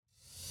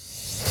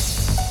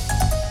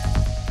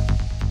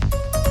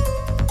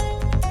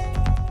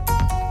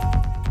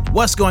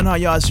What's going on,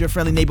 y'all? It's your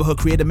friendly neighborhood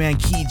creator man,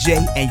 Key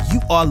J, and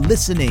you are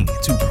listening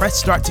to Press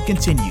Start to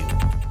Continue.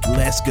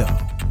 Let's go.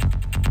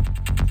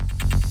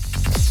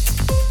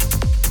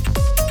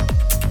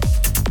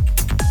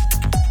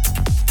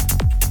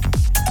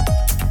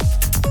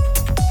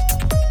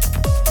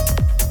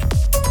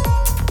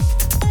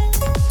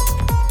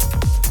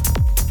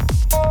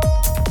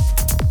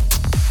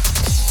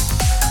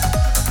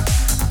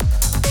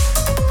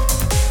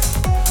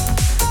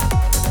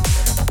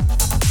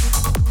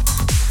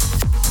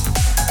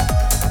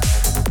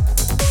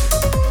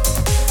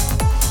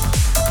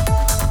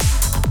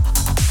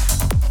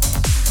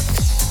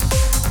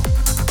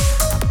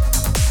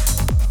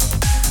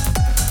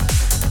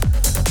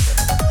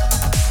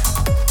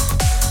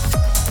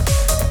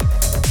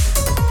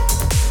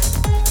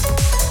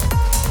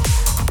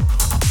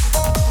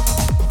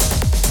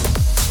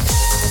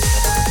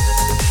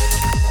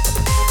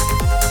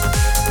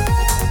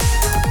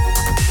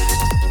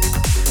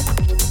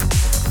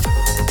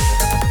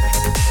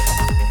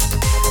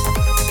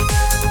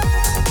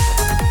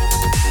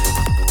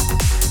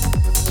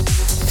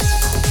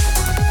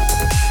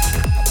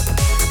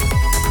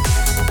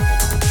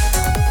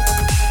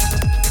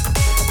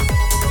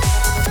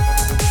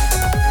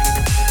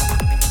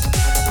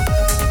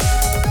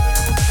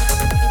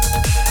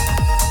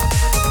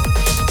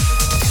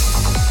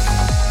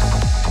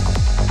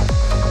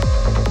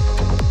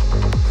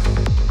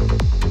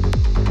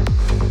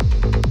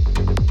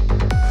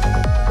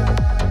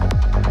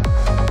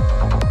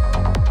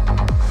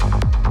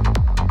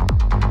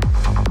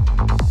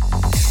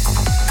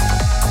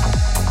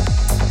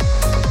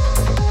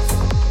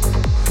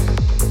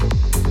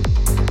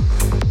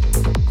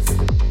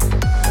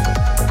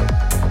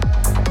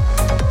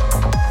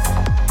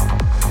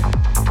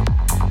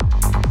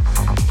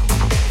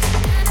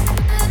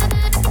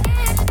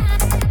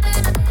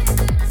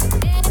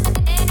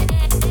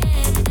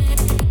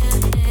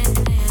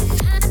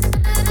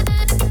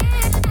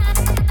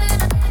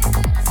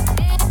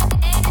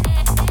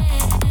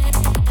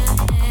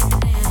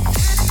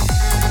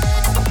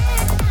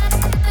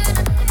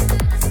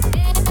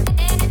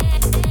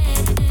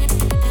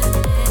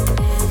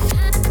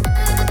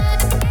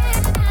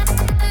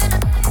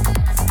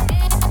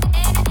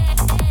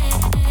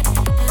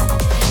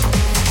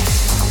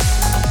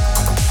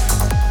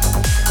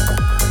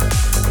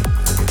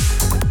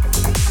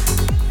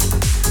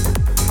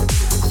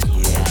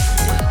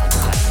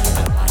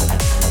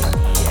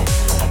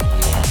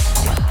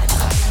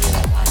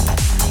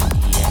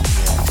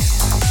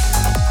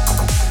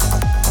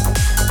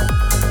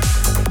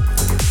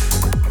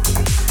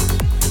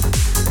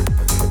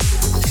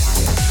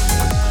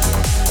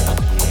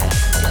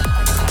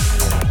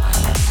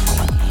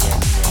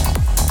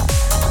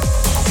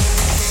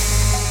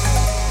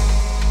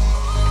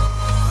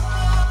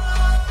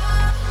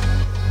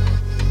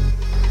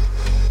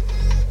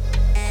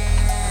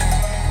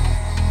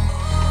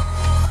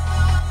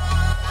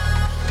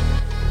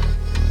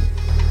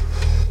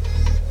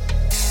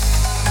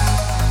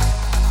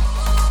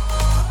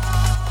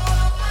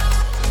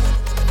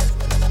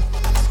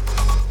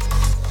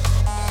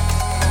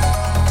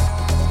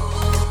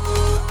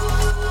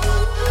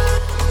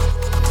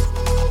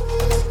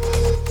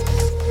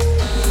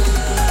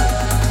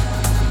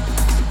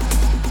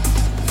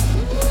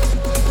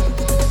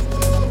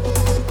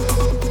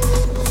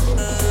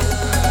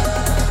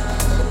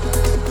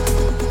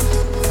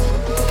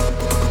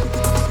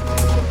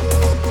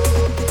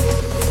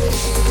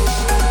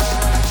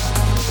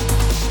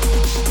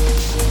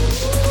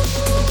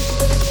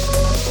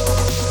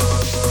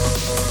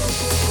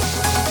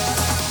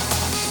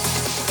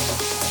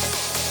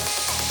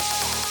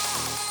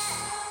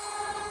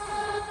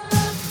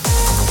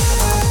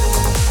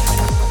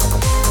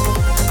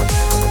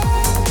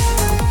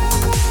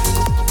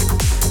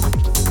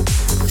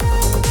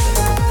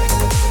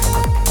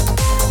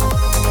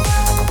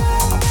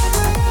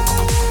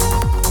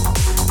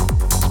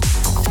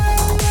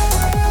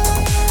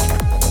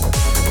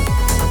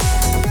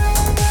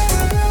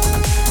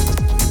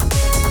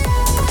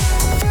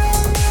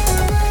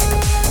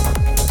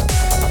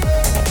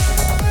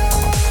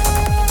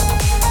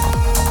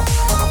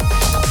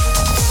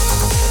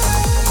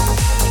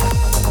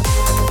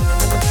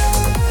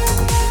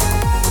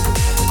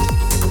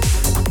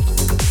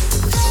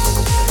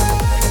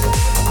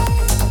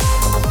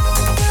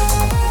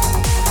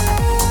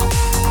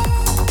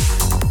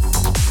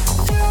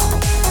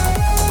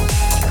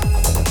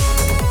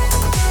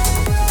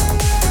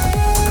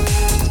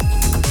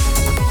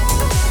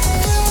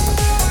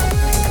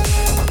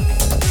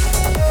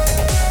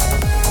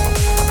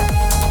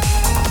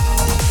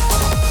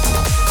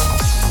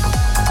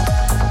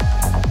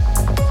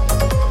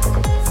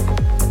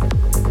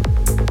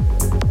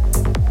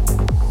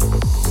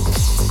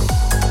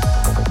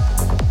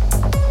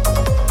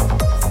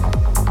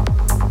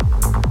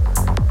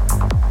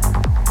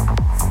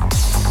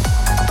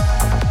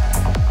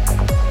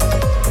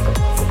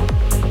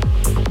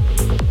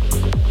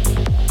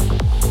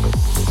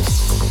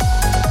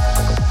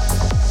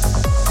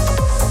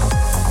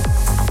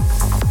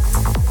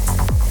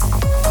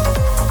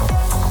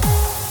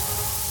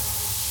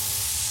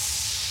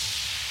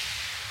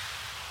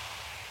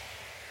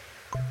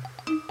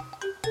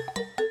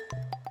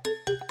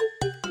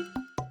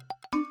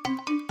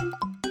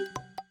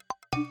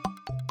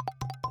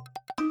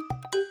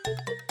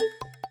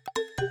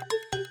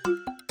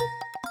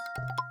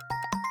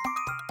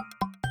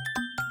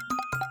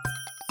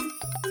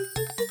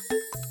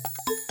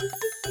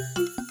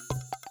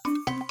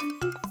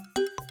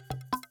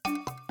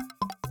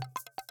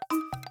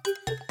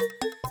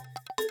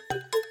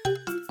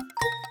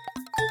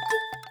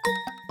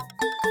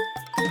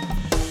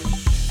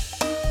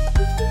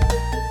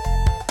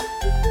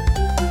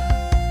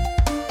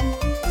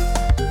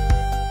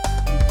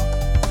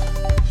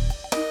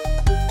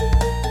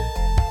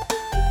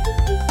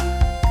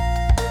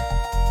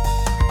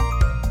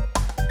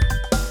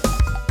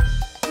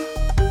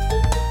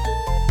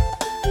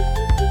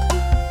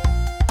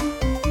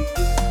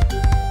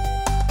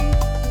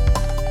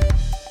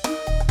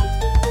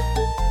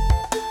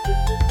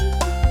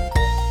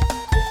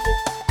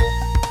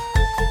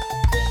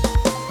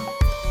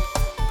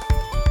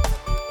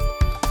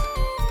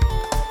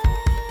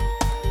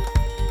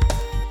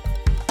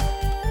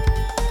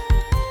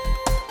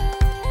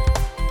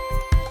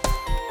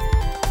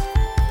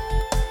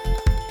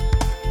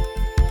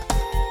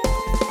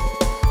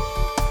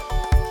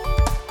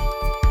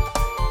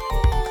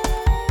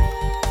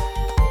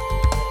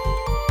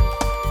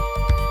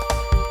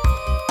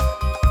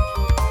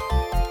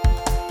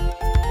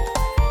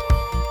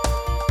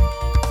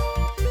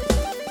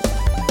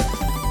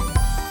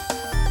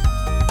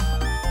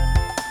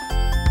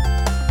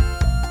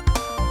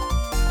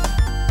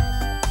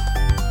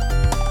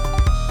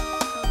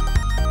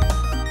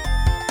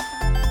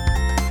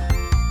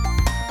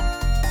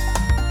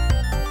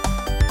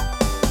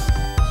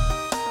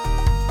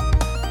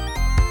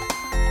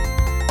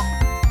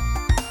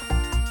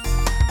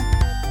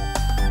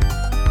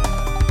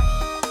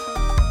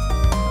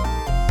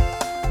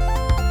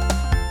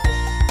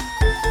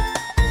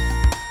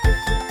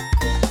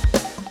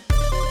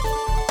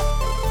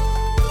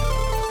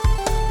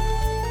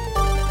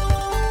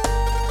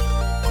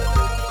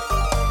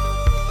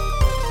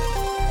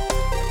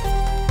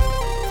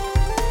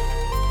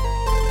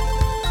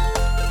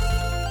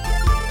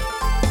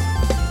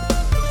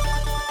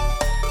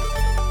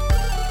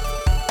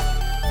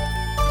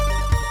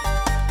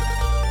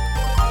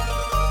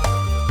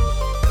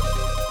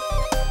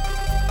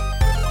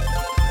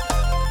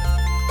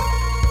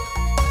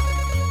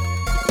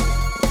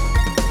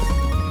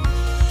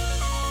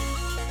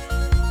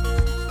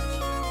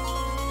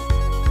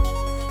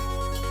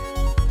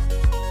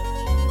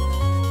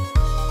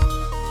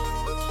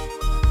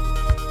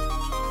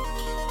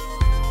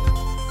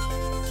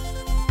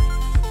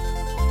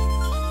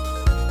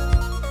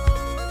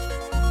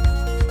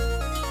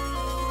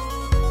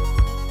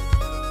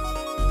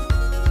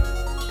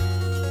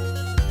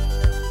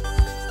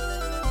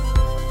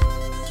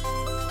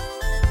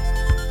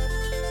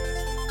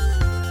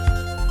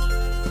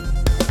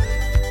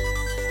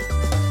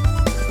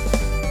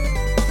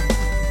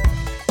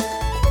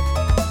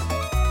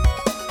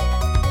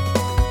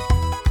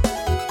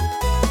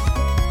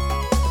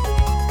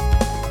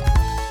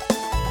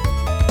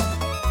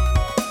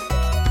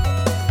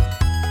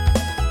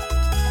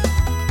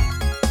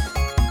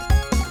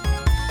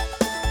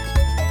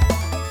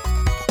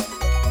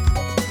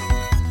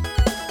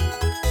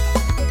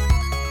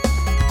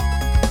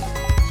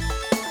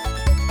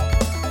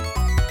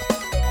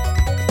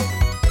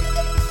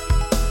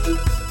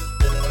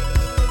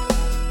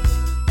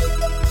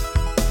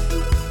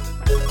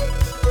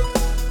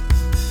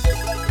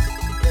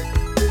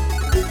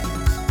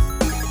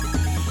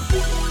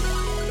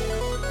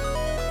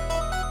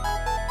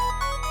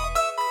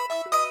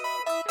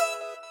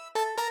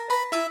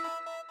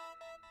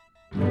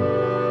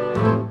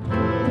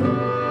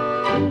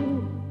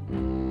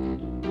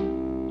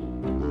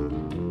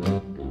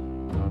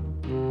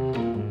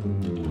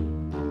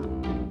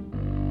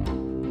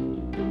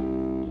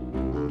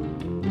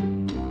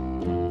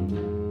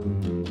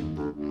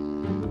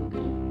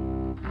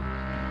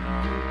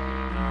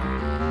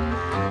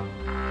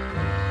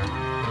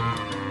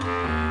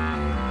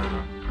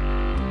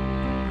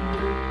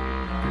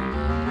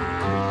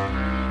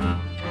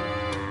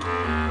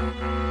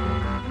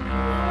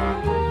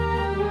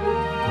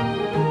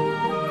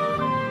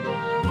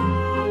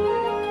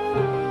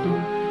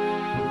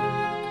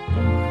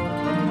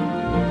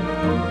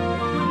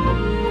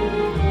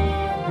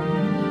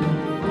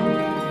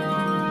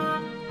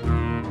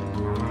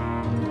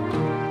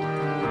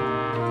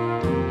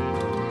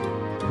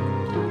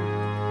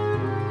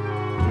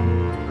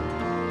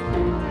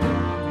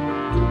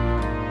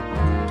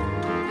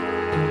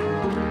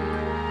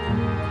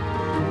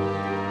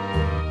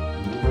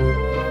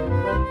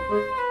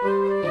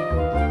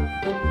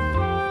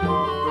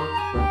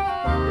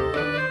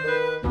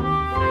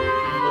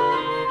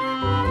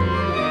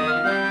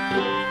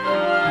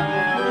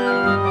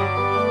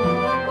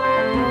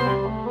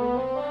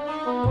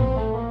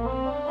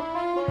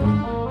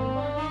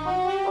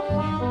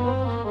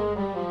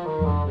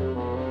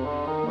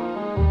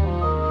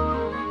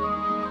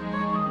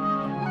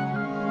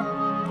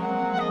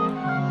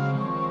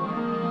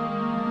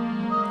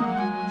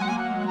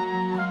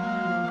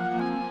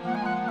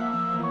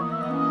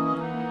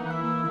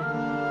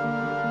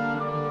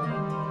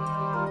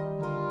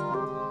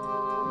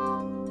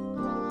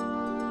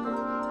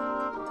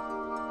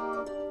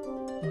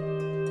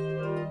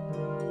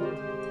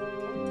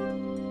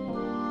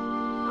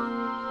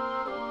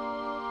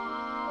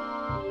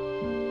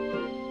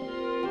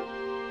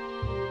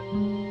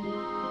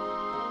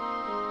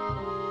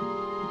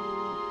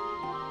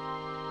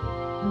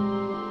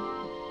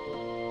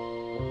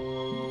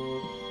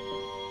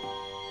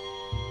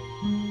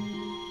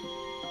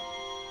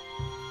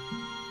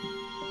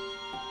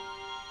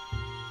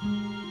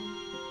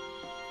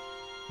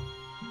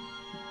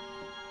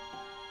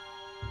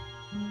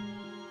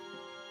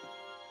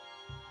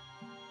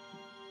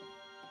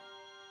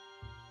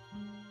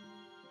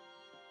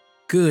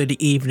 Good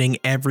evening,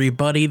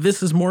 everybody.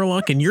 This is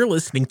Morlock, and you're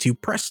listening to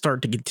Press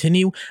Start to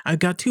Continue. I've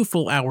got 2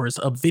 full hours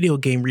of video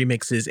game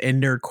remixes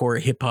and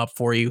nerdcore hip hop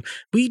for you.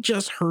 We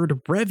just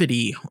heard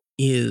Brevity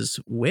is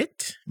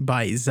Wit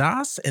by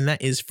Zas, and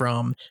that is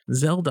from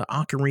Zelda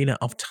Ocarina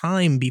of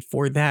Time.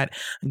 Before that,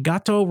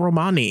 Gato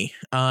Romani,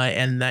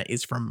 and that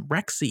is from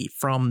Rexy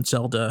from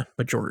Zelda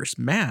Majora's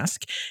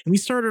Mask. And we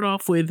started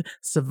off with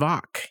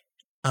Savak.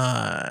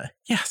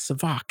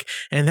 Savak,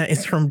 and that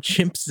is from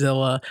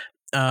Chimpzilla.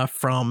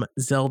 From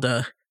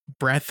Zelda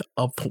Breath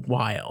of the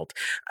Wild.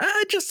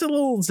 Just a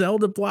little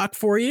Zelda block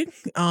for you.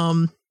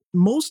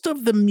 Most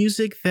of the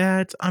music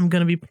that I'm going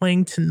to be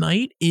playing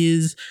tonight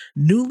is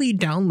newly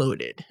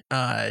downloaded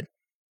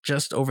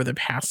just over the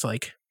past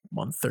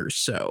month or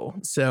so.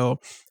 So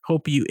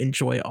hope you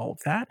enjoy all of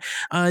that.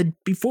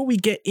 Before we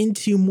get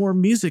into more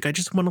music, I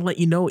just want to let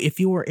you know, if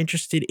you are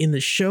interested in the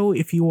show,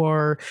 if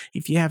you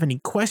have any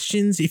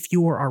questions, if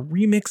you are a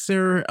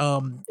remixer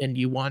and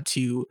you want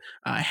to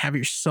have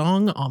your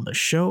song on the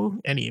show,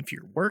 any of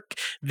your work,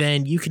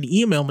 then you can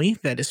email me.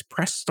 That is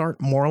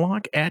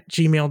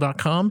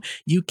pressstartmorlock@gmail.com.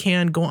 You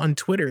can go on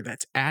Twitter.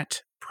 That's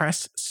at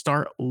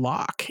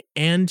pressstartlock,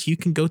 and you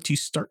can go to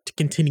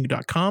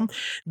starttocontinue.com.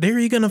 There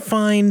you're going to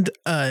find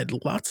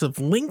lots of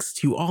links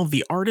to all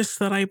the artists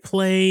that I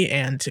play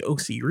and to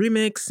OC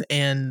Remix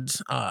and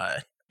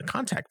a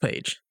contact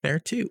page there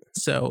too.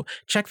 So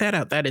check that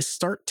out. That is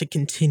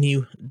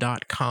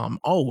starttocontinue.com.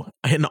 Oh,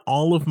 and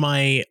all of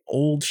my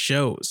old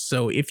shows.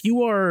 So if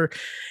you're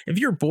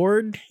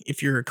bored,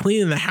 if you're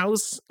cleaning the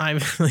house,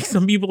 I've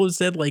some people have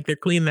said they're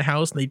cleaning the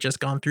house and they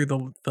just gone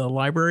through the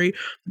library,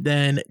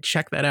 then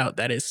check that out.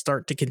 That is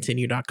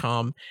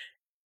starttocontinue.com.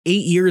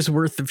 8 years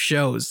worth of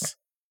shows.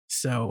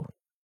 So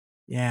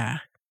yeah.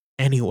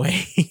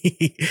 Anyway,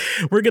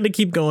 we're going to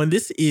keep going.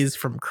 This is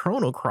from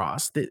Chrono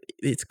Cross.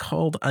 It's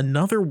called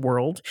Another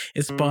World.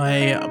 It's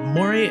by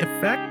Moray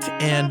Effect,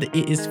 and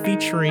it is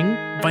featuring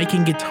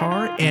Viking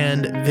Guitar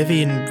and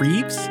Vivian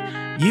Reeves.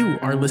 You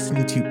are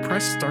listening to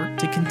Press Start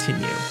to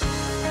Continue.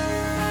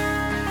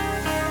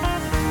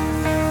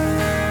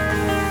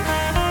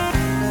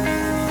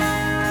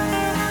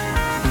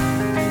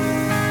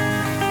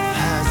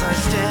 As I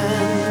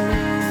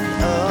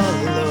stand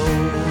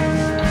alone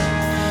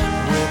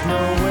with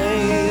no way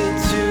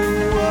to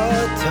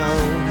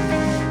atone,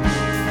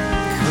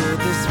 could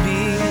this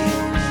be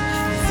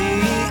the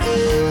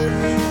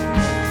end?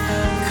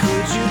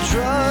 Could you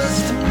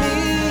trust me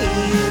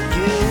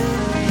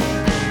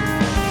again?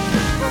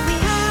 What we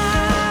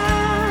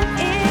have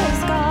is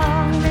gone.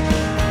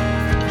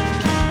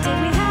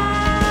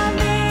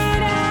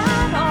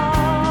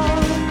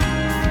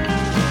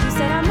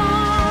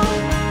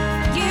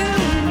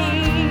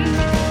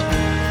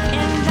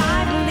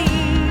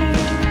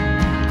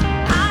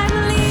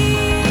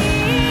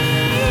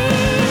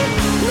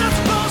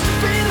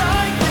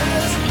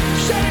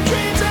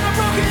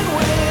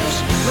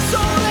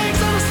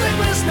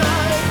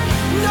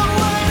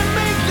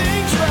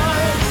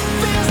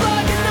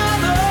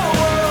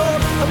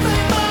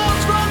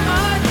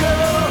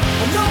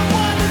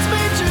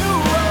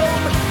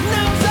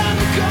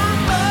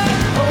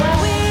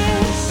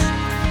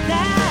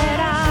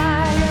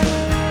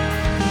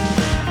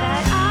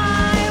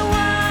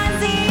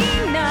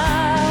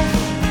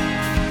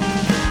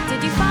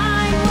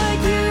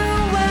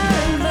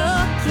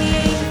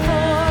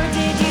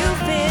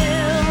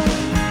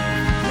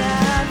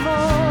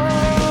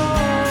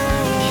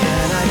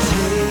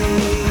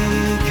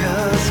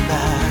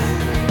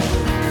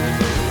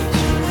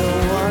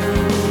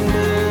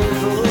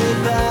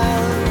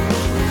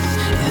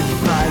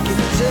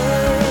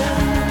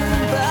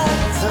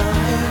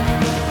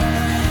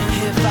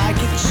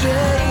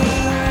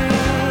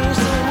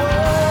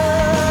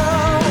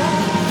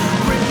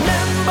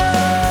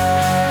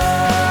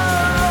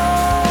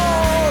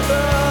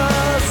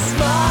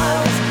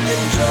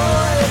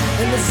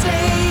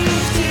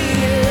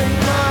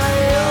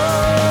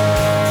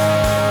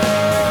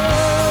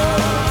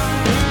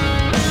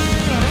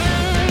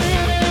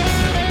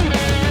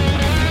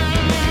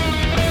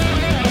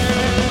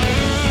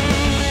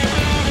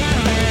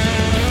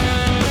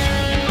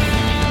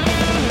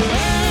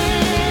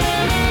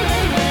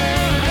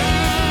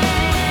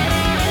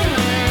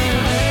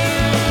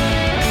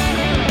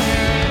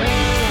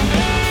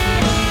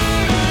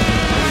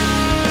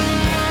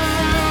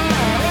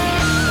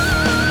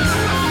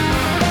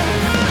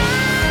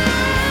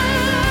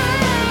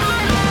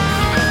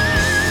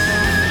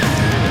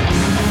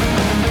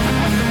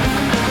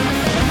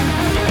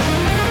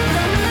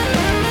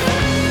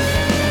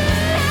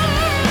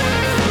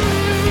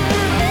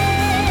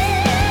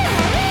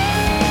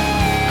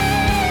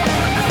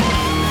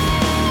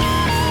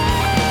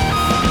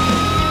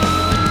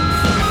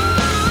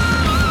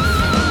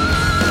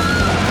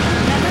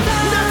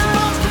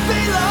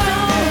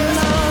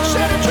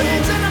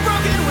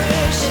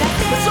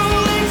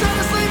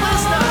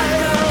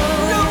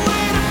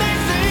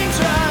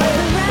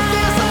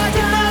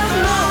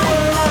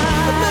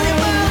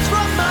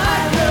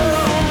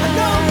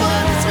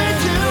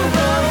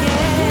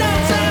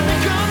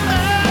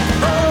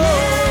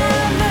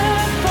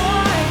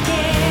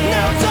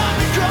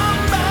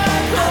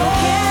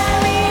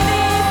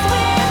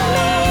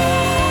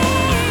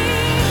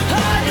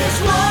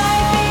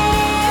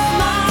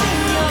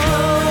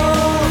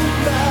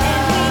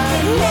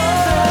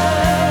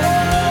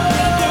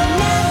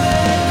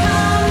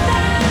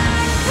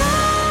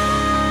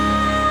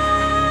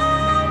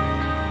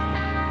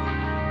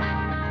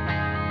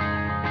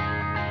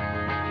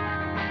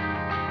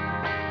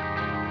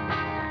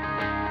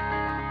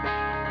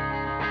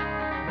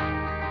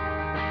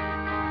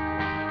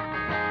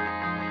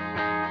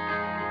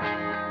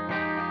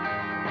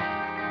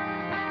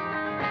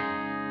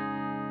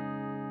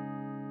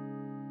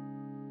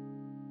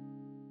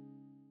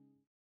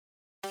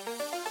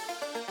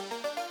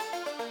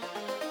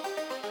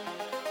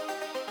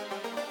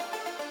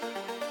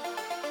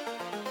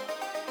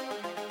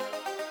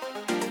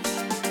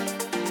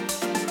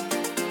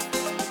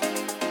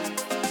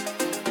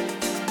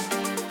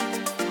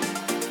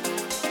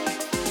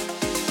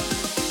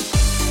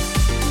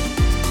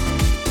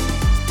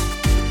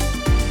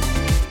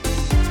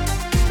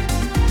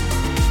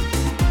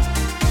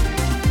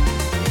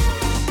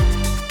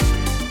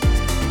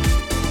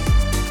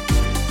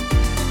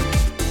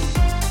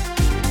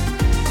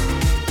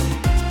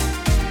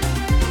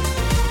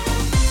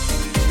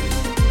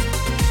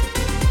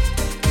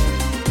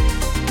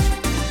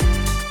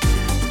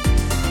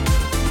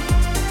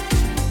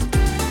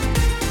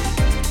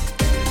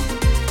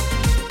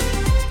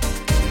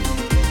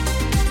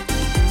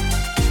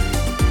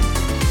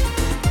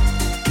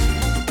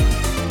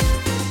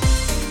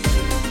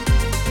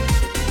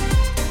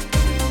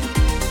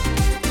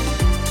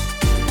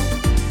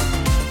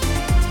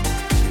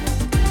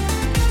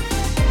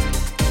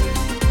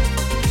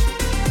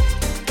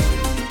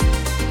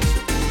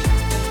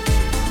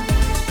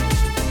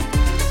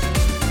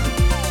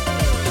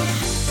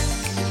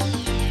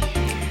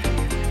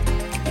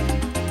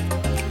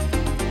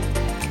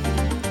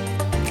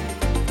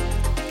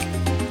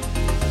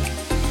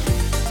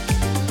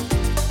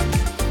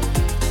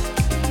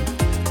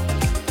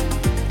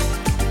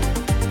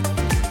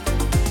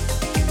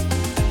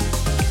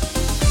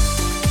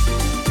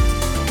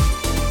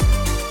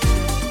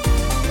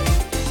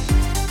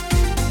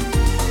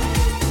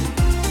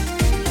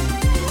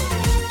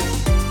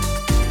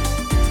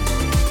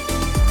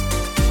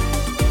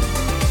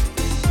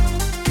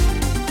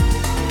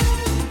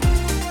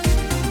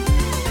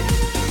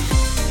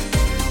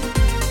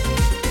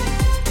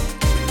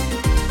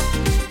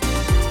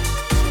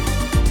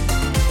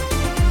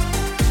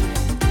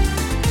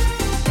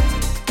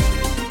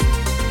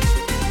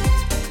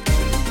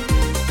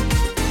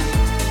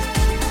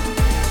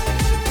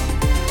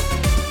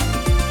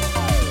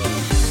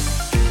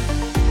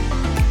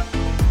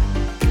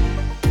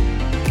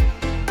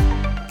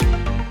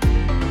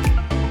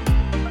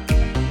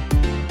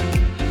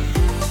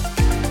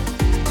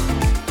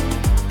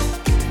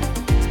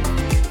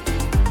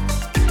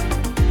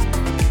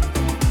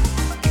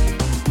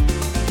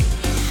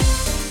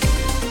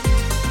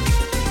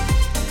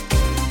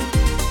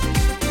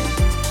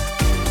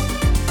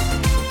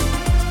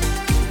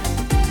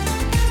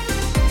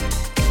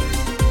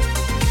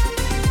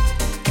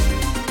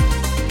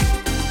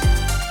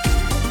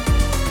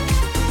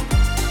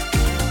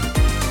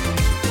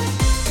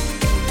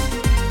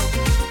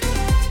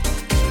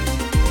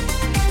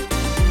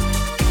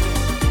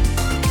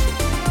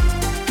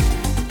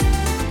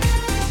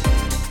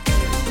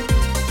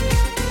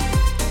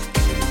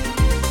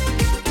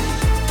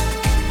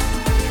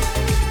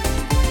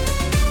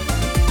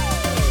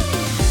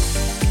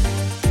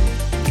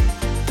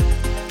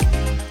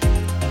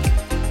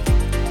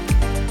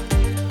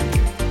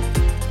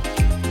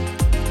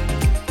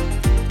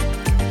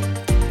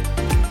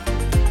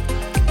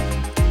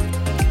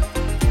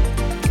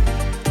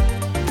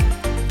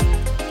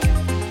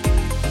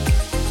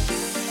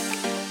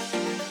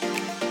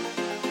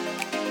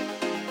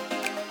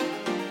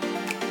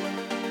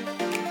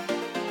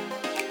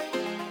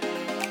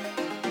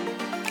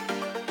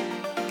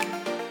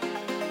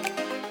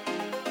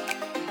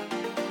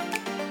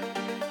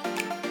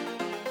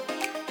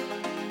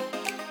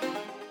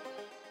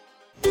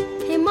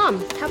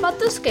 Mom, how about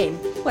this game?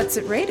 What's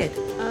it rated?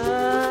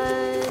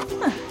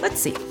 Let's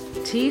see.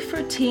 T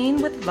for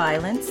teen with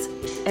violence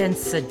and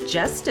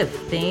suggestive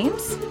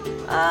themes?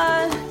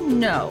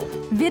 No.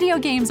 Video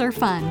games are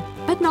fun,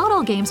 but not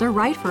all games are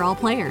right for all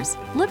players.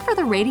 Look for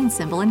the rating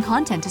symbol in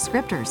content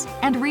descriptors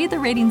and read the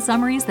rating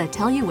summaries that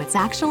tell you what's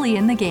actually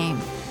in the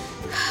game.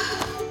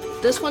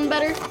 This one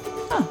better?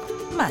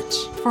 Much.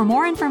 For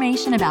more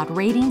information about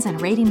ratings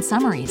and rating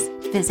summaries,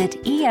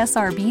 visit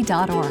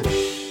esrb.org.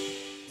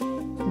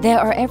 There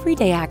are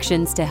everyday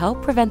actions to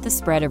help prevent the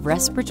spread of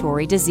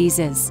respiratory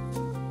diseases.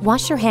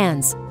 Wash your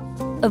hands.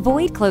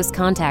 Avoid close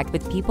contact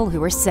with people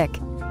who are sick.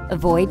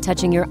 Avoid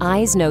touching your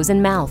eyes, nose,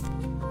 and mouth.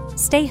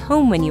 Stay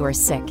home when you are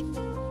sick.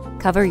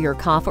 Cover your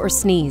cough or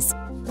sneeze.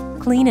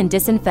 Clean and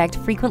disinfect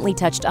frequently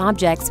touched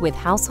objects with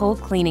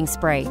household cleaning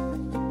spray.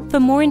 For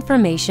more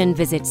information,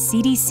 visit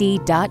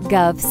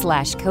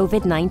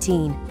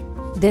cdc.gov/COVID-19.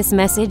 This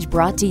message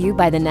brought to you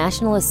by the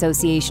National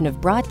Association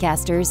of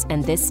Broadcasters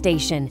and this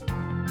station.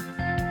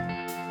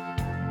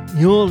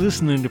 You're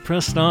listening to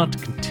Press Start to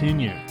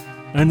Continue.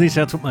 At least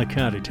that's what my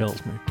caddy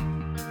tells me.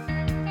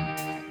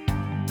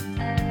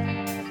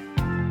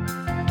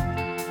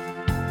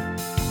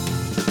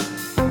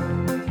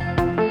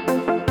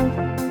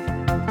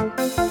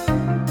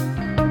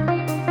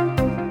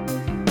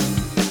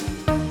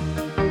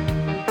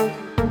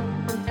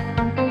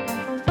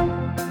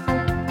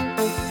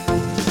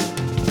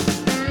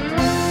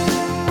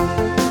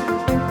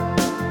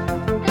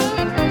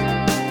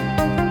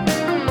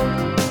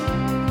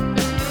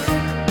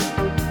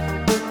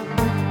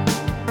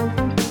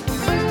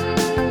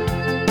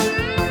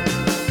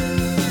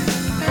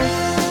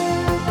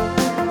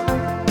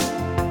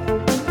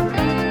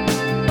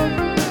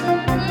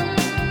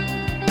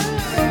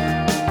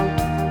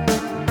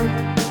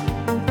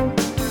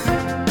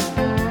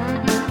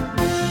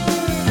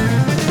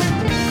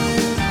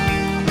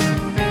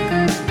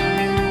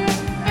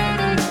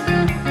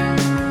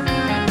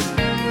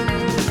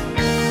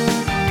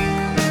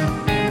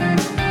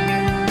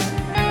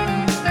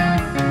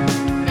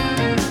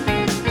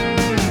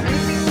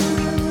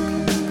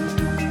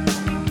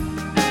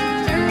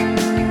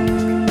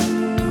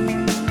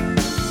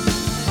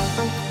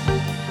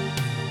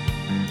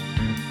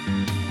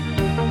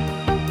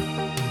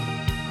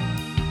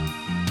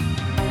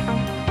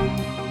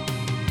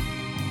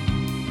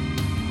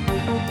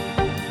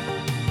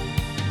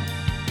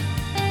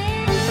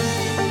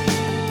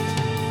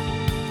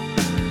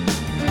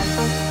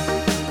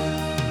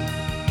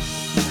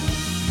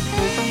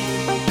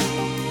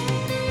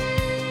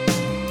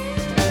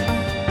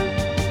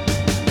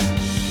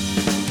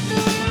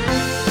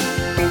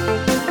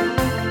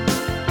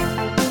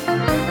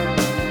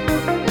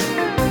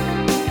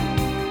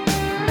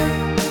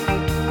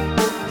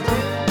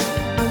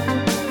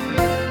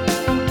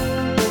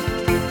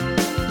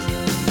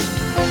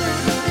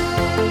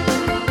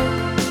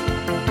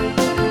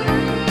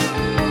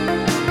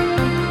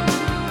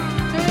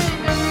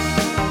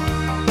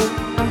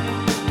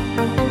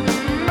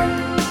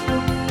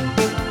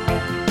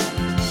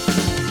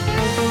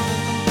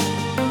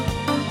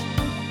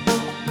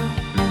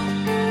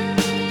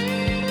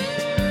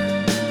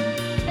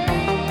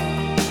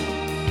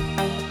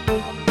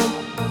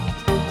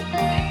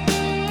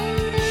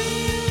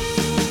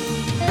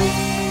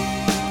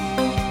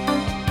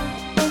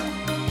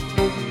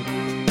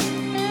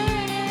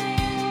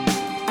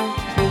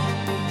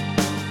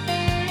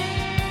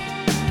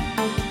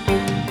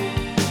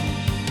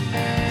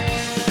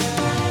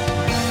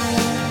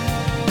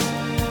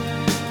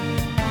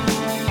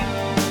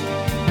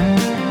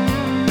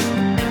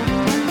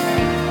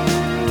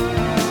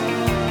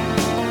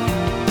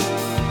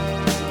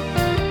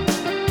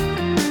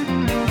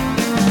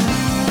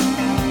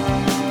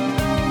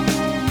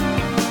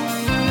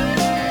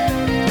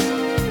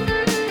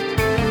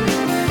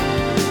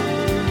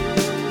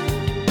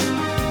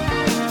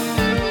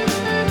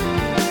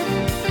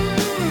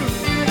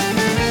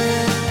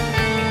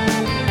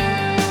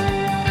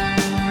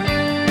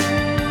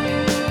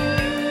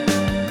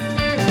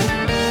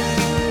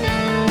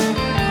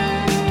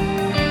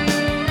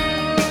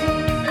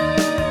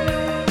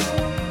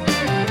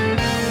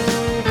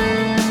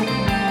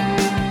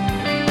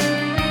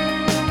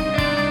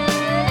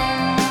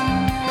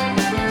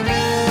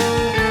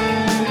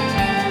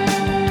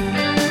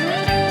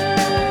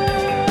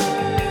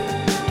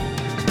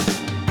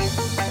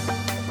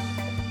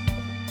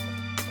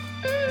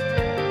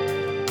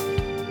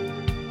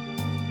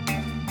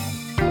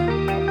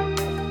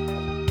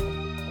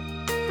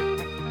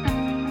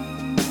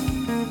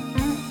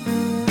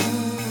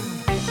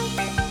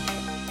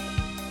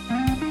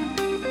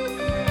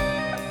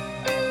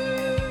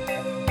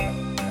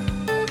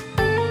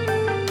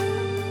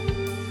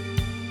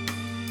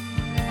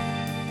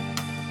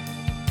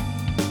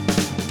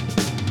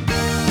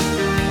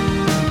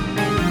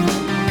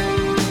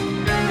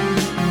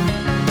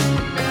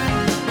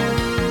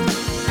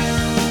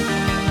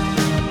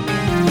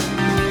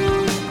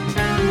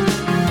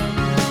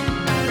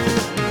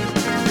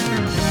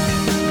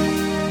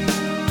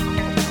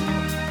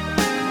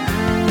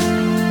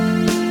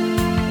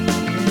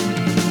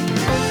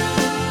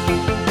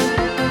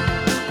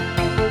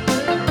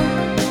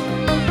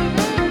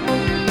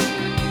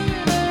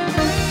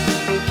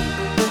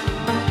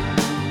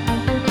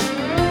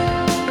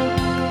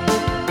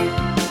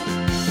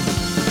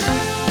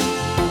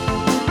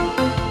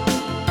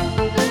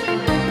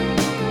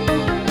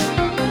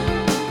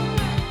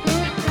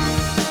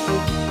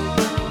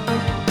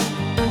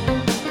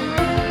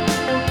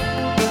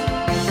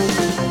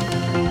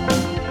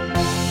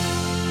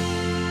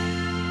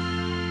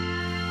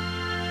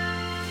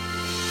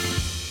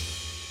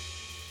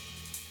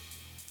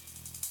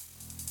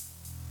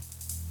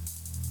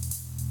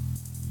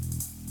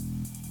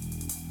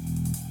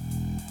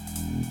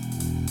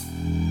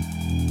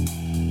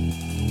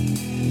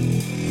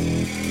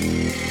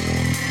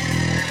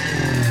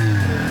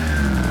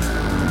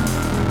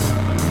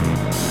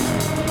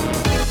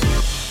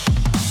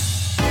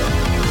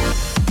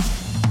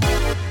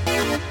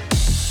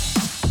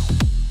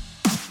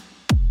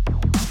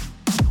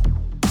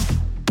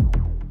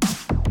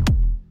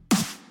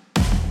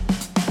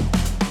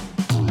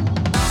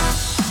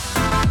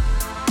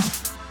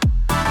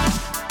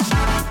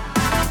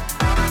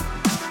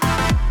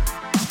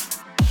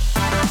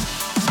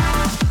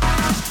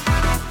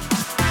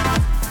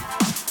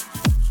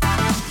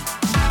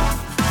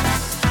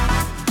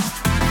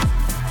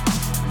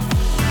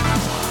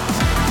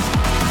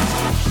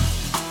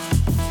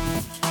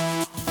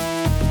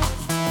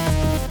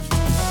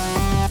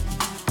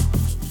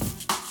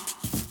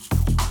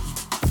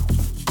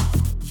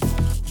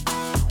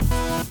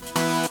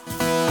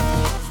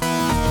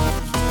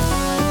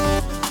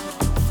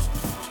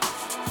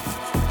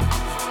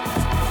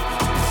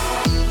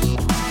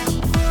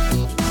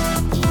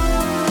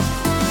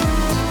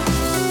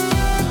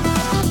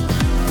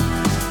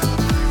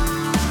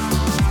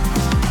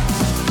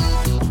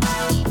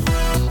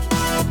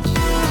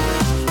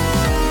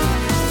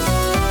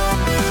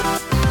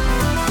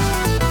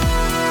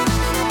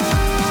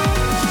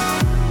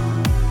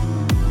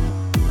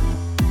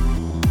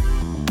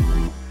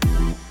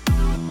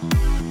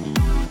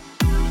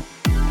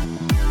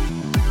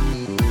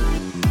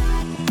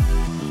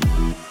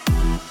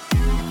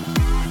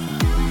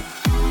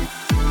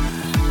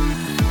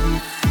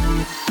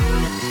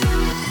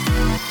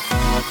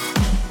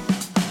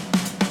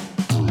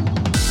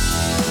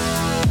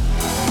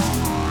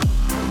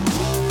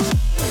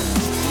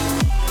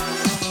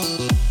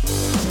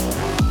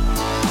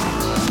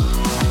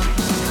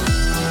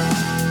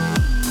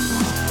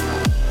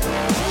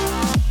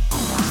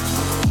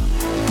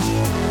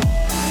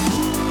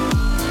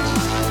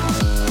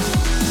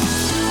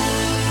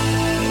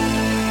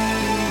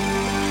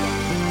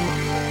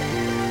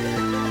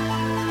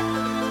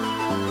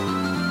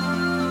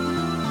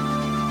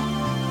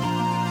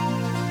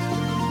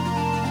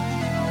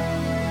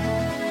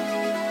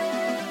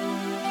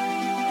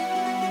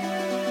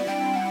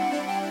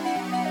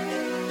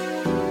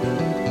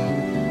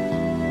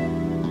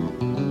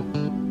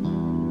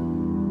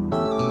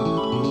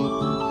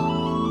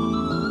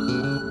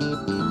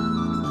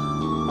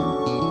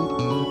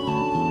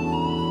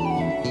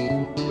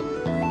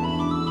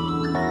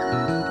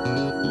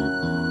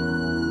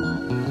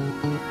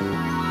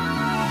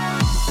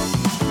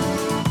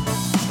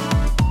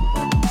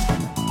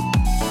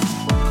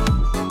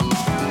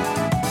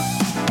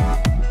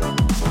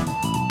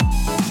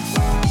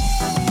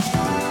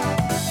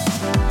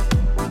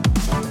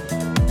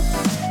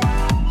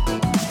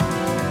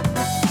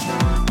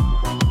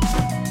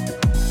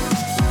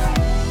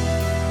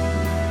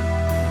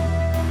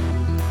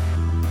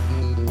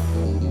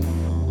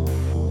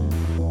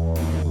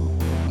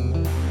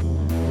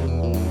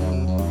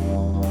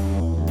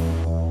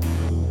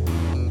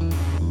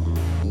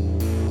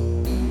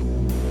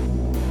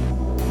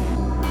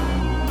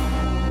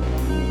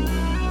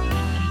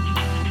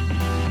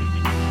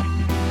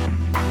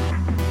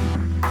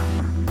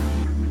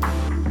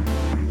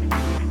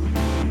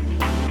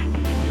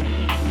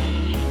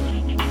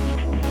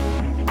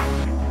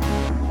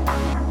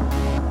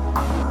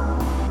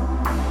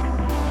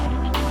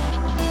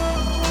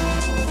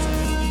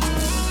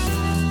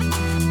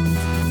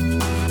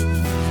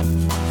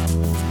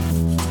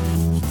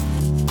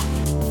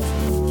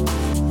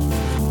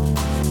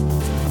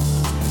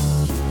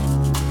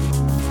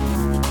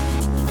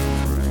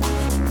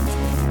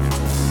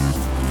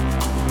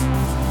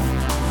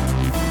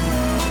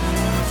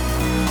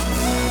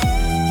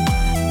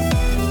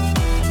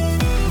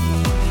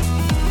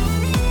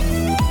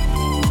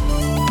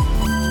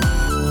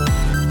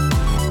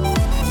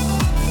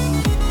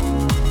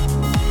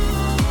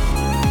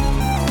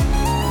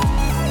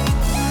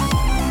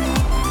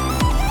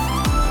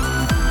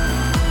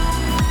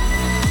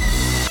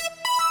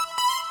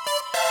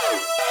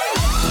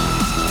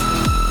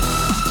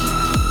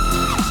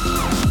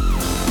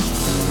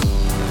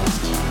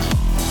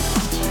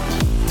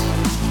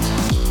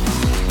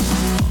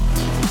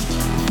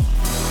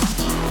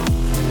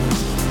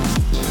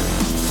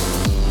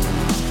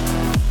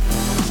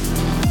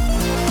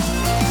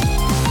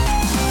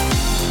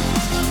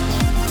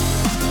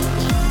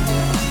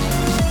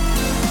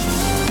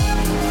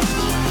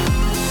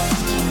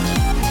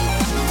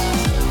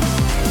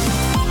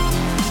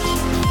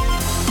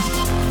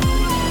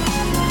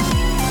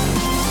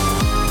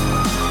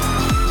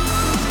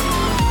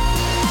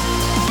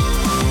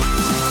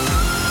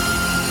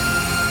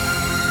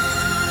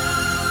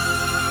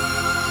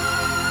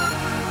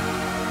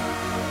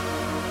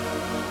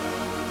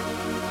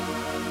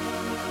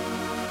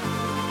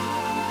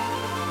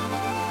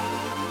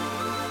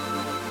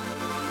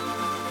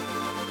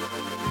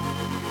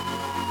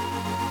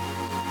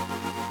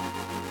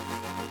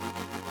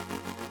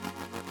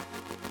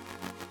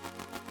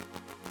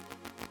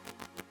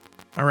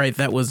 All right,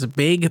 that was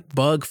Big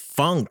Bug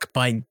Funk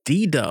by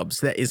D-Dubs.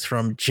 That is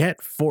from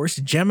Jet Force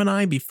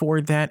Gemini. Before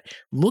that,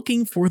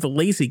 Looking for the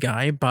Lazy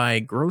Guy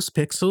by Gross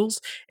Pixels.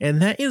 And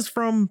that is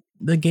from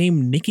the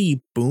game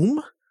Nicky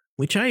Boom,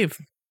 which I have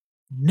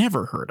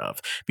never heard of.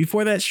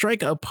 Before that,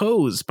 Strike a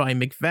Pose by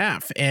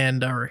McVaff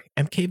or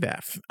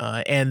MKVaff.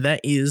 And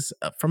that is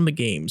from the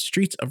game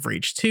Streets of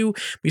Rage 2.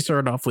 We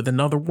started off with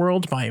Another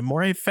World by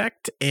More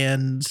Effect,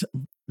 and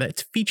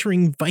that's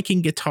featuring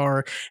Viking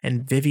Guitar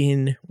and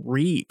Vivian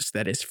Reeves.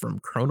 That is from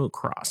Chrono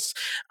Cross.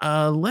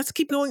 Let's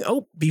keep going.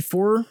 Oh,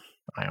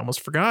 I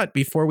almost forgot.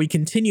 Before we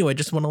continue, I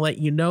just want to let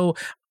you know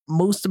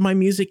most of my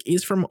music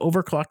is from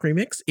Overclock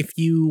Remix. If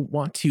you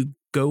want to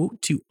go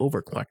to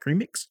Overclock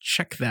Remix,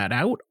 check that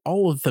out.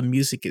 All of the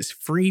music is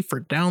free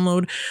for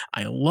download.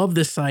 I love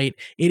the site.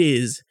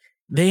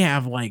 They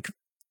have like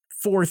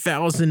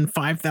 4,000,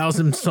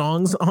 5,000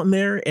 songs on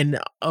there, and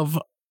of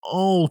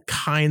all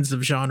kinds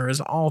of genres,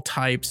 all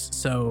types.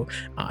 So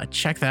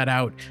check that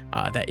out.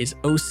 That is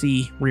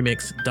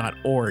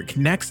ocremix.org.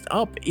 Next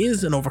up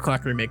is an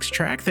Overclock Remix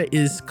track that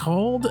is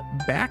called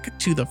Back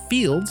to the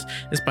Fields.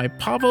 It's by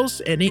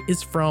Pavos, and it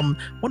is from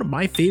one of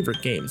my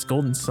favorite games,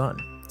 Golden Sun.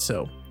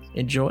 So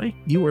enjoy.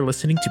 You are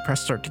listening to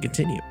Press Start to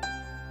continue.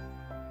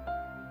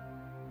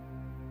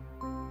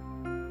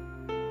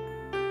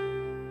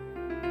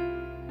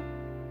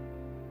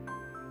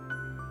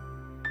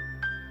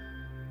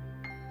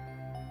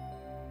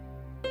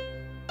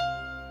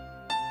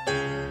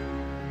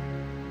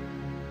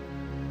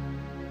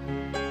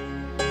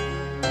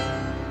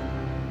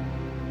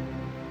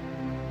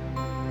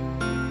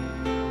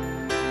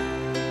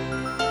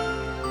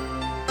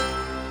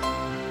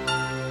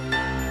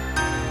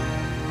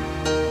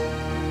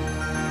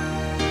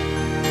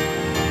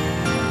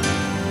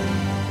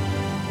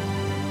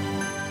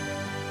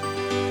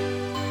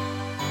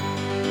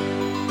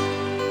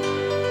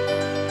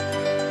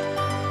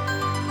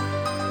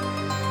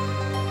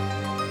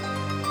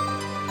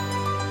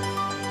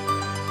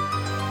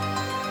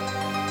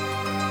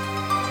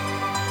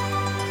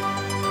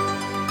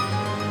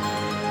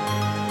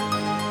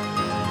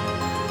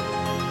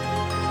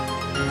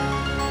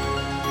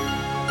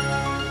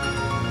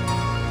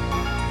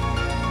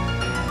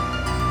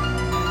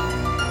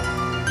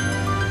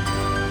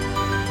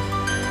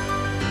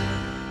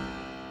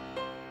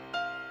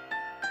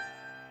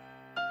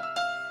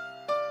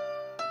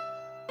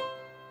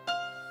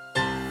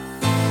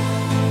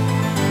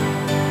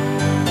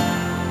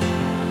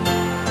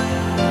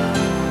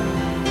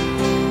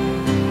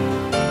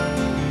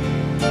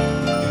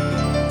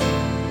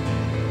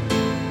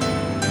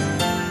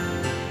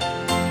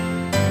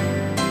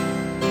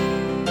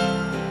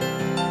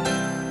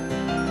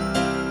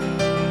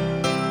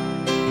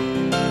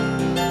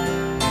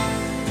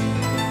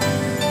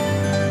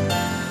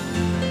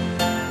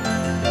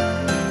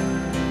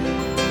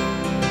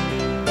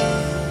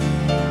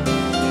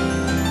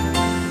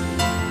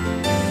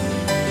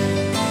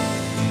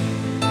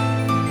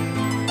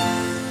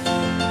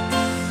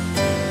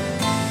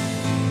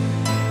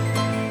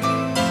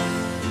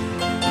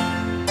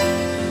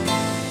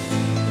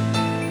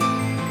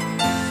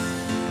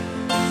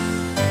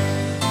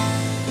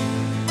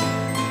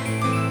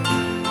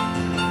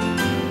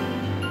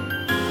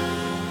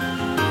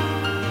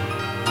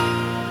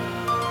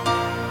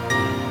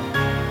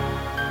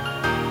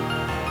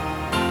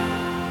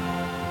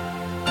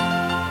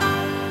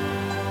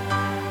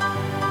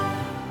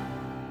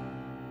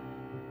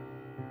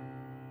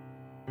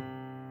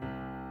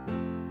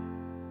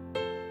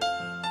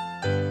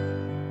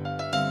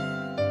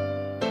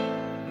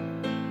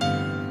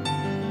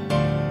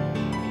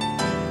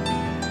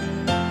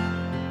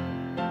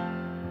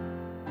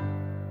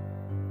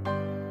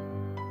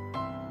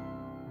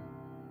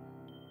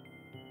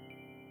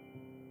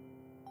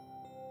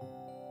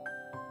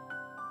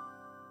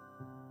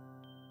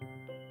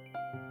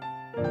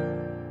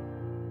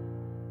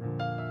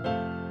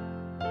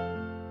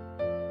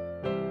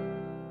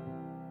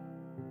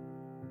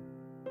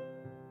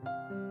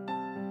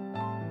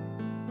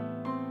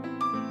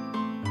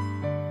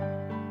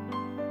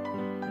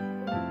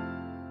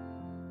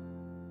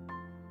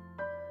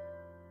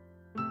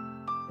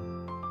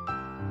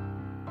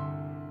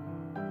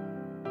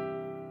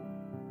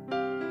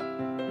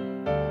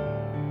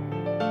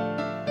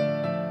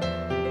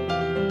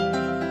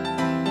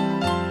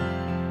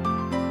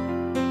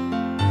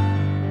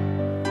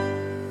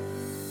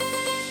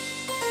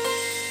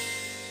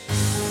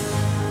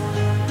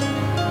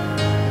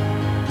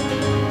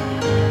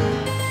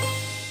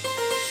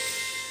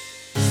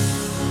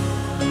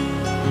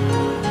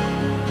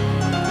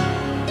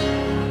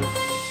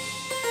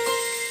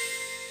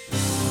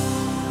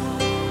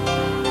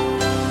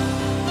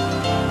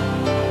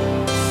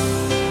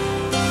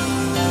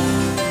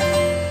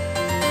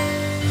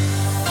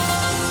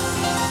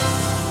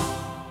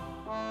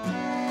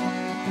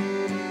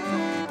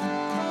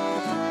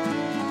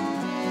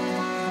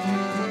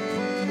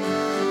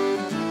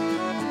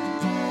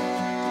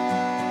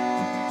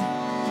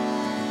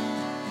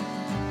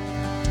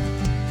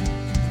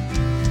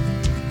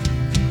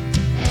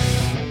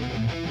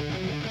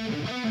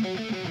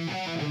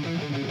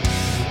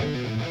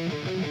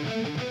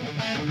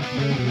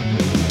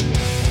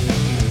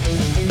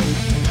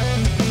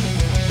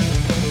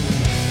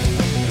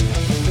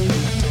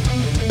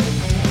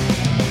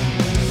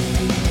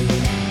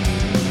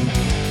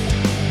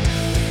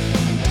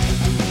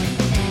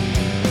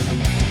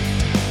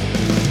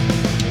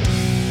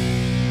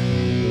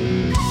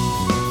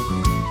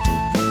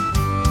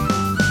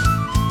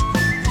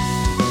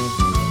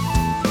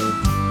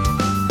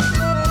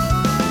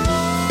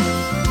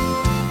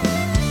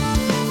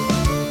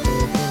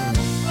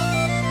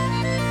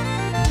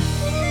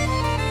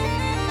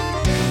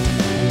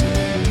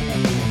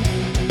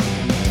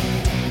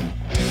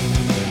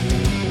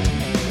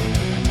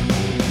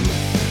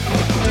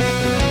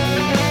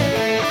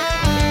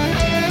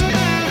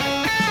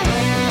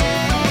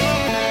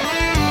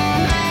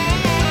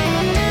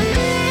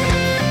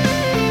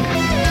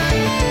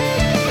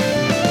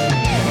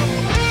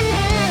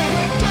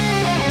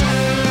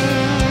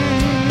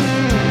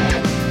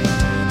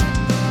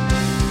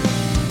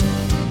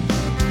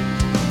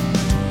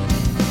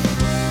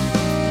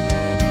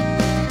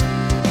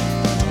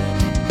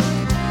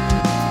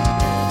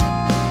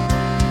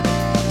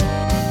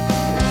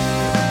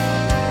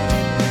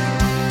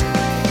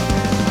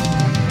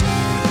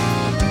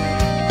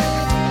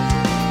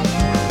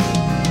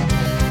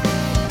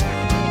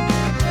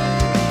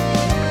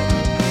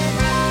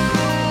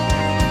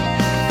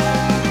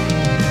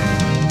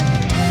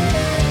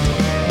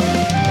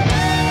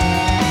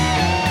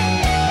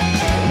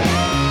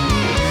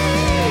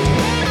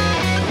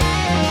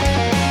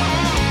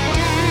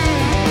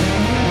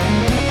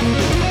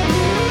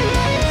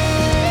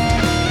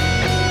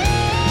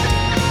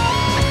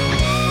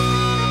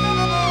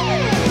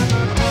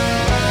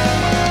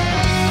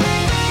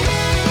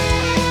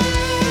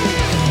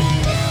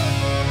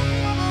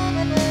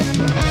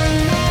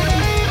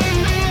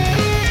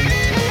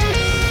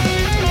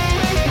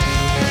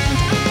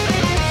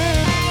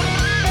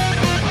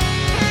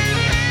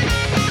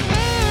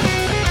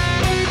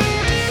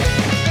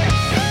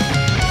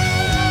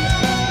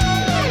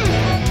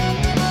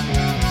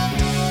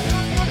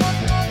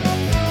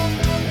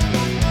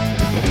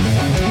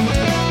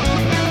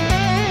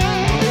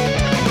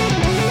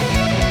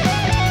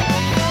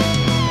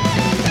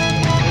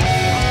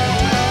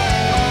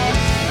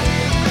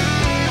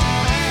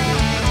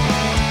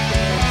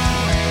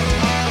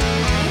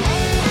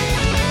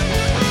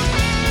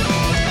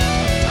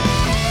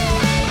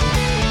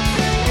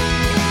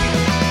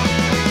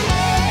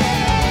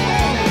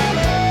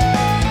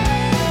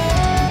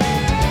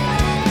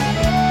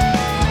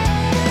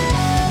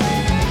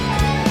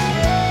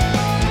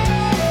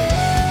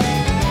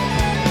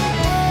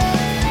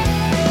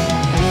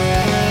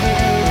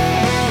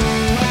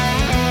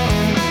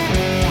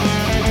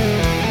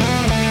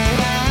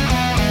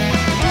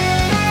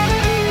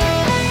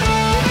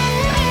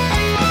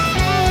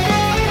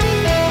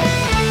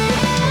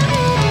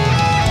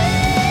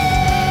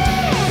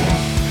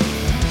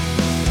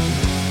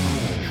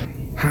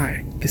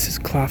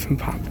 Puff and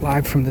Pop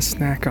live from the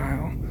snack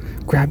aisle.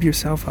 Grab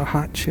yourself a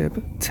hot chip,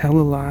 tell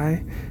a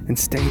lie, and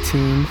stay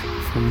tuned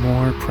for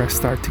more Press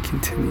Start to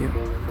Continue.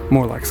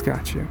 More like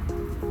Got You.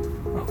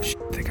 Oh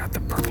shit, they got the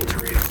purple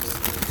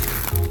Doritos.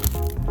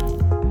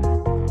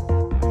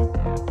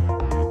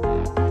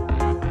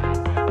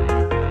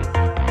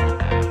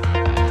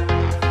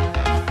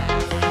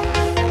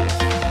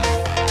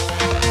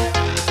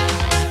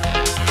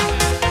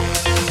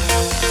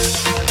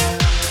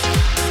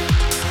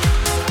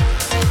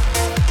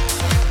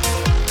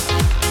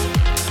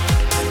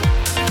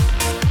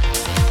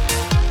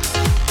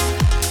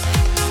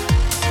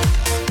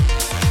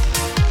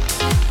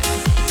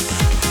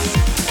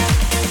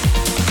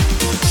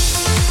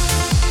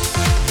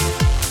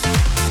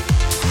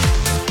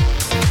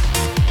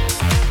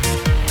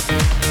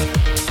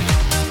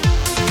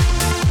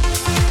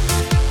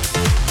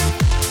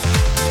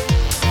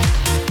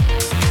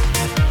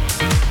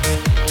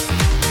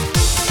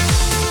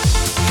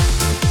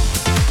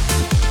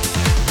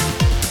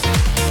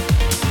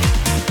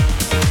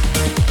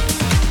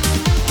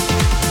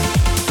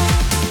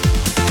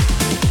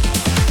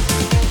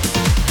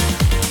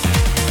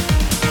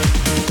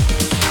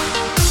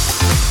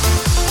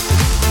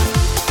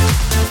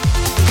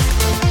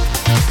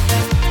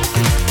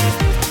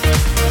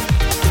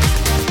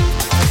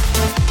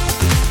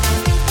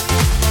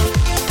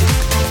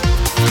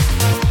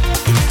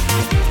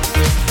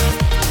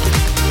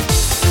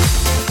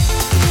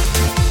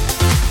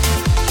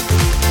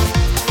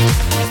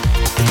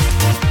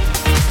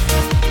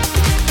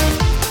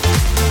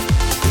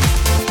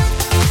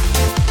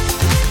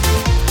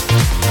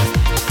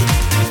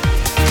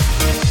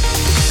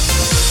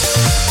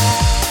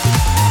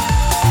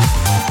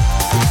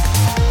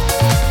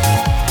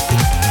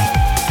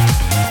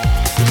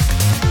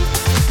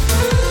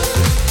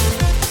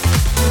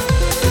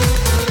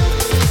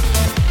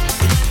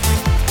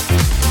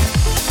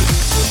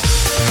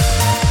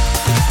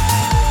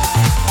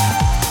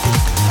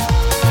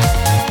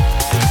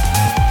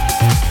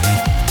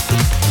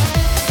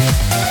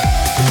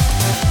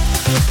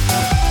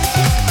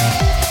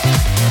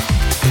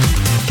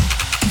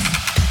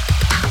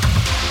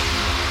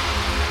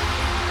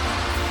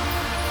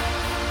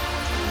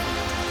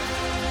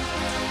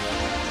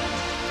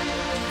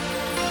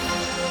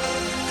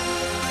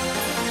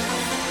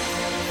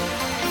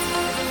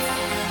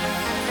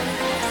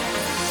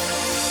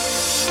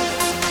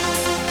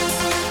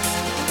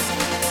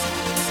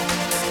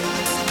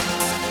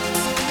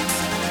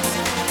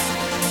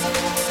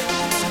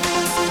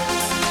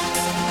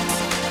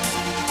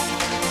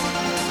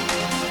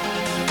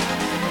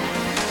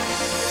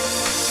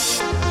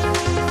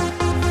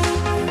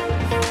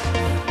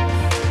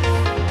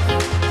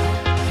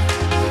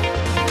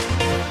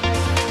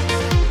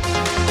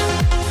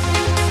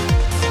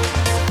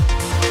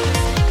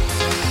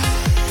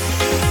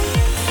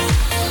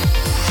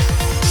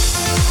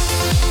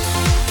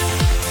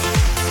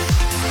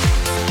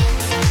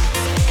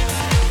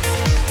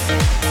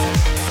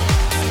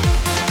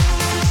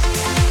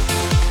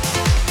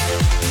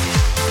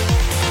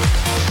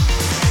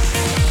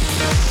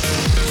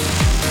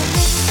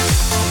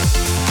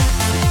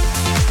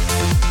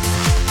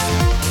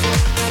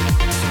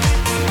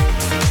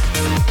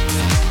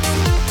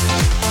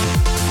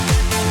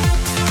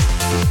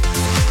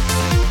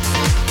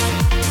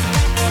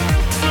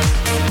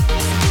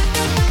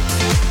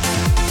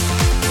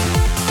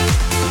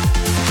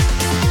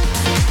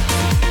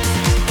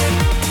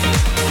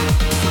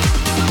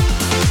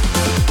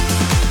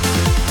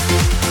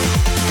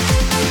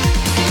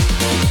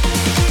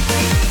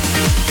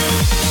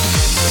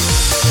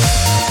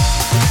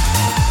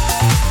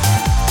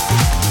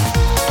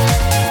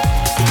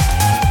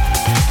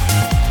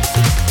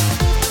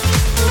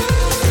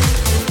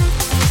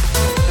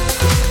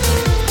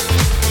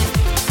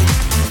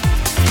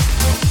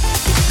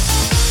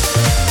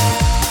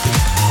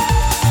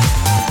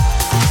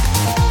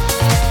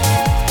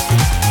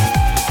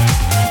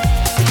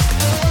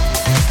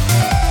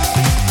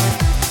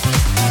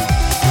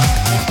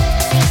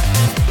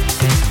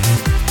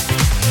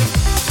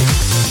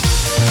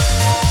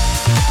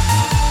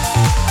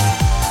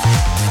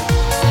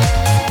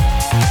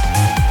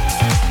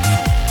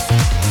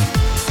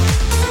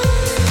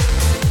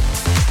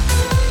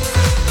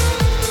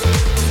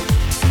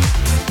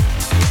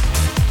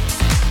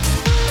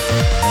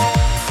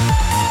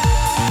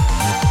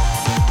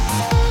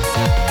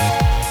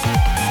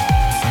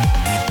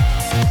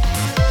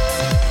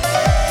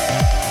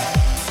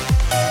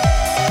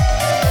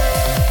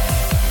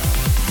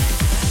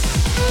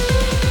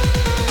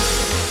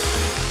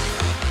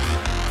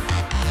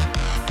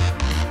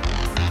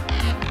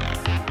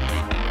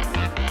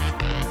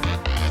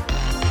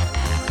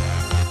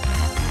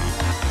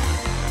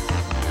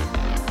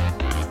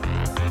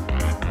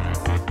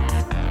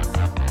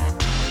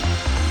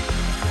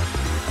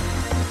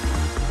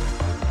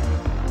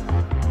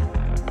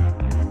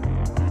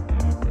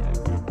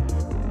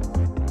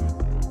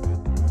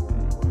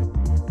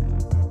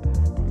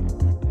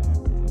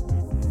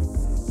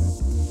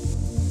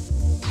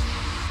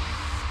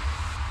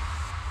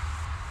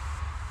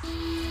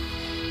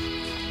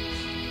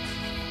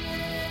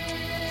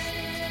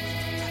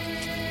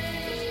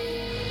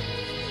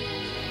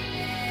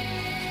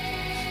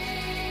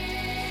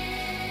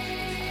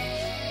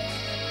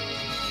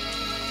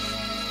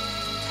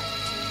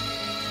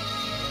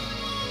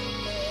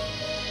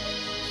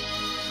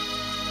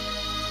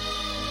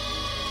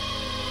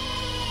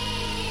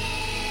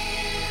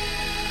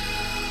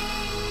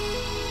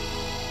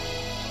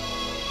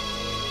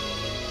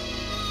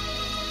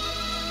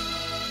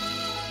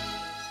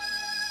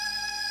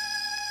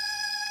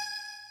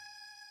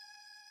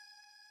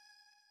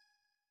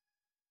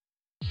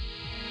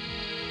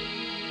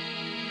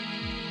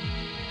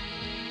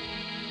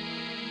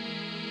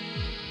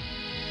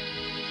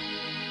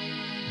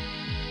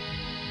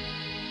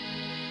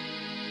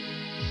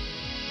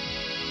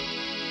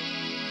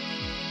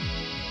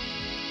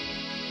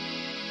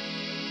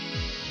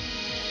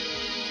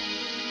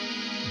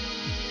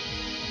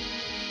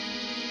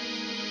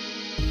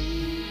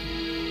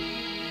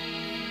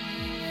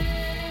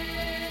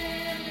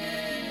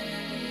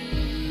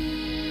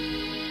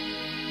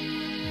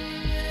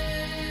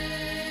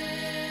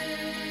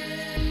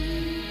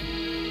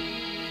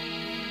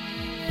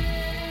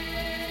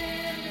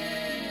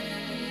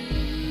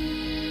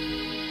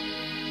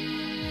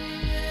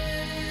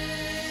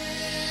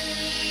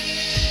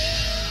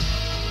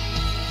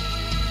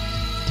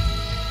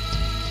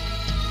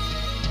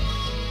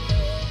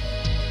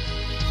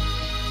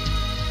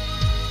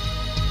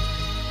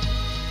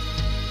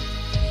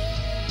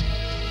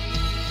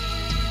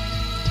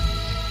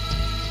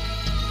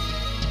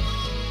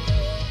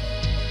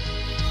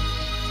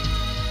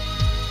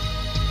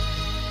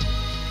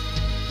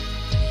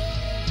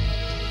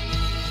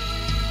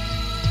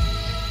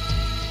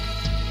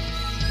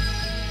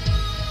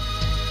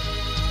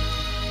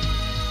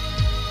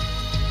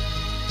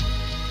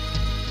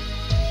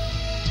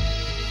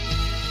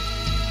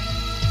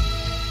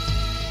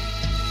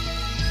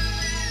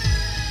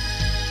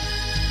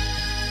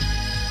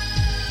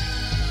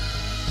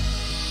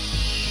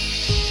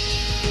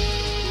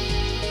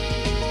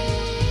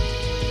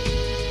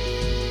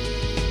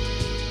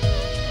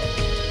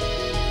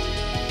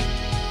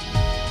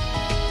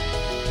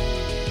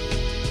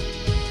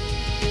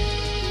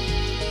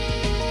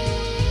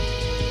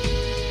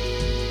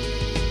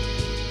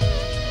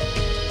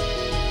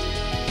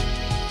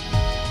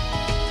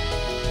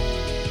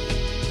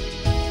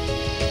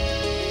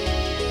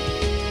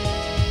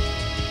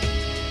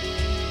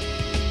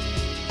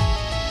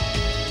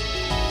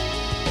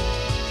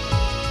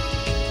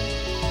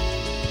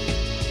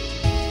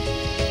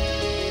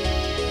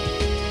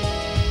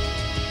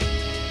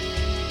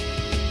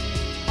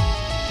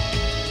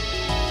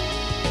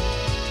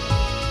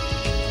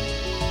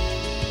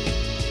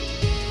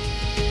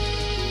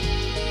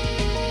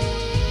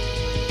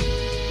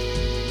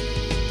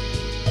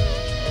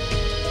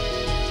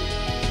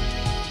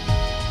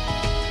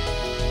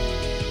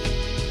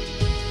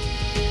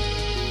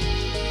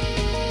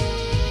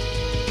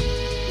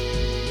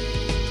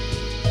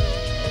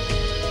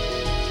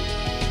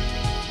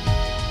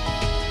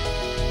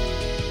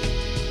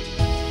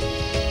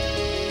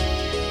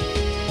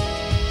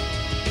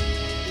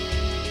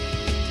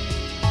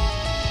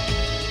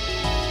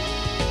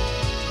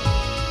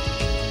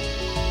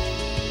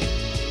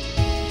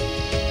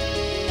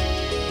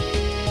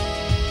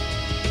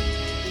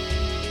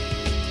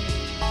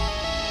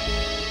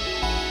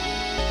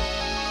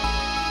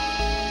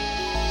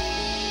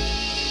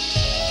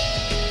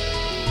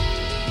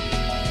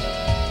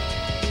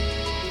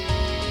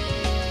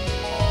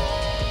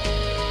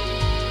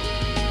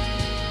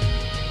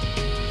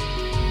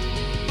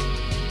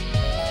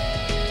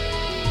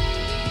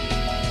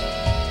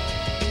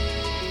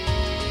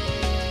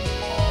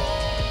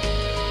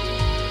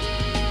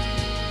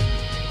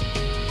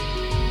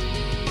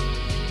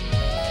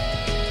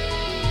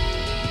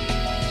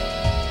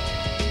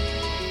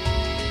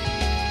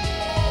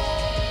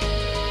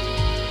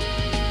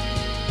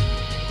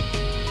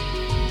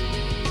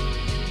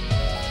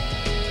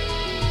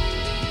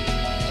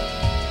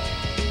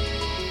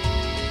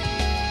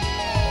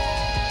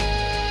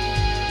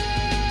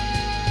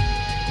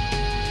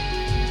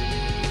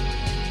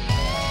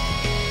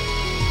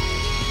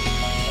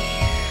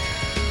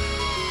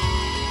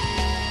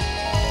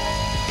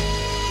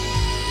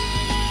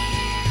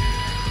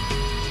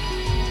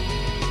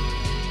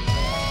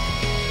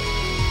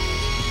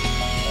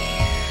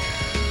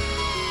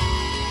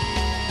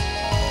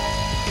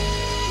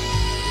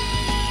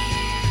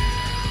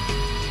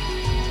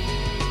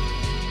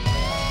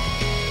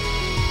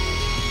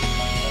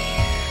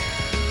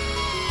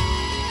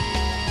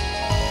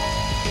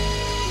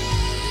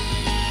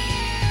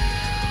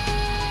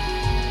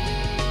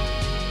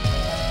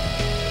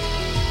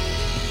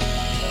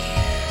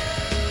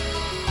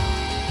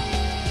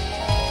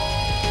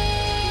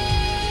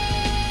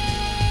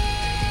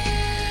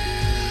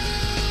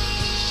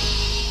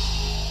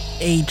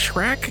 a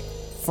track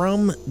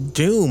from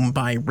Doom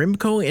by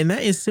Rimco, and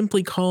that is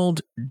simply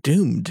called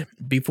Doomed.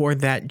 Before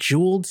that,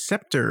 Jeweled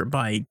Scepter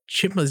by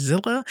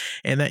Chipmazilla,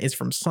 and that is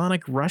from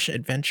Sonic Rush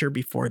Adventure.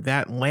 Before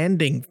that,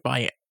 Landing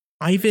by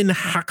Ivan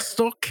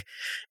Hakstok,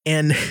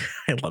 and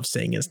I love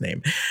saying his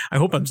name. I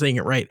hope I'm saying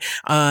it right.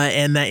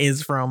 And that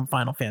is from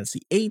Final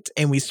Fantasy VIII.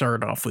 And we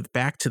started off with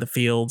Back to the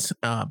Fields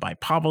by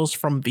Pavos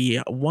from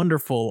the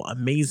wonderful,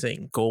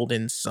 amazing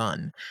Golden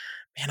Sun.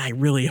 Man, I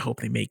really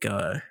hope they make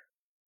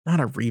not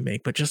a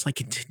remake, but just like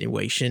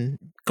continuation.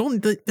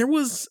 There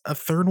was a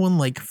third one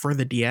like for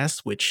the DS,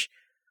 which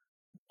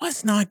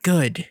was not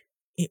good.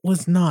 It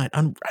was not.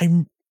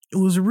 It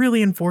was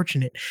really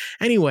unfortunate.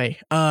 Anyway,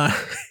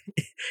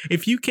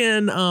 if you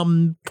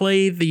can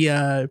play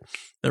the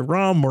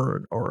ROM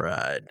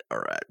or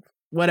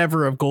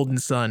whatever of Golden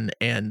Sun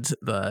and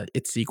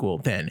its sequel,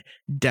 then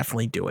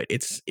definitely do it.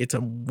 It's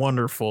a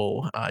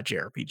wonderful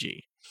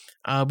JRPG.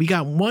 We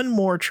got one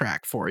more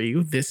track for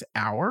you this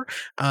hour.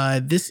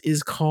 This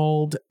is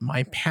called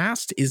My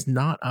Past Is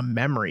Not a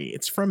Memory.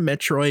 It's from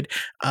Metroid.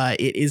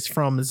 It is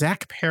from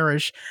Zach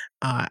Parrish,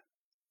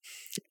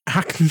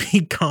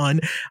 Acmegone,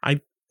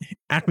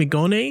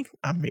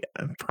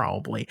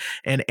 probably,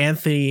 and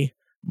Anthony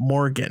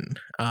Morgan.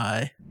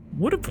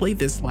 Would have played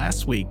this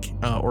last week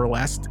or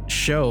last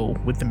show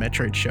with the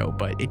Metroid show,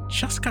 but it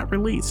just got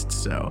released,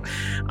 so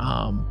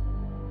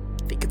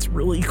I think it's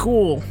really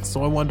cool,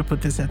 so I wanted to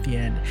put this at the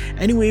end.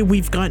 Anyway,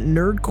 we've got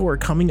Nerdcore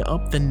coming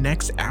up the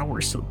next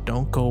hour, so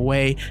don't go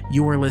away.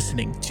 You are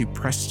listening to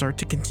Press Start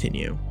to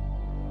Continue.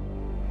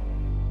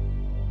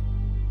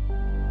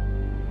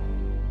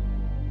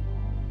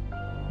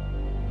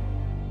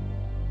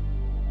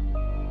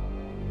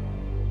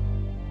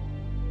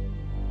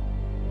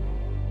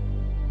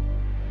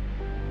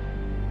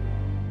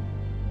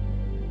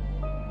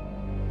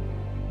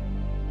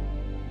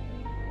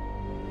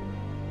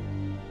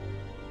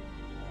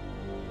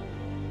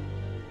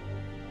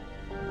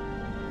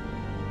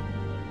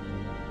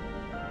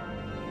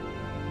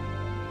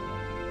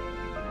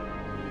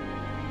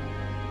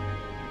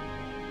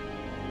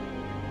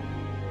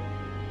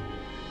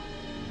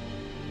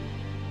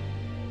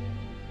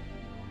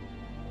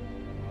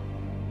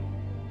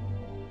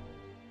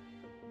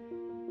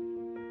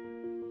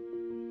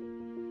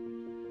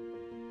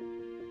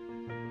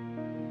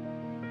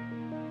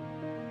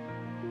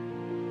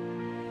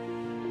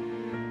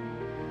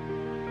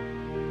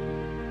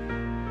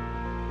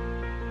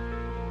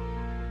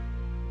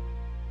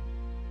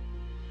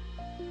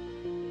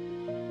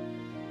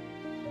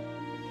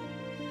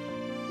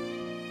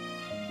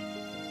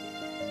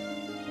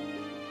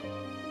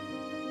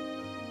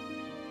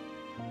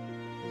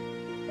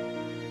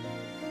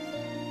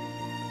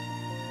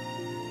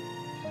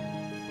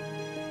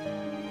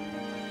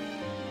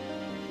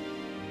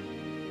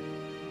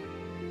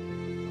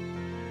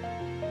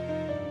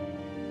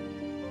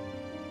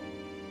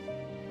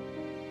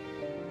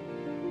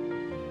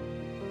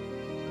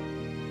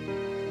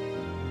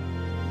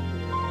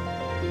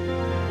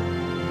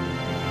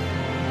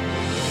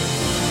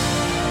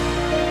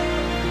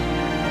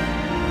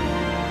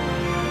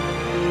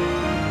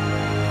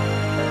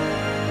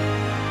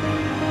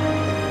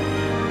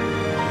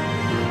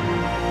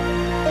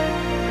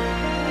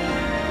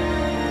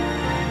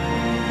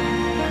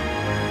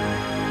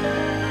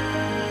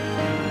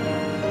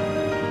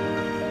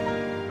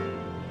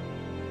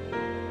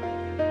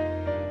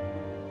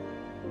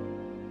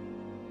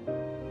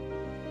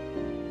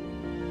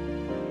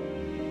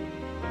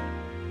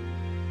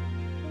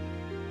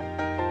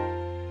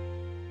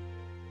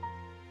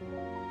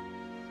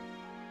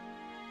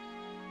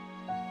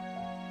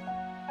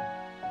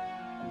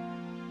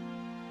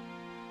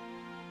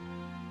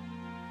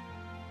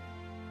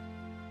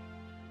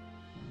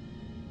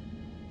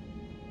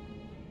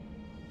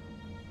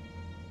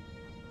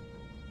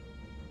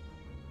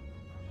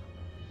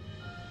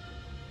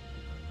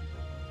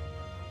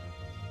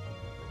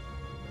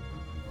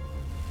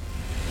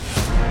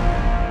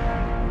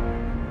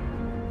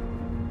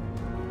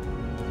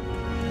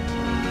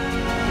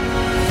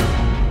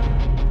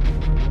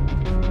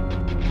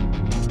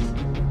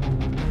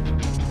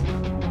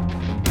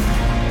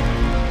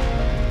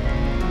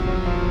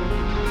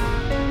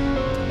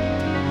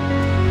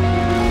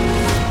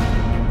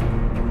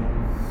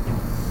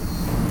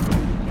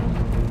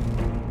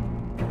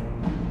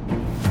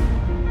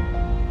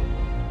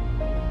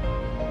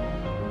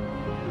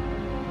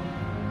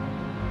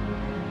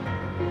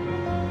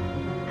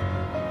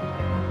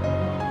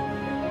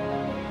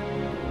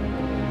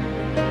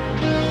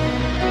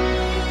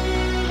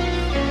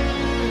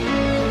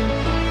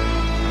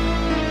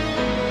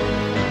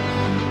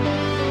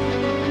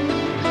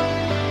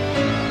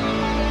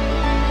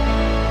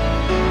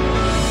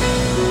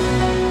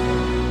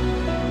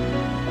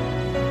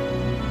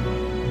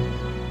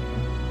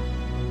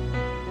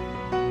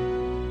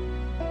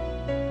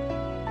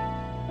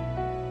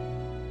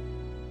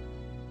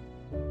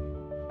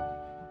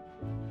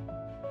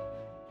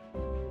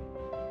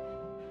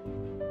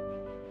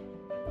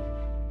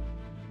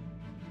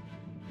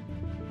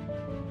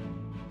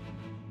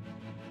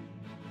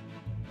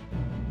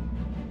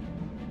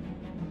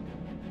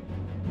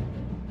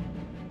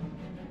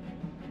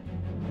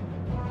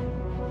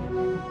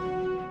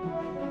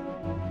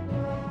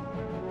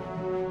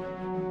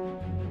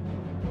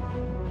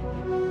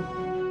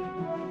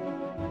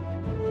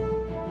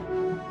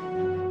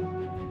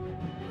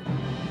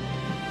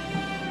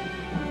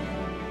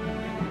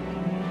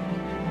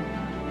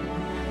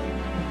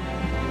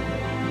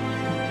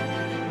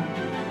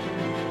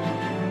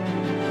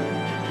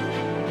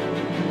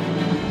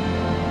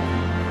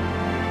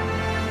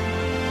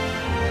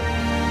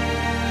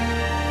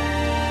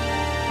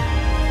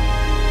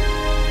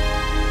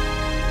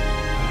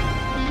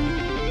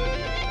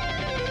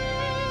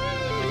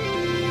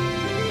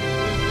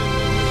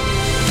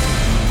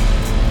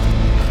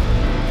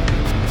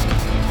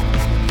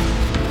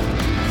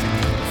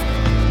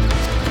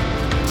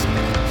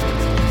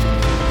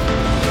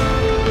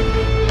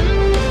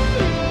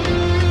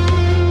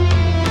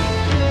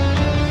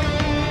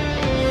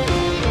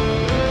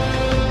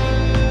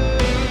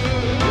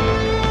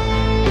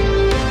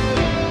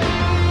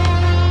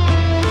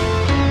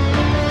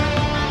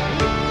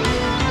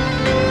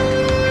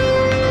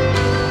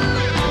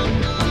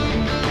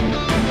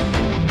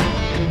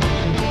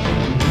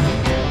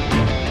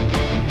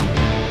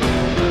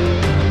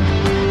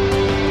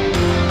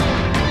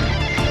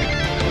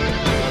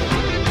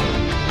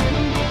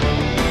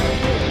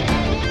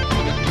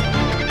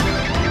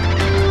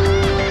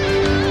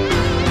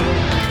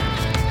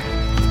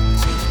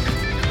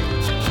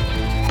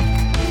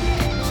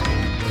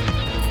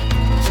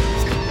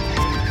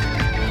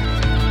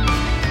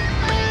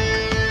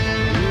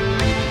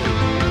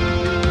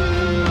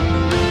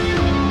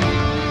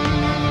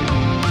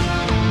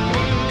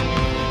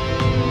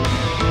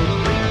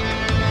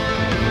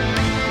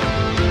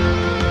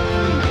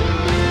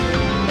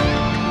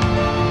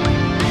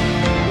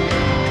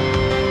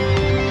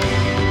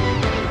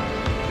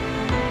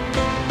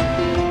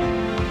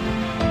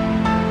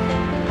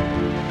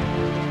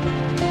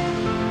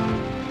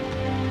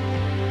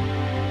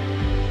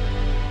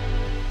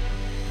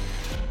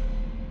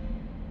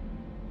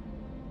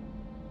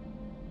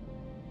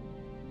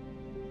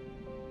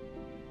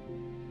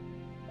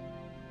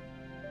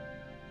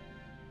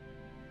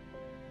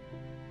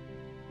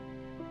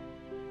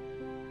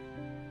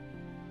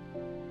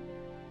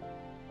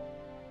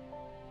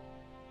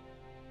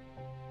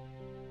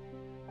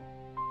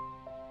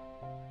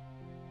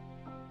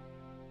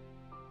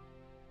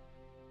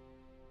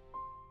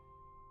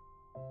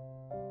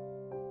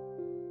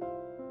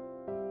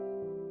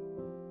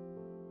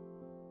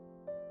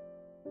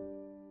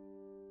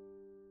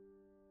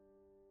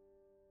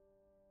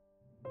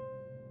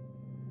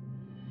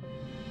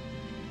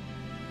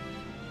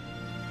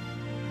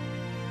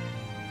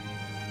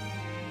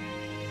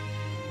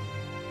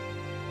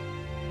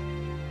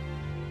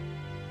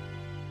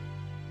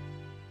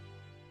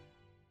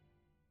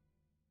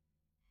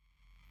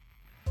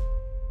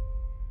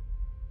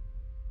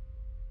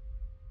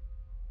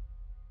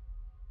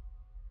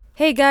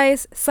 Hey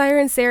guys,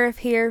 Siren Seraph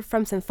here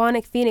from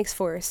Symphonic Phoenix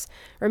Force,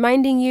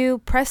 reminding you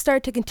Press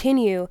Start to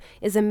Continue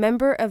is a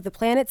member of the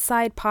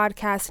PlanetSide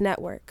Podcast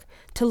Network.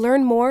 To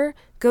learn more,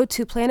 go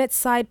to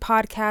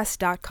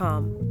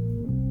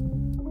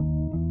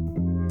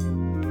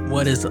planetsidepodcast.com.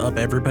 What is up,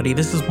 everybody?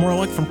 This is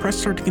Morlock from Press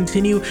Start to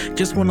Continue.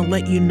 Just want to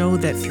let you know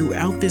that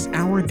throughout this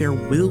hour, there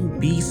will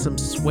be some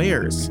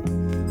swears.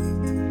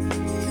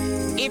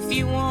 If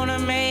you want to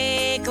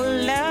make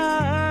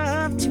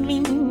love to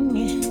me,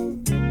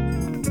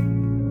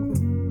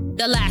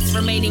 the last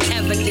remaining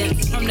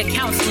evidence from the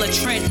Council of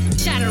Trent,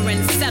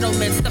 shattering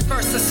settlements, the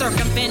first to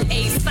circumvent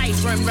a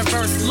cipher and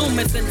reverse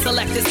Loomis and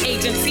selectist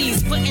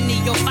agencies, putting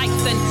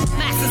neophytes and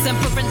masses in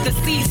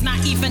parentheses,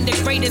 not even the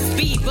greatest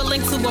be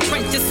willing to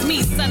apprentice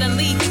me.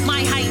 Suddenly,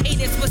 my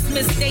hiatus was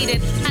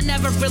misstated. I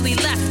never really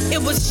left,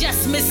 it was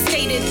just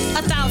misstated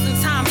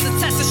 1,000 times to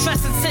test the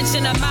stress and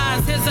tension of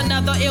mine. Here's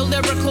another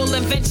illyrical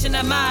invention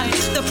of mine.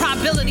 The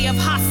probability of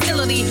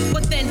hostility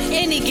within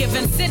any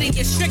given city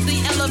is strictly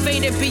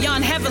elevated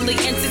beyond heavenly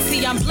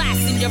entity. I'm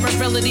blasting your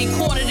ability,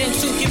 cornered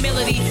into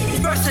humility,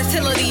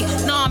 versatility.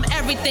 No, I'm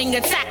everything,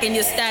 attacking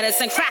your status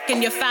and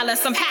cracking your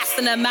phallus. I'm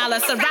passing the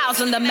malice,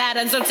 arousing the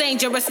madness of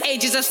dangerous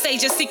ages of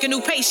stages, seeking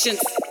new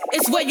patience.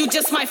 It's where you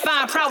just might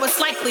find prowess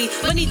likely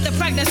beneath the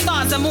pregnant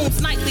stars and moons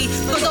nightly.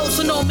 For those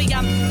who know me,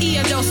 I'm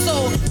Ian Del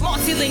Sol,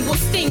 multilingual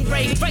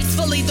stingray,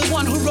 gracefully the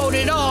one who wrote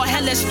it all.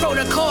 Hellish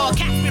protocol,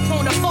 cats be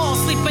prone to fall,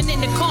 sleeping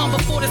in the calm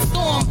before the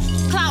storm.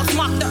 Clouds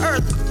mock the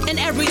earth, and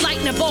every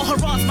lightning ball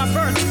harangues my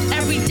birth.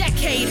 Every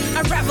decade,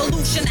 a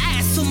revolution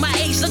adds to my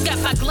age. Look at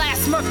my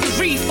glass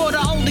Mercury for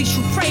the only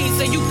true praise,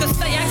 and you can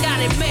say I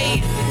got it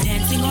made.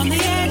 Dancing on the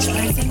edge,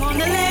 racing on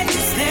the ledge,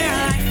 is there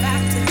life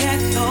after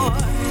death, or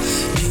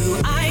do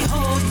I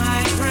hold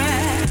my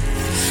breath?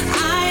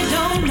 I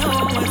don't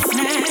know what's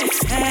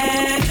next.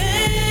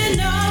 Heaven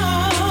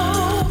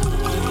knows.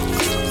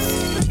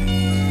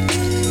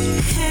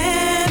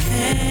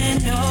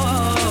 Heaven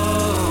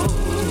knows.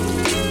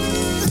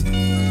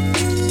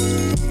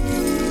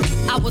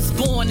 I was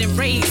born and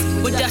raised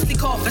with dusty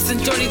coffins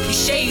and dirty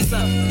cliches,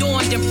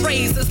 adorned and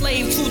praised, a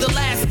slave to the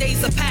last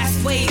days of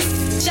past ways.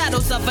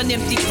 Shadows of an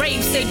empty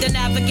grave say to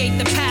navigate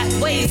the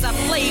pathways. I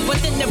play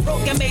within the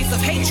broken maze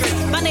of hatred.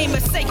 My name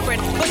is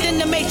sacred within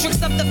the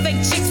matrix of the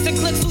fake chicks and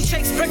clicks who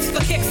chase bricks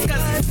for kicks.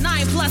 Cause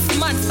 9+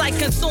 months I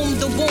consumed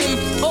the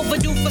womb.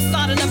 Overdue for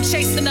starting, I'm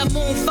chasing the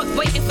moon. Fuck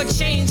waiting for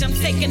change, I'm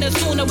taking it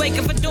soon.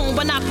 Awaken for doom,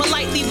 but not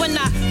politely. When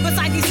I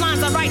recite these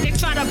lines I write, they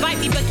try to bite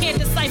me, but can't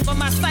decipher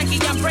my psyche.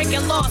 I'm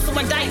breaking laws, so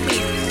indict me.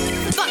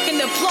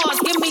 Fucking applause,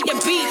 give me a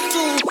beat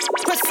to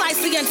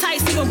precisely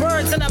entice you with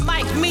words and a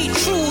mic. Me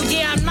true,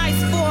 yeah, I'm nice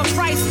for a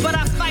price, but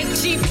I fight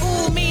cheap.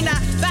 Ooh, mean I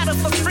battle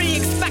for free,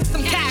 expect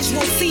some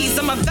casualties.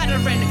 I'm a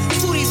veteran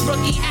to these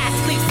rookie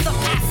athletes,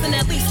 surpassing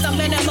at least a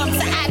minimum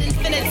to ad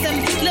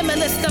infinitum,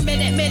 limitless the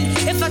minute men.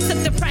 If I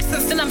took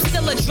depressants, then I'm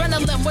still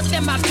adrenaline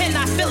within my pen.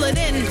 I fill it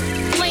in,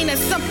 plain and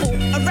simple.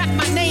 Erect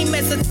my name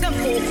as a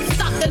temple.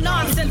 Stop the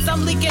nonsense,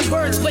 I'm leaking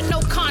words with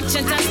no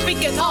conscience. I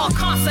speak in all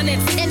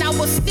consonants, and I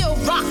will still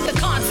rock the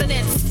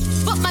continents.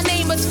 But my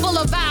name is full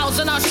of vowels,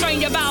 and I'll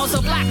strain your bowels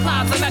of black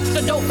clouds of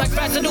extra dope like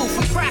residue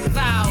from crack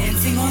valves.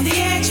 Dancing on the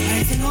edge,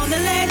 racing on the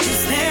ledge,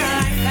 is there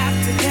life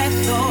after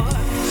death, or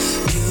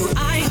do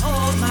I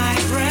hold my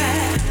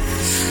breath?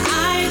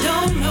 I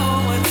don't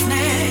know what's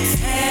next.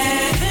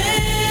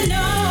 Heaven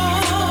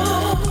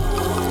knows.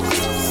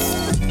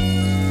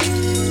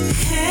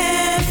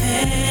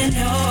 Heaven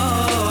knows.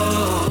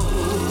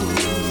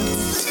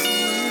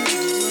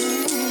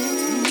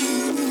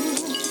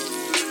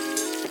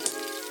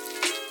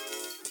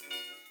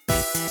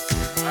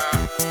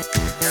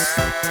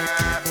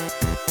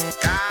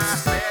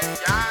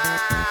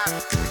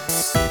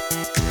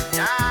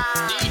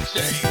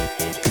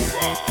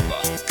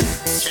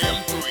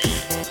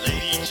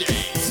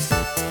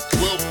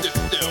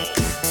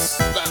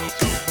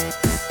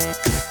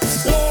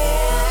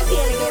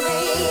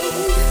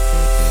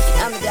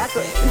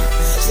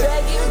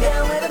 Drag you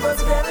down with a force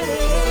of gravity.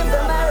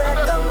 From my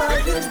rack on my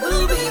huge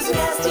boobies,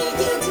 nasty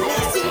kids,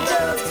 nasty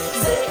jokes.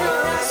 Say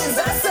our actions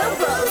are so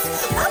close.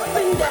 Up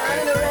and down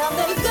and around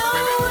they go.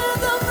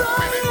 With the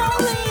party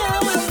only I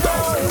will go.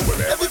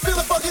 If we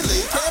feelin' funky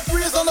lead, can't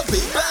breeze on the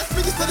beat. Blast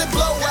speakers till they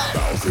blow out.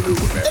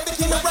 If the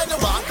king of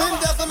Ragnarok, then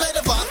decimate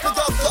the box. Pick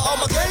up to all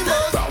my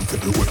gamers.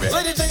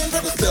 Lady J and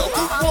River still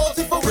keep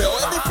royalty for real.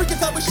 Every freaking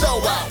time we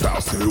show out.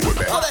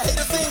 All the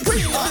haters seem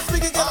green. This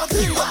speaker gets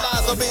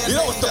materialized or being. You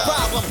know what's the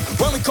problem?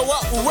 When we go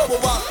out, we'll rubber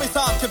rock,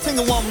 space-time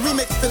continuum,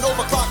 remixed and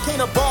overclock,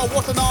 can't ball,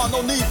 what's on, no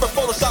need for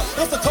Photoshop.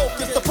 It's the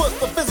tokens to put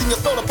the fizz in your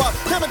soda pop.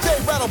 Tim and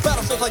J rattle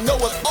battleships like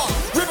Noah's Ark.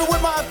 River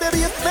with my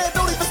amphibians, man,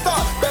 don't even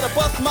start. Better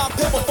bust my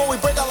pin before we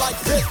break out like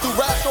this. Do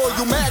rap or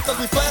you mad cause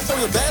we flash on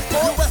your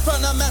dashboard? You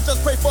restaurant not match,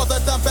 just pray for the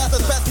dumb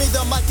bastards. Pass me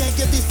the mic, can't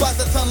give these flies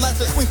a ton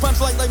lashes. Swing punch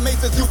like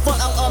maces, you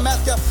front out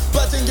unmask ya.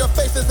 Bludgeon your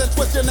faces and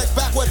twist your necks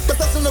backwards.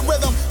 Possessing the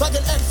rhythm like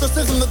an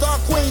exorcism. The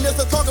Dark Queen is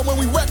the target when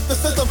we wreck the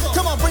system.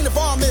 Come on, bring the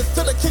varmints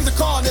to the kings of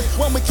carnage.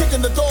 When we kick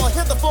in the door,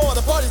 hit the floor,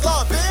 the party's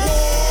on, bitch.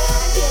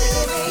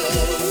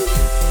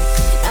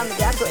 I'm the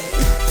God Queen.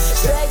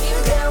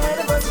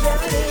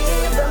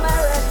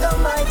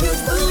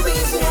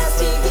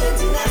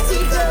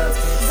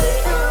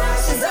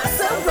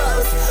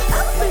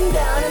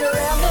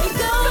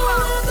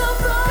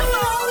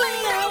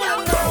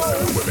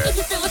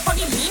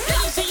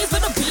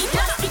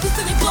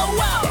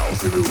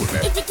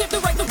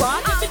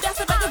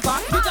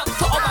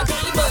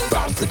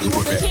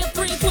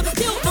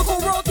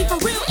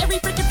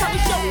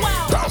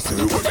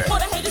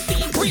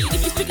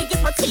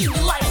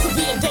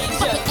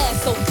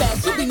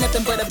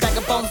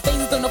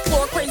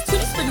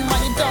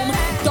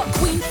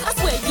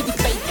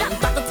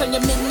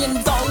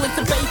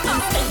 to bake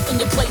and stay in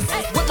your place.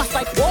 With my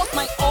sight walls,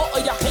 my all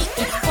of y'all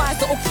hating.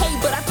 Flies are okay,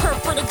 but I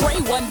prefer the gray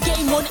one.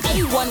 Game on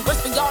A1,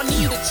 rest of y'all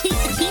need a cheat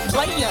to keep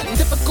playing.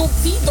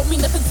 Difficulty don't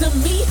mean nothing to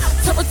me.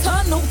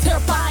 Terraton, no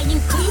terrifying,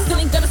 please. It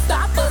ain't gonna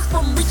stop us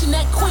from reaching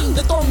that queen.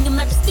 The throne, your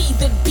majesty,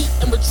 then beat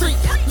and retreat.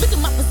 Look at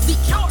my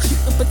physique,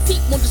 cute and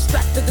petite. Won't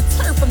distract or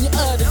deter from your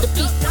utter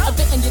defeat.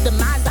 Aventing your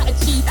demise, I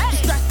achieve.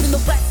 Distracting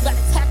the rats, got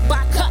attacked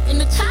by cutting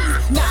the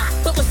cheese. Nah,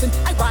 but listen,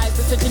 I rise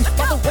to attention.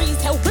 While the rays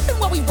hell ripping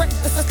while we wreck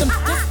the system.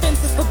 This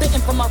fence is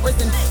forbidden from our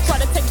risen. Try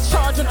to take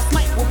charge on a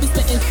smite, we'll be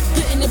sitting.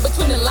 Getting in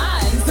between the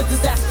lines, the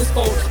disaster's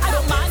fold. I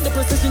don't mind the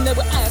precision that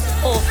we're asked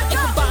for. And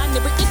combine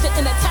every inch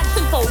in attack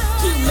tenfold.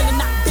 Human and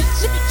not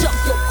bitch, jump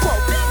your crow.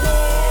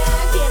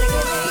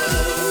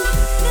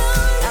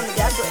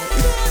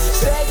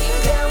 Drag you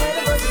down with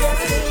a bunch of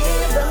gravity.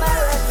 From my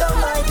right, from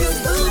my juice,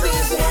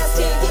 boobies,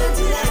 nasty,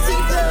 into nasty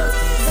clothes.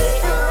 They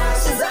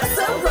ashes are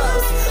so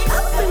gross.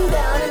 Up and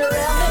down and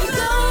around they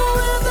go.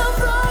 With the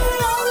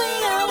fire, only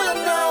I will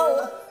know.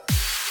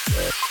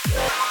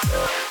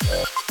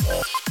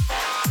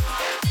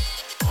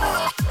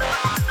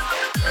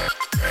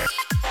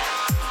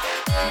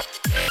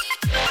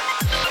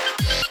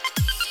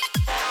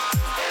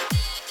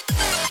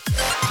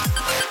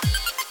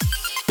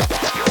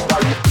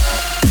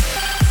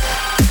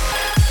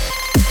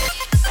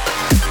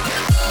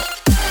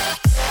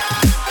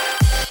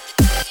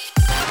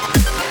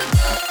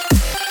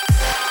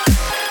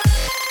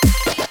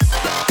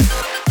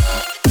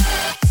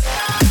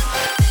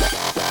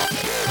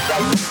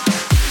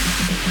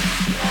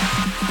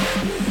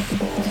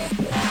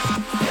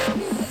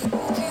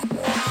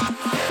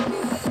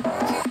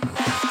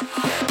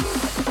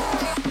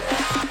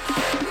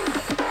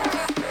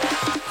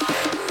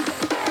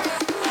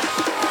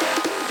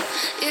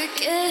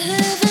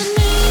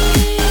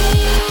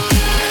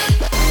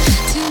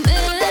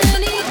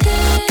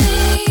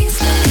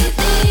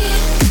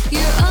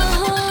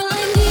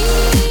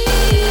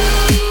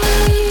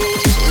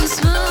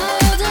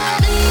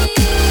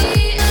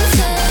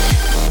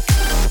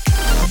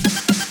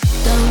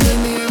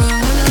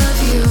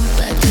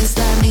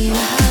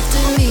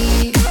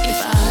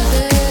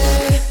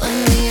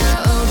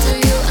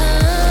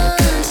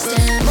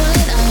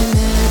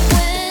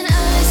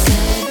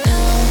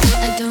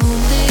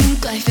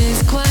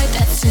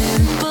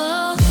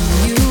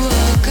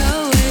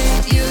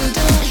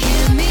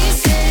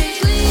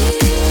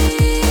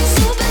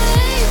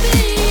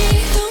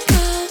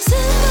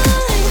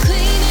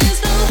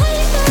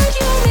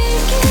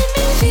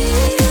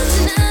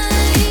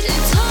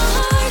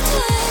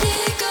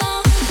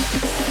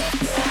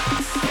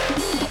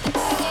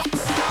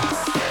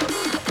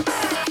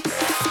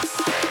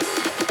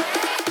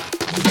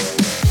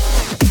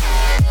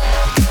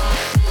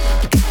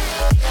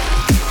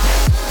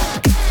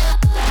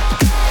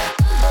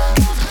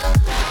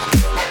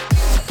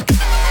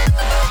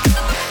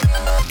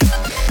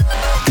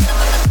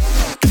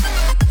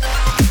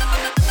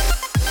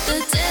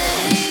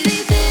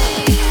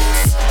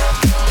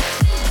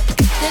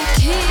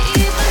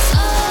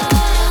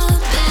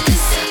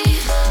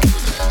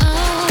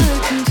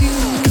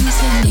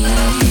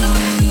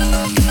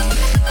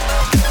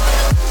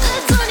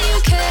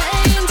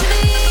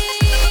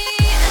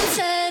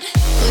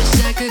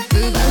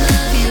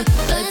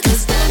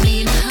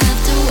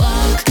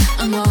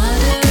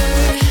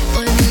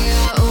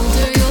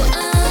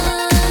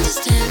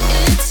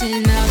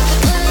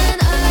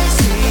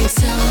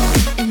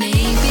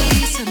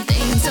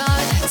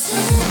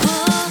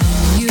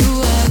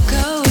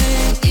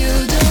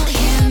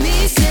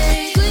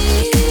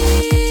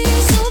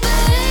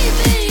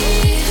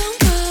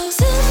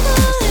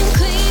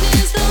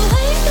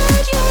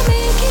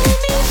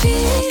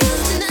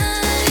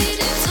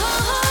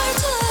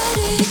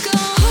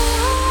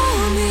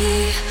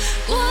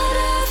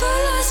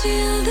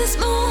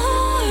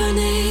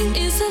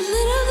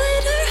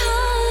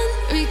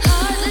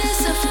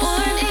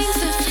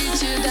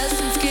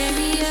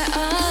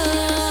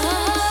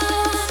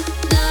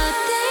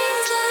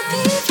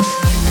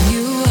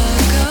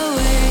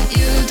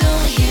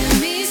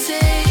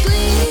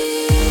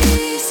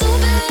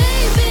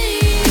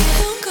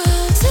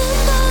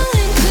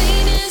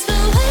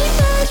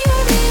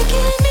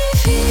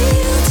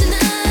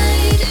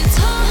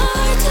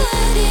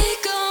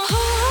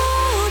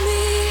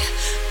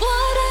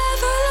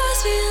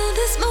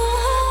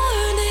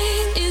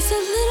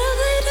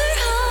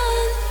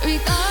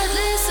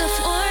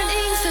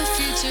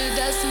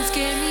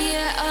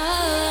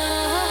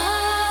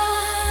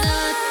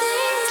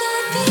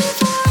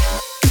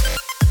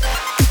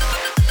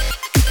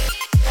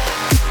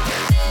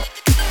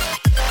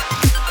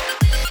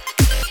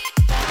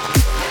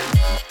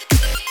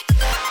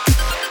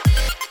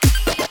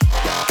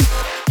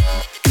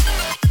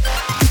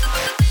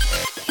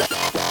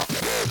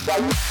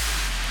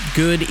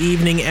 Good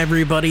evening,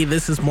 everybody.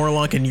 This is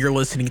Morlock, and you're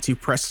listening to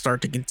Press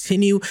Start to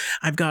Continue.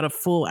 I've got a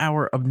full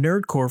hour of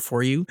Nerdcore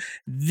for you.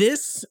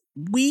 This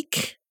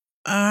week,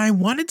 I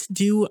wanted to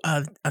do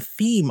a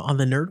theme on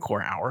the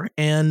Nerdcore hour,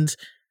 and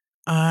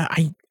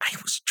I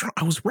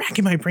was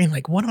racking my brain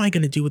like, what am I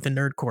going to do with the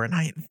nerdcore?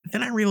 And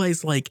then I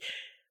realized like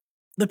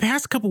the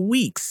past couple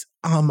weeks,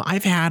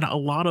 I've had a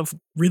lot of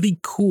really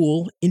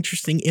cool,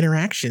 interesting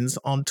interactions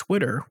on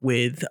Twitter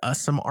with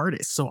some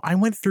artists. So I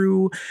went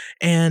through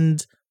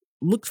and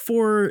looked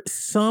for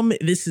some,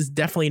 this is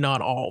definitely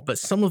not all, but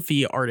some of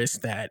the artists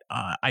that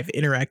I've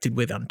interacted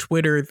with on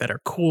Twitter that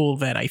are cool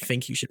that I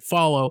think you should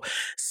follow.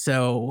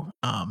 So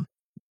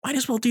might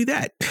as well do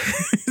that.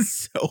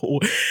 So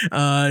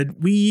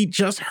we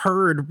just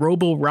heard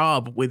Robo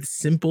Rob with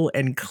Simple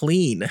and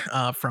Clean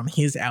from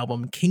his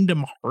album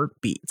Kingdom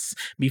Heartbeats.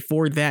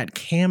 Before that,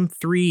 Cam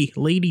 3,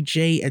 Lady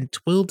J, and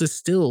Twill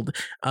Distilled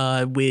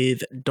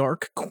with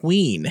Dark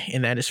Queen,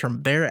 and that is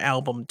from their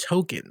album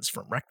Tokens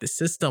from Wreck the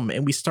System.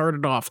 And we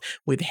started off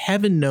with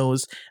Heaven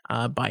Knows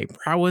by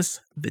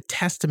Prowess the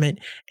Testament,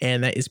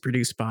 and that is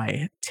produced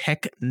by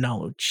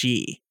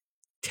Technology.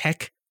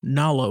 Technology.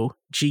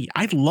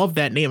 I love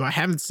that name. I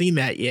haven't seen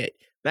that yet.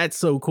 That's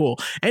so cool.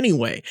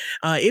 Anyway,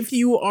 if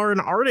you are an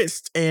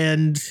artist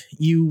and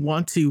you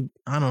want to,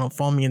 I don't know,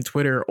 follow me on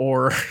Twitter,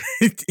 or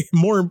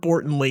more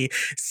importantly,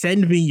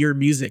 send me your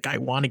music. I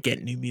want to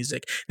get new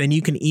music. Then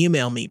you can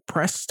email me,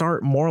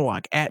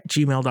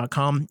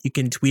 pressstartmorlock@gmail.com. You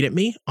can tweet at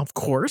me, of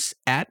course,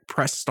 at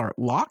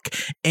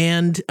pressstartlock.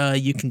 And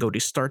you can go to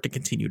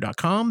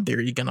starttocontinue.com. There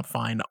you're going to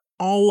find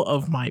all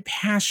of my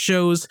past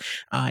shows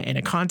and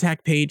a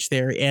contact page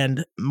there,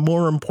 and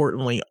more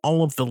importantly,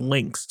 all of the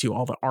links to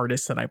all the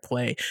artists that I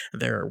play,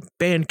 their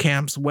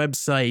Bandcamps,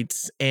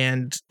 websites,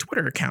 and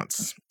Twitter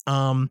accounts.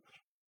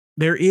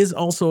 There is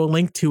also a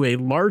link to a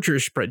larger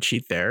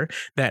spreadsheet there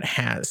that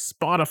has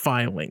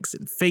Spotify links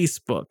and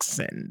Facebooks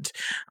and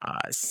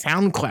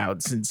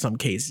SoundClouds in some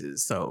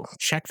cases. So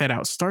check that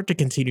out,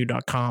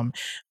 starttocontinue.com,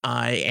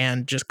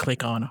 and just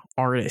click on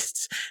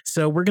artists.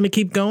 So we're going to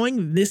keep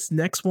going. This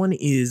next one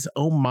is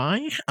Oh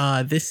My.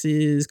 This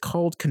is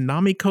called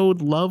Konami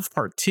Code Love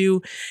Part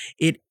 2.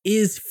 It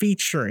is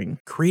featuring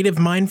Creative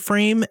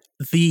Mindframe,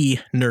 the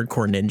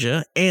Nerdcore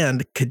Ninja,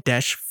 and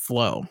Kadesh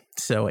Flow.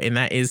 So, and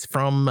that is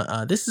from,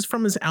 this is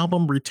from his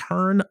album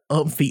Return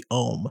of the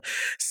Ohm.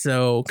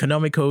 So,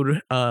 Konami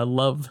Code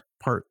Love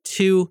Part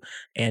 2,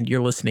 and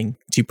you're listening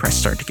to Press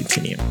Start to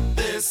Continue.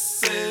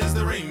 This is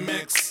the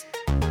remix.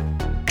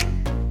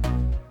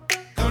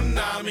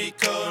 Konami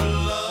Code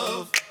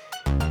Love.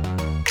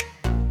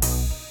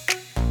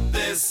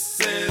 This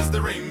is the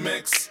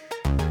remix.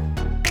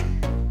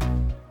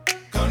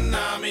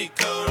 Konami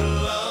Code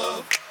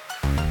Love.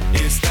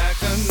 It's that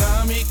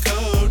Konami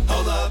Code.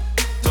 Hold up.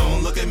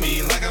 Don't look at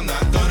me like I'm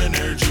not gonna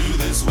nerd you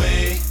this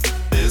way.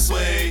 This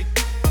way.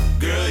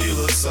 Girl, you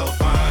look so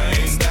fine.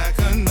 It's that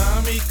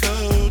Konami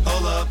Code.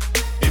 Hold up.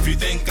 If you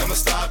think I'ma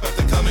stop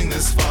after coming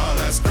this far,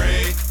 that's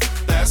great.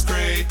 That's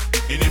great.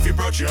 And if you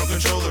brought your own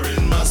controller,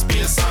 it must be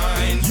a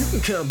sign. You can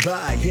come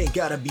by, ain't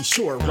gotta be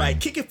short, right?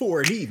 Kick it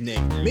for an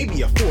evening,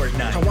 maybe a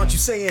fortnight. I want you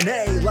saying,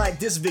 hey, like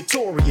this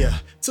Victoria,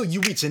 till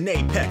you reach an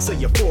apex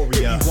of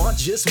euphoria. If you want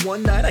just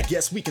one night, I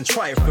guess we can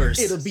try it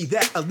first. It'll be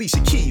that Alicia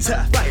Keys,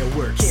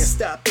 fireworks. Can't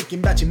stop thinking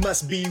about you,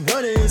 must be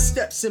running.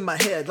 Steps in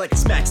my head like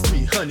it's max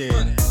 300.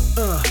 And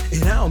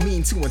I don't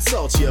mean to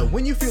insult you.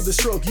 When you feel the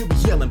stroke, you'll be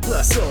yelling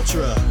plus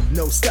ultra.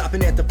 No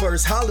stopping at the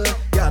first holler.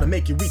 Gotta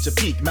make you reach a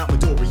peak, Mount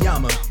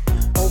Midoriyama.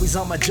 Always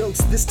on my jokes,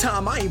 this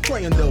time I ain't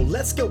playing though.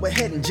 Let's go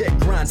ahead and jet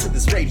grind to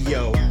this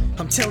radio.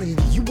 I'm telling you,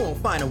 you won't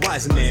find a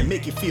wiser man.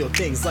 Make you feel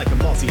things like a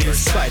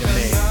multiverse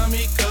Spider-Man.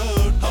 Konami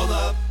Code, hold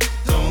up.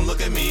 Don't look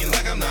at me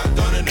like I'm not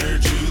gonna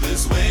nerd you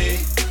this way.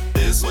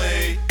 This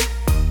way.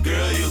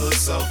 Girl, you look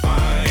so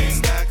fine. It's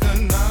that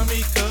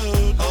Konami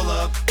Code, hold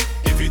up.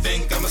 If you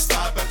think I'ma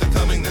stop after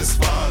coming this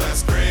far,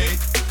 that's great.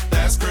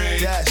 That's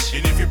great. Dash.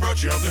 And if you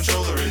brought your own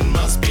controller, it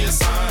must be a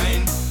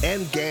sign.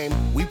 Endgame,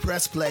 we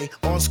press play.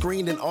 On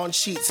screen and on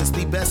sheets, it's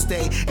the best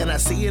day. And I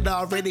see it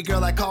already,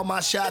 girl, I call my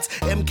shots.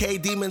 MK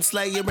Demon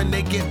Slayer and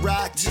they get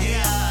rocked.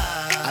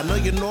 Yeah. I know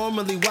you're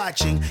normally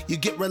watching. You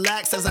get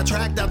relaxed as I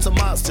track down some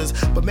monsters.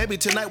 But maybe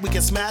tonight we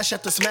can smash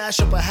after smash.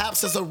 Or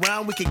perhaps as a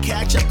round we can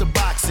catch after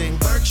boxing.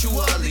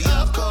 Virtually,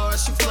 of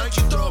course. You flirt,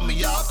 you throw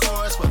me off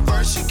course. But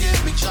first you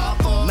give me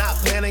charcoal. Not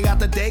planning out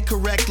the day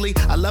correctly.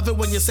 I love it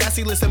when you're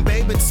sassy, listen,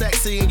 babe, it's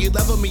sexy. And you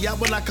level me out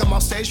when I come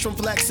off stage from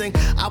flexing.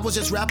 I was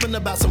just rapping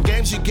about some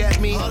games, you get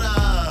me. Hold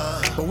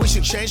up. But we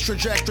should change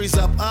trajectories,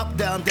 up, up,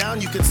 down,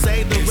 down. You can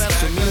say the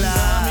rest with me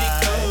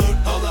live. Code,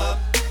 hold up.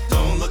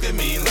 Don't look at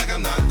me like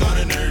I'm not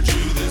gonna nerd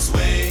you this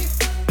way.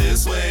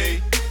 This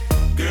way.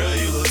 Girl,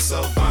 you look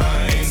so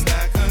fine. It's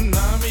that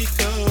Konami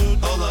Code,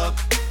 hold up.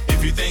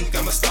 If you think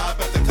I'ma stop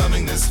after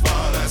coming this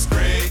far, that's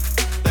great.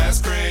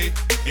 That's great.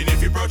 And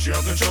if you brought your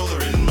own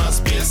controller, it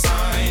must be a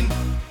sign.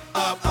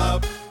 Up,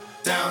 up,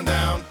 down,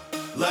 down.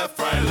 Left,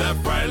 right,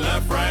 left, right,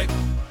 left, right.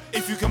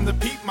 If you come to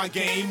peep my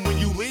game, when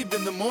you leave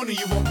in the morning,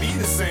 you won't be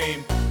the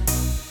same.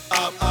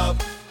 Up,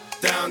 up,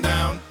 down,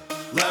 down.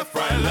 Left,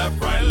 right,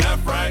 left, right,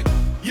 left, right.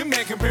 Your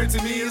man compared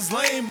to me is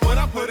lame. When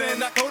I put in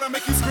that code, I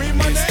make you scream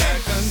my name. It's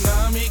that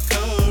Konami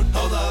Code,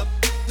 hold up.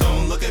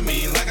 Don't look at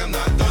me like I'm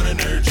not gonna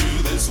nerd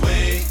you this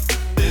way.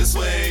 This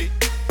way.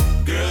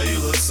 Girl, you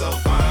look so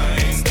fine.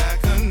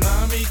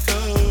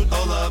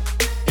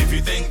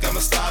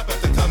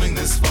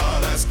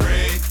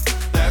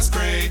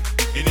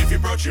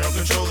 Put your own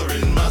controller,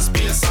 it must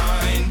be a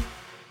sign.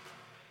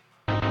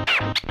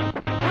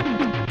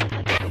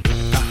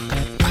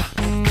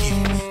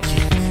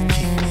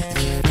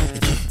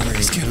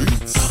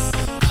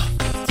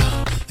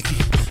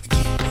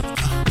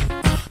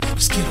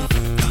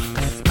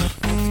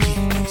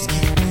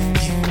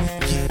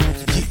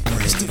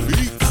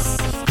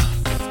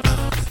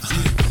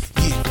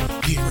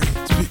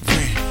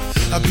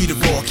 I be the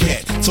raw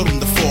cat, told them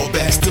to fall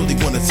back. Still they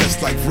wanna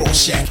test like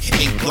Rorschach.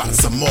 Ink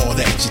blots, I'm all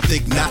that, you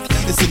think not?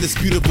 It's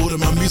indisputable that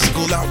my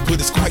musical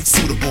output is quite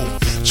suitable.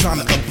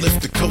 Trying to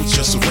uplift the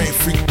culture, so ran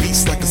freak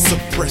beats like a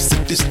suppressed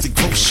sadistic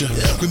kosher.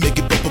 We make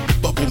it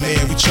bubble man,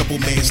 we trouble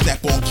man.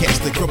 Snap on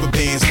cats like rubber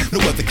bands, no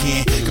other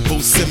can.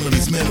 Compose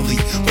similes mentally,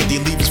 but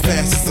they leave as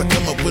fast as I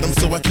come up with them,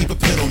 so I keep a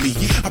pen on me.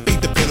 I paid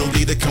the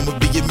penalty to come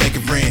with being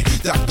Mega Ran.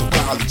 Dr.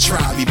 Wily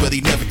tried me, but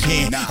he never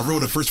can. I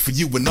wrote it first for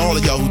you and all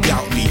of y'all who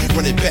doubt me.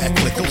 Run it back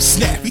like, oh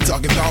snap, he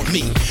talking about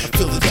me. I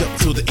fill it up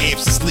till the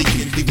amps is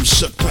leaking. Leave him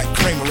shook like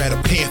Kramer at a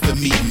Panther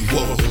meeting.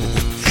 Whoa,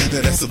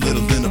 now that's a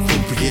little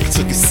inappropriate.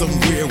 Took it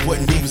somewhere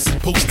wasn't even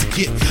supposed to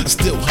get. I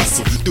still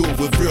hustle, do it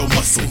with real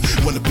muscle.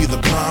 Wanna be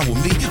LeBron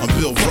with me? I'm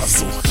Bill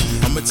Russell.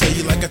 I'ma tell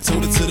you like I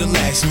told it to the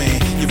last man.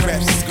 Your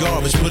raps is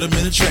garbage, put them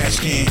in a trash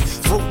can.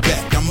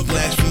 Throwback, I'm a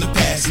blast from the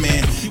past,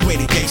 man. You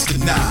ain't a gangster,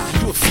 nah,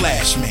 you a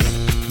flash, man.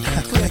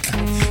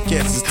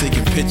 Cats is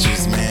taking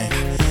pictures, man.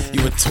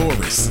 You a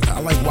tourist.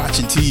 I like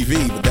watching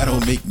TV, but that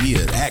don't make me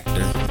an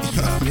actor. You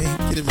know what I mean?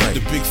 Get it right.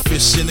 The big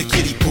fish in the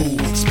kiddie pool.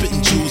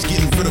 Spitting jewels,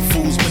 getting rid of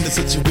fools when the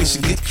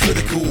situation get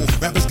critical.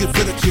 Rappers get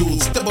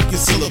ridiculed. Step up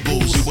your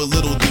syllables. You a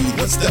little dude,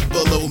 one step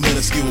below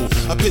minuscule.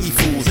 I pity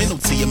fools, ain't no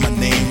T in my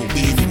name. We'll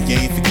be in the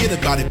game. Forget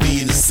about it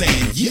being the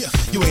same. Yeah,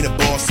 you ain't a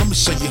boss. I'ma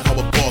show you how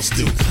a boss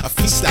do. I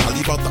freestyle,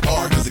 leave out the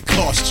R cause it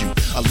cost you.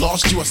 I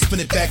lost you, I spin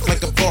it back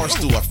like a bar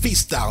stool. I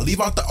freestyle, leave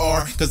out the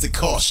R cause it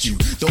cost you.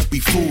 Don't be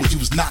fooled, you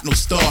was not no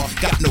star.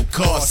 Got no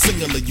cars,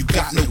 singular, you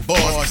got no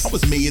bars. I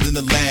was made in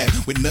the lab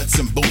with nuts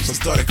and bolts. I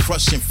started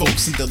crushing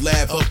folks in the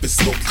lab up in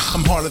smoke.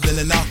 I'm harder than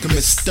an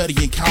alchemist,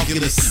 studying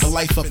calculus. A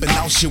life up in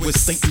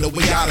Auschwitz, ain't no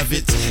way out of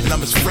it. And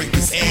I'm as frank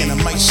as Ann, I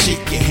might shake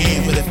your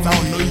hand, but if I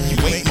don't know you, you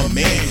ain't my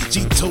man.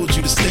 G told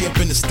you to stay up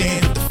in the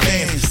stand with the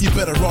fans. You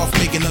better off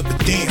making up a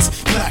dance,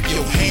 clap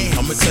your hand.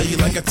 I'ma tell you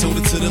like I told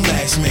it to the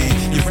last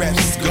man. Your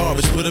raps is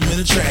garbage, put them in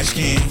a trash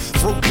can.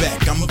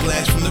 Throwback, I'm a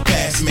blast from the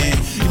past, man.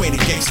 You ain't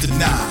a gangster,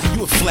 nah,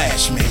 you a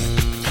flash, man.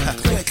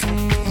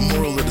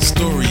 Moral of the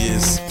story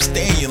is,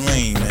 stay in your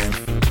lane, man.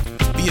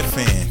 Be a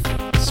fan.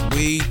 There's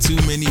way too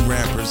many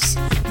rappers,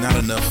 not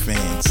enough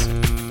fans.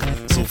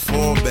 So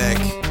fall back,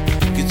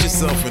 get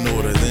yourself in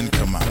order, then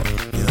come out.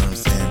 You know what I'm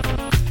saying?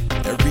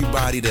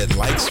 Everybody that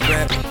likes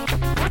rap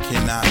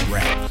cannot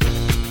rap.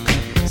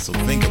 So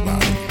think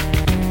about it.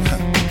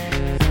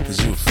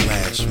 Cause you a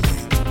flash,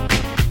 man.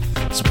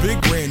 It's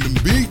big random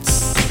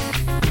beats.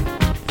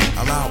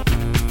 I'm out.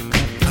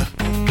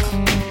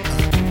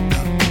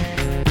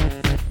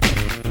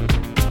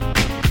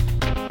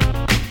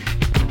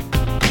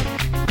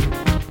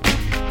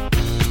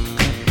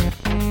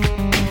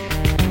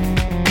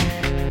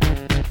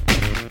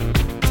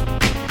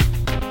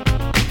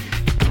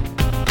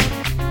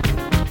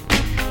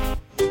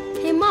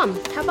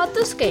 How about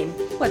this game?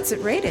 What's it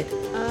rated?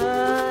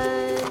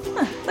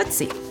 Let's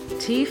see.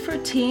 T for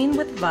teen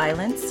with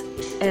violence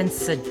and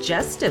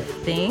suggestive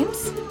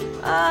themes?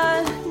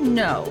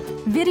 No.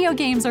 Video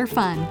games are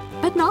fun,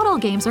 but not all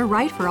games are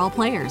right for all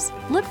players.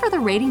 Look for the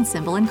rating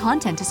symbol in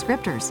content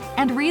descriptors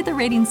and read the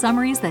rating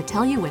summaries that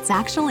tell you what's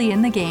actually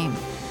in the game.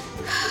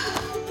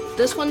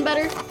 This one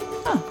better?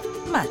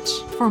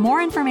 Much. For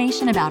more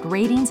information about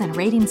ratings and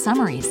rating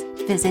summaries,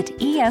 visit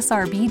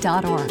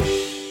esrb.org.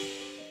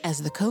 As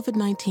the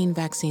COVID-19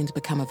 vaccines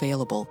become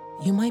available,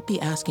 you might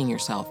be asking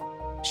yourself,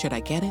 should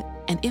I get it?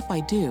 And if I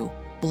do,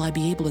 will I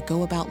be able to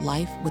go about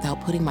life without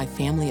putting my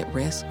family at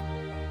risk?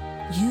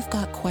 You've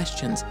got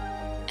questions,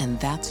 and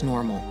that's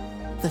normal.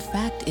 The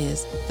fact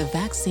is, the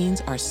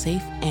vaccines are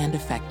safe and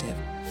effective.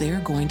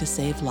 They're going to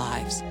save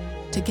lives.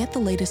 To get the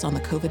latest on the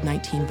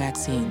COVID-19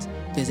 vaccines,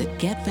 visit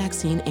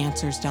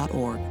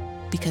getvaccineanswers.org,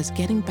 because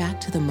getting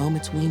back to the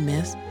moments we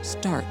miss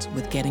starts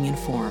with getting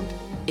informed.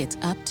 It's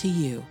up to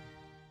you.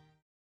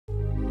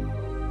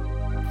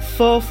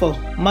 Fofo,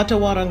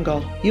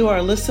 Matawarango. You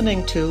are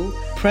listening to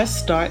Press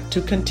Start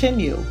to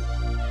Continue.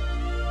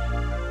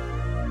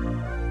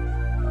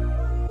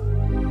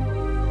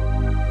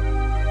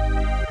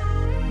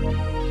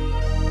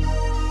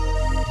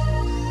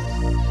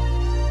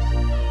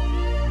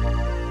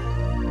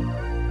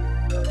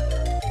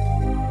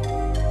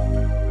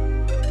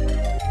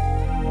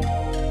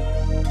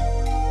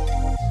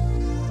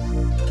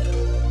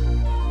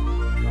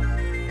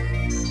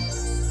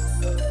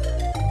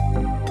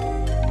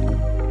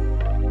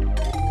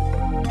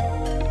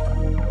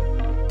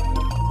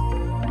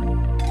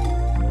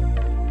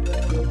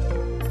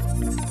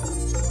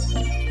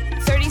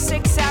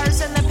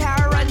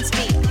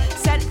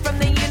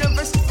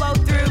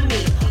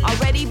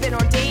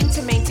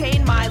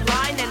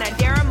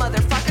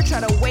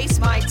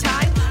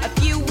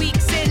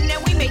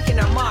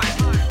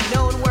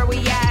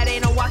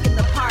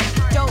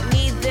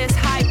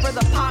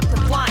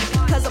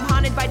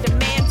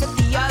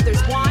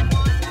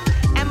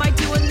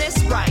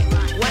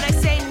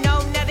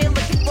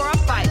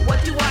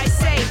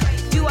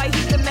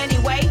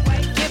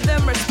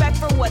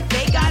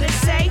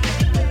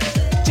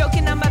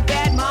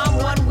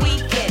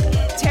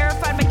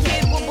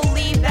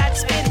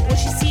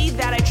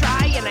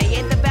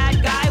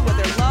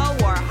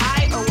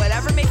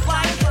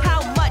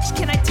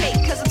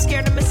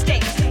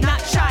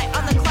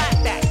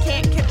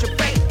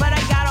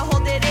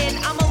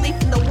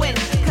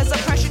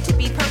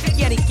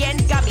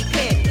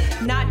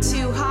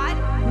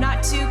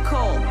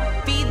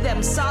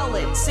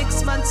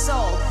 months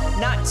old.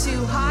 Not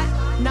too hot,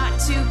 not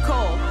too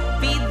cold.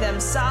 Feed them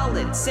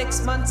solid,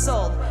 6 months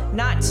old.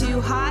 Not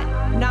too hot,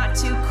 not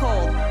too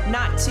cold.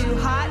 Not too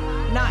hot,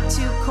 not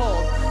too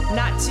cold.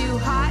 Not too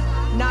hot,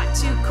 not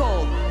too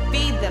cold.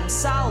 Feed them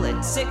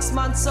solid, 6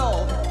 months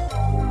old.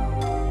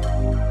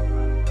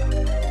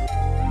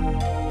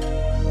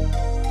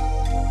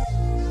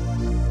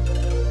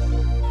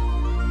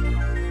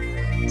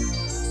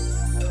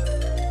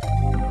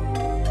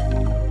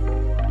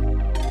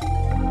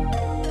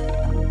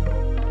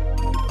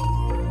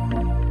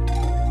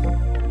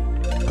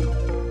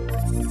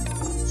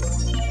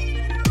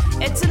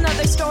 It's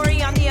another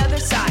story on the other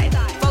side.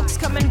 Folks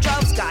come in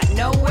droves, got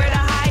nowhere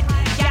to hide.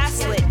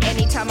 Gaslit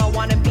anytime I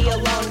wanna be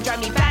alone.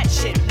 Drive me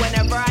batshit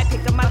whenever I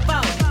pick up my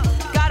phone.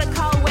 Got a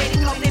call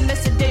waiting, hope they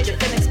miss a digit.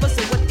 Been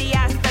explicit with the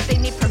ask that they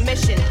need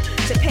permission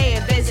to pay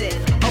a visit.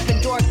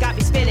 Open door got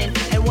me spinning,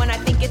 and when I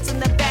think it's in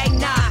the bag,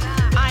 nah,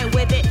 I ain't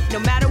with it. No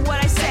matter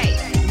what I say,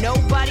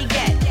 nobody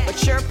get. But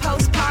sure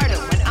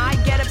postpartum when I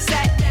get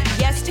upset.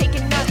 Yes,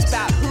 taking notes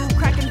about who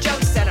cracking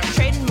jokes that I'm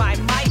trading my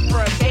mic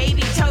for a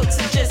baby totes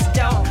and just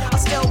don't.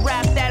 I'll still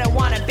rap that I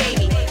want a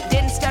baby.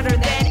 Didn't stutter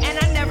then, and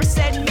I never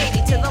said maybe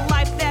to the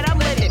life that I'm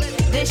living.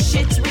 This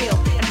shit's real,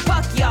 and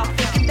fuck y'all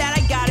thinking that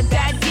I got a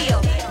bad deal.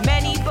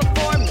 Many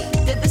before me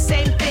did the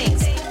same things,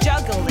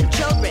 juggling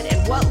children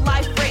and what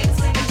life brings.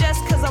 And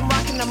just cause I'm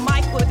rocking the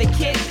mic with a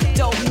kid,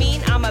 don't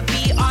mean I'ma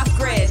be off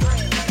grid.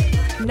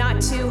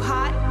 Not too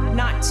hot,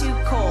 not too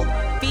cold.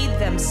 Feed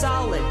them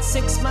solid,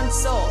 6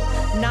 months old.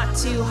 Not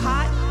too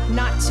hot,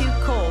 not too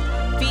cold.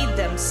 Feed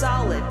them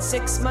solid,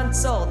 6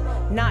 months old.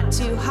 Not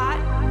too hot,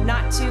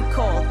 not too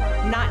cold.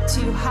 Not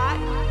too hot,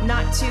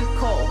 not too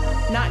cold.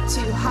 Not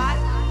too hot,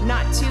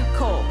 not too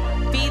cold.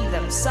 Feed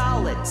them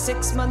solid,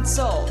 6 months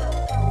old.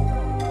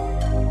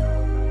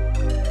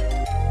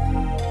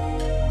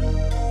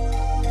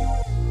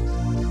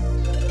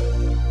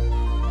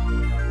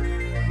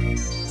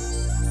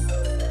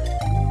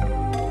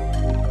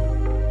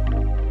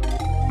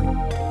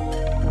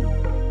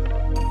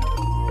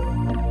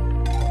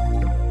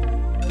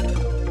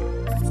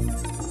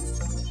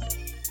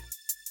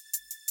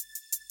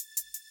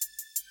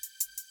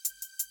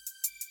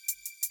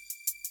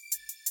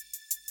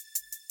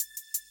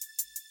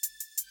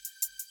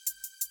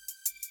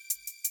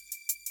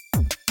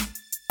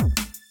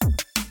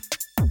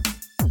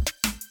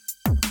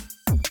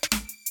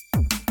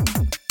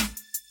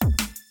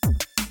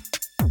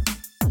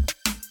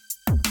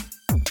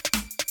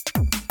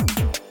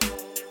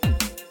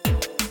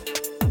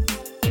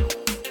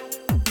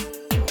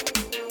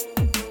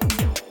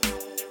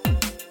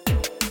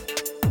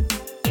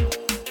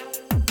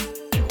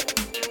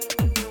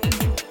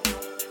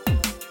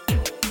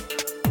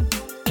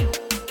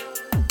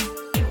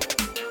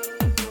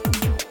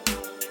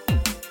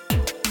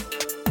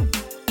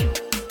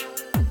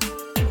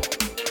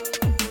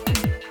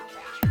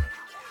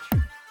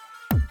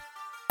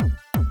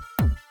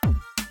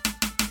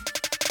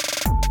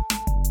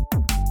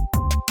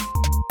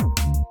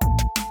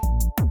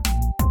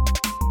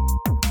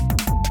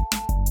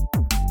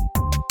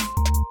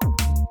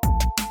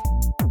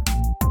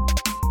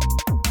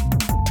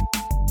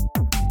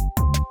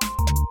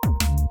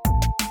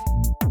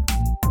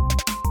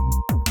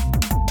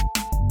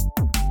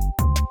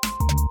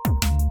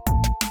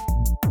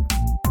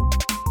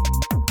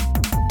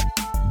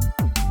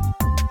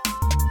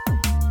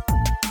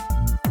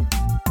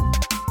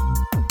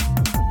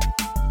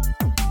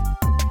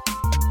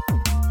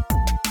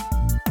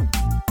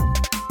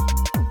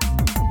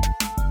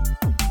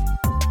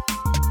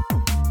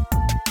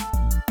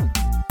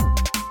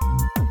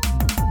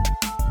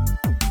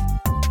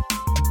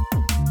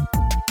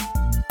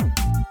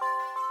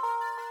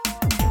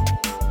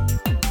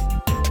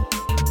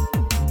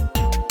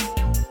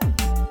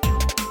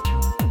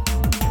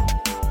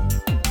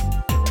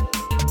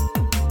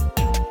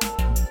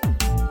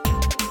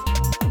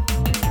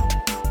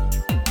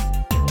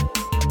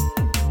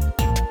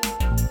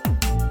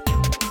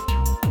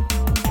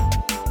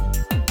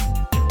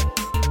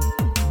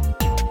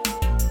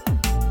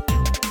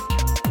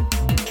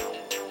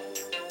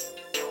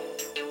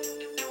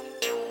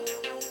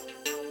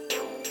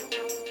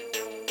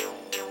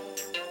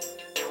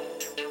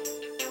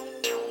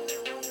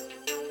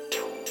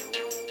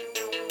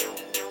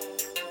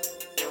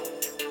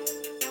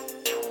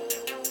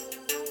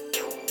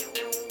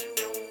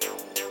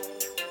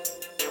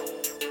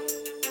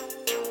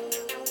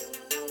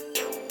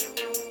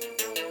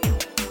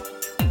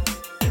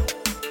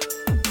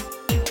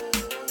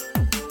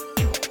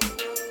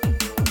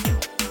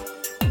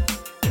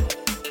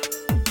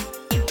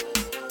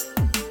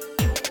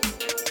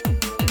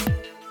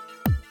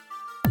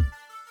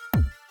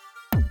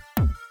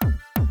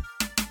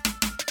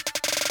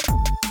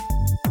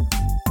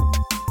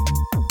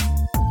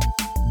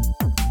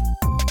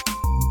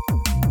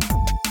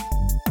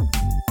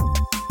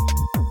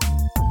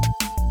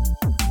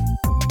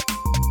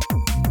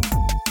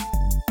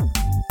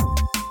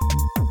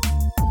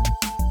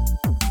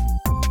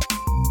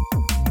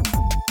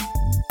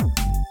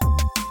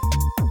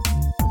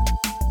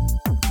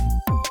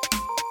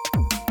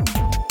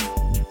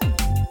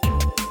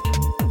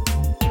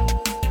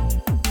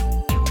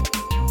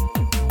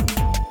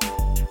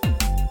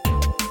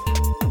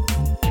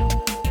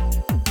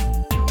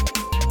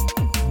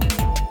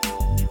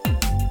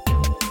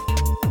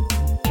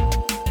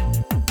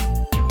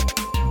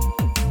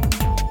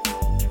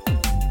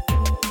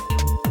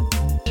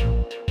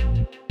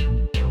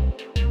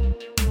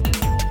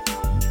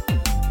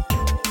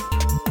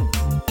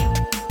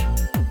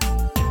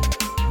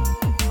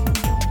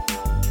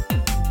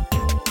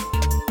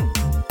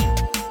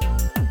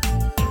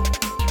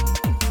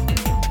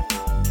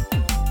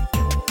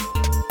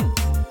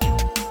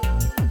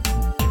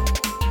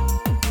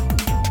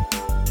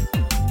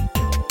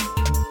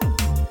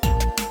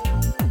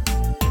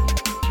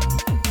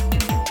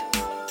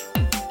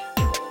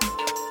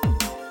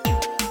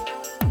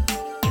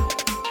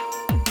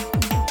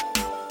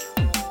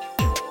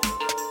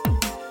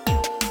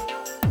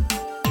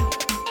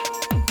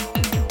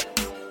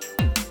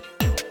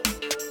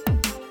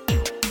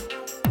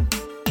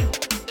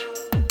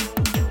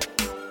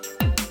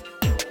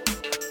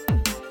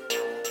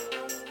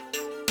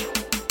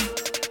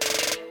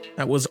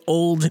 That was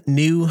Old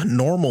New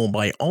Normal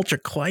by Ultra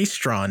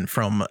Klystron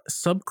from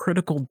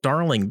Subcritical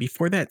Darling.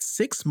 Before that,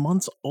 6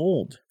 Months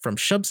Old from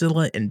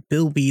Shubzilla and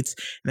Bill Beats,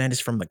 and that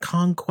is from The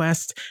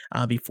Conquest.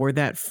 Before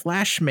that,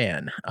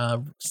 Flashman,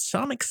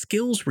 Sonic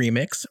Skills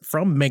remix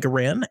from Mega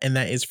Ran, and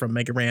that is from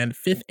Mega Ran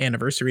 5th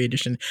Anniversary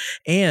Edition.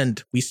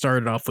 And we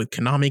started off with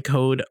Konami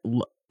Code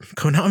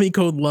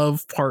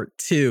Love Part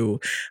 2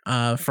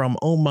 from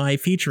Oh My,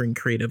 featuring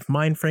Creative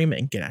Mindframe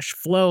and Gash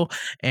Flow,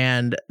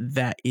 and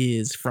that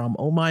is from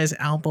Oh My's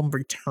album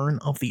Return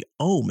of the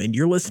Ohm. And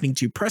you're listening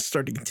to Press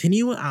Start to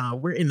Continue.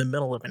 We're in the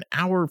middle of an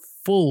hour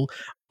full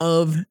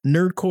of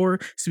nerdcore,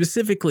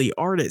 specifically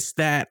artists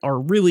that are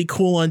really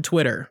cool on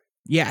Twitter.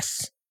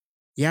 Yes,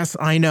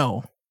 I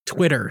know,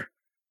 Twitter.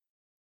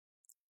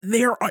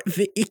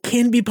 It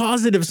can be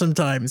positive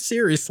sometimes,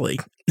 seriously.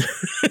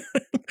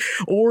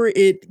 Or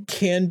it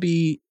can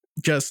be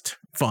just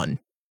fun.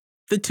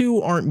 The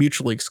two aren't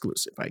mutually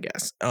exclusive, I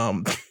guess.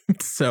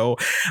 So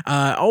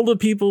all the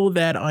people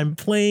that I'm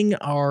playing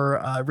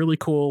are really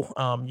cool.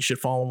 You should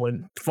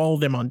follow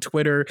them on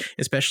Twitter,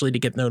 especially to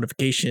get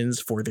notifications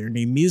for their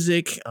new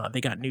music.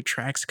 They got new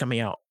tracks coming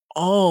out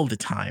all the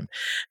time.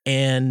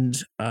 And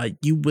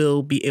you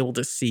will be able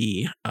to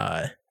see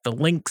the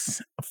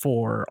links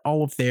for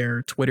all of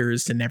their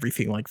Twitters and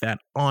everything like that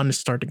on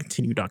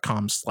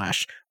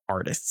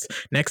starttocontinue.com/artists.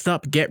 Next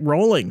up, Get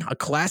Rolling, a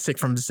classic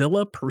from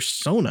Zilla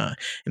Persona,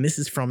 and this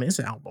is from his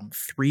album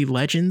 3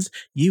 Legends.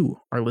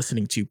 You are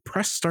listening to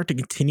Press Start to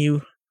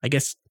Continue, I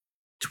guess,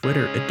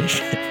 Twitter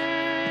edition.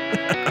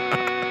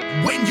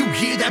 When you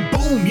hear that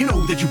boom, you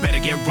know that you better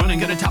get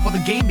running at the top of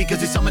the game,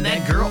 because it's summoned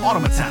that girl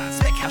automaton.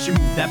 Spec how she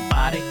move that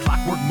body,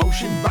 clockwork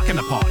motion, rocking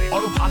the party.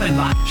 Auto pop and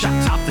lock, shot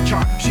top the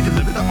chart. She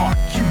delivered the art,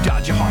 you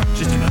dodge your heart.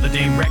 Just another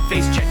day wreck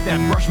face, check that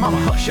brush. Mama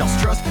hush, else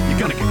trust, you're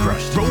gonna get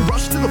crushed. Throw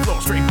rush to the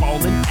floor, straight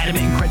ballin'.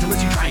 Adamant,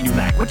 incredulous, you try and you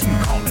lack. What do you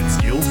call it?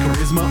 Skills,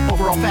 charisma,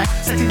 overall fact.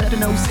 Sexy letter,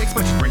 no 6,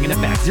 but she's bringing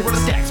it back. 0 to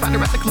stacks, find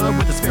her at the club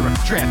with a spherical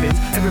trap-ins.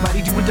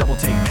 Everybody do a double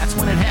take, that's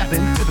when it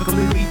happened.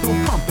 Typically lethal,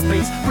 pump the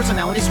bass.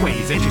 Personality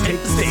sways as you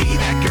take the stage.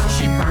 That girl,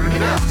 she burn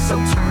it up,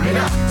 so turn it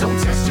up. Don't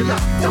test your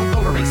luck, don't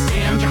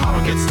overextend. Your heart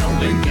will get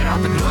stolen. Get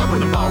out the club when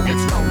the ball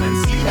gets rolling.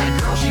 See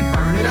that girl, she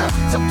burn it up,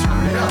 so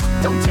turn it up.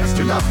 Don't test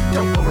your luck,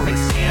 don't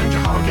overextend.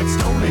 Your heart will get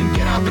stolen.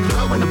 Get out the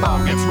club when the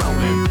ball gets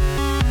rolling.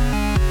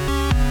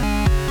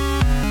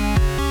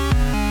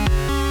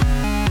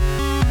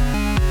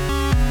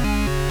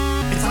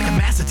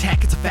 Mass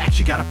attack, it's a fact.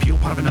 She got a peel,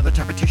 part of another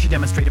type of tissue,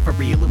 demonstrated for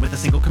real, and with a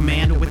single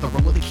command or with a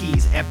roll of the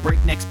keys at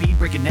breakneck speed,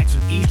 breaking necks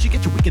with ease. She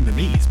gets you weak in the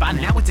knees. By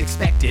now it's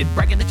expected,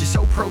 bragging that you're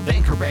so pro,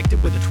 then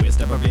corrected with a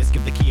twist of a wrist.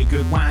 Give the key a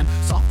good whine.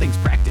 Soft things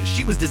practice.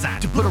 She was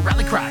designed to put a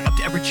rally cry up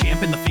to every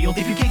champ in the field.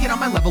 If you can't get on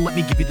my level, let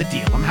me give you the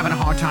deal. I'm having a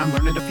hard time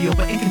learning to feel,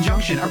 but in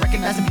conjunction, I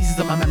recognize the pieces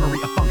of my memory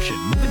of function.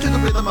 Moving to the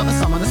rhythm of the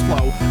summoner's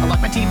flow. I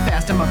like my team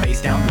fast and my bass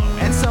down low.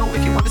 And so,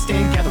 if you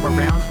understand, gather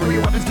around, throw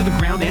your weapons to the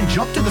ground and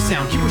jump to the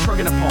sound. Keep a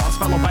shrugging a pause,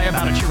 followed by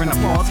about a cheer and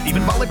applause.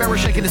 Even Volley Bear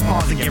shaking his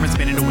paws and Garen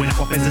spinning to win up.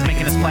 Offense is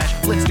making a splash.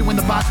 Blitz doing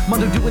the bot,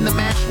 Mundo doing the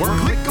mash. Work,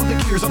 click, go the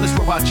gears on this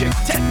robot chick.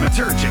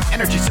 Technoturgic,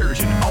 energy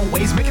surgeon.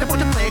 Always making a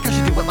point to play it, cause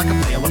you do it like a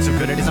player. Looks so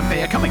good it isn't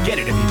fair, come and get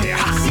it if you dare.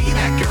 Ha! See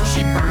that girl,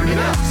 she burn it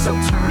up, so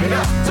turn it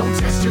up. Don't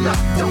test your luck,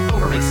 don't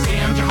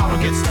overextend. Your heart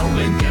will get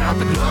stolen. Get out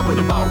the club when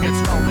the ball gets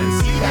rolling.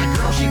 See that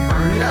girl, she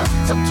burn it up,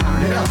 so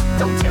turn it up.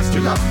 Don't test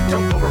your luck,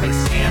 don't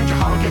overextend. Your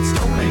heart will get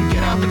stolen.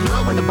 Get out the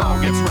club when the ball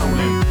gets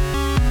rolling.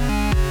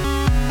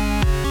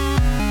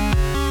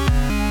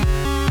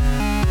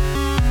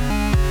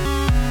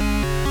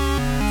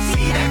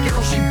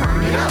 She burn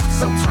it up,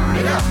 so turn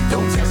it up.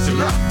 Don't test your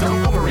luck,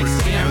 don't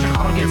overextend. Your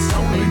heart will get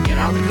stolen. Get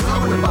out the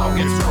club when the ball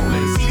gets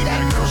rolling. See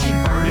that girl, she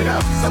burn it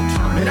up, so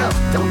turn it up.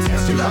 Don't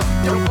test your luck,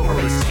 don't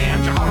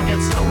overextend. Your heart will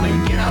get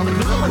stolen. Get out the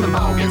club when the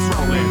ball gets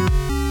rolling.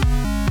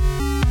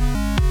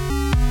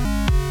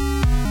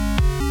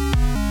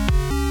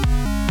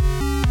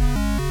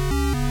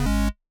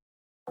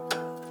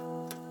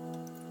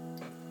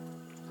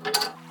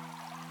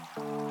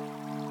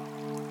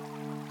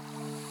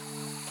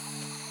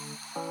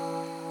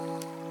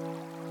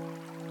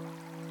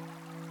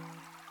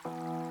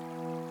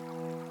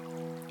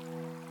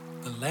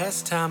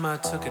 Last time I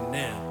took a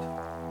nap,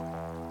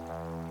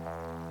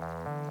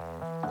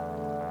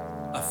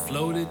 I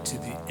floated to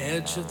the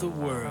edge of the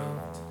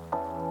world,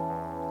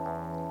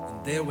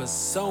 and there were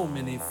so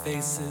many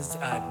faces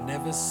I'd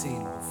never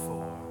seen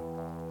before,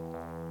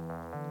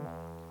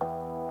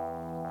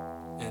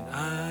 and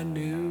I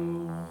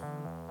knew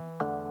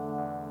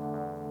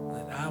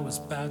that I was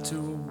about to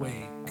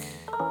awake.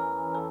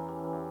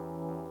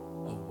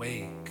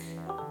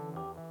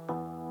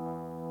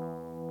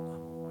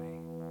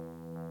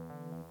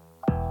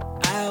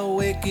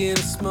 In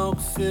a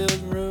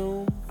smoke-filled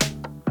room,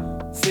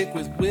 thick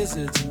with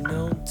wizards and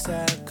known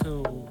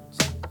tycoons.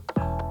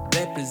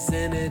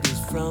 Representatives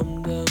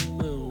from the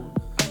moon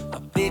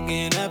are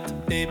picking up the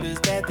papers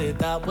that they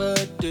thought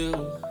would do.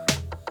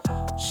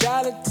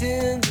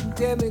 Charlatans and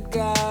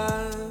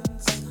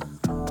demigods,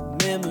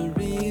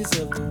 memories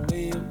of the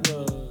way it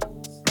was.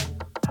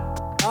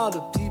 All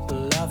the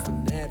people are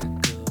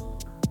fanatical,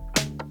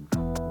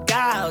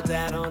 clouds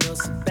out on a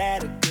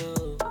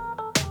sabbatical.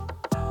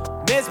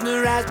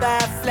 Mesmerized by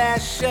a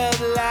flash of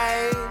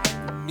light.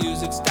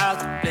 Music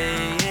starts to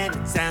play and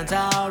it sounds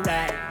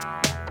alright.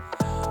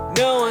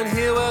 No one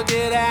here will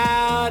get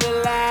out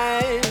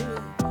alive,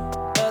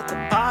 but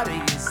the party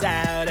is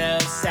out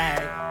of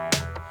sight.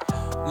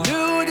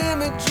 Lewd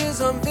images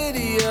on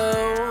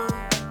video.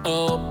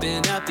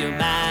 Open up your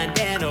mind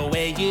and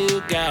away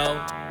you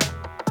go.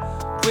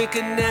 Quick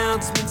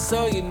announcement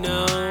so you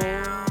know,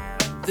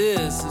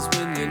 this is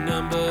when your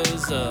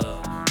number's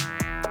up.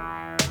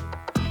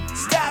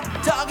 Stop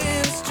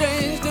talking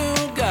strange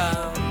new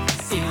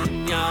girls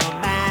in your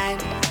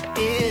mind,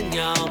 in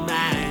your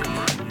mind.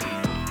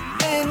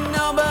 Ain't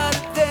nobody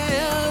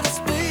there to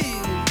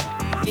speak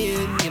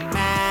in your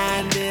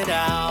mind at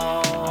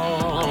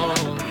all.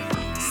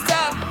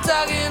 Stop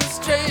talking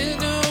strange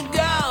new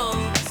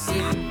girls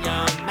in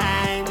your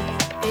mind,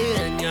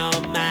 in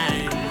your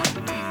mind.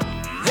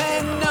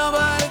 Ain't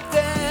nobody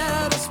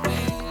there to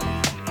speak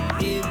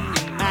in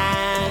your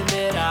mind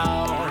at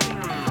all.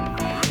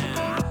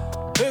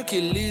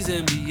 Hercules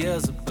and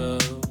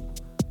Beelzebub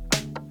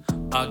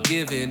are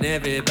giving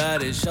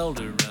everybody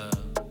shoulder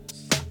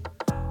rubs.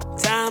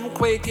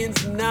 Time-quaking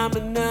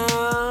phenomena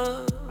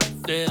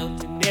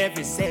felt in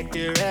every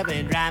sector of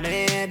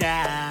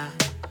Andromeda.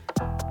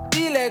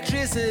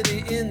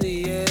 Electricity in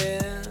the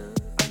air,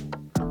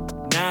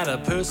 not a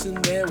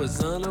person there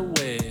was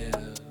unaware.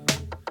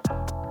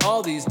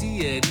 All these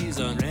deities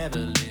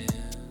unraveling,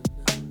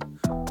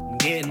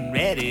 getting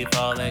ready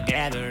for the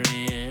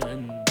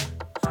gathering.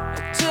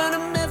 A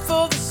tournament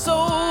for the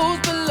souls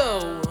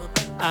below.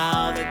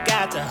 All they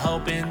got to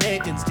hoping they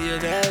can steal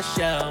the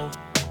show.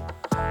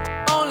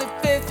 Only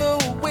faithful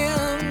will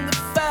win the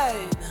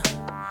fight.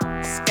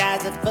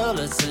 Skies are full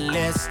of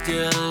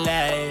celestial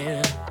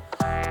light.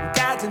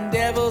 Gods and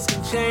devils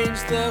can change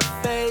the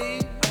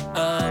fate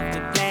of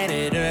the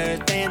planet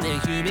Earth and the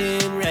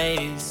human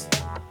race.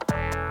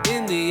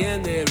 In the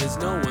end, there is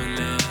no one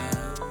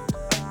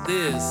left.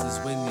 This is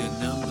when your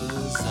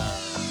number's up.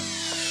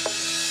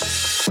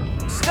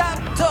 Stop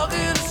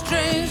talking to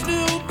strange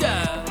new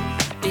guys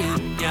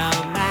in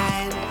your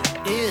mind,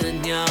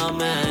 in your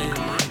mind.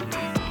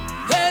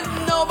 There's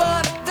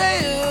nobody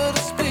there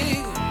to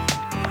speak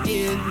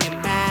in your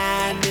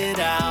mind at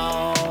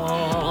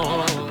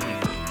all.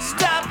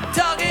 Stop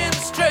talking to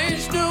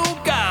strange new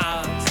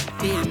gods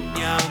in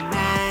your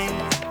mind,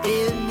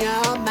 in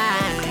your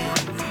mind.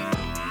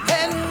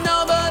 There's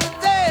nobody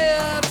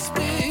there to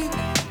speak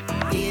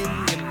in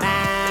your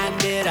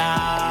mind at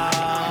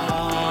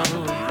all.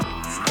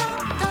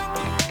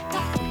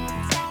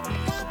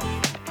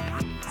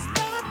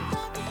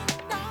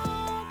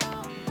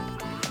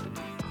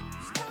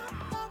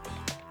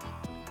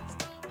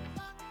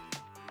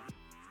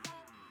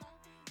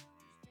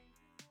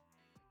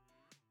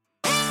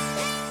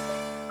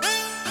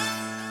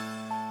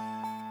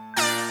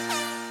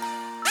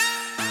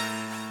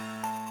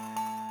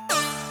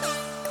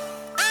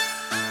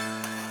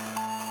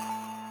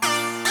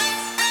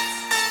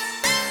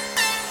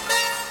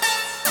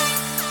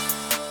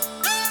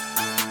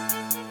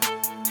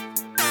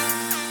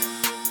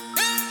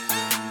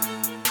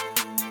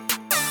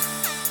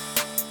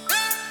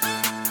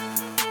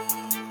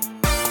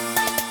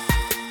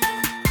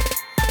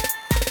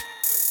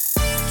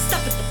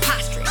 Stop with the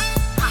posturing.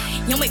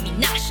 Y'all make me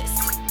nauseous.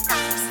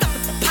 Stop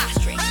with the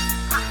posturing.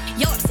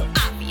 Y'all are so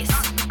obvious.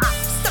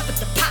 Stop with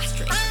the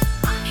posturing.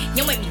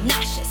 Y'all make me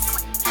nauseous.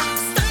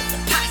 Stop with the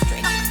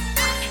posturing.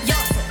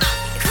 Y'all are so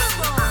obvious. Come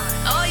on.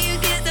 All you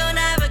kids don't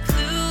have a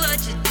clue what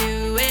you're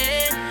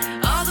doing.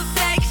 All the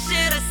fake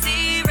shit I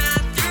see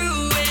right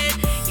through it.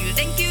 You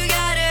think you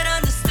got it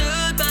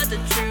understood, but the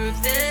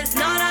truth is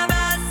none of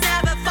us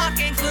have a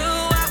fucking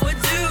clue what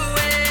we're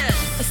doing.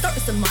 Let's start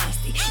with some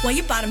modesty. While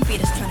you bottom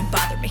feeders trying to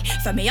bother me,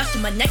 find me off to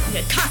my neck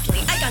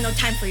constantly. I got no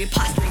time for your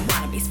posturing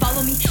wannabes.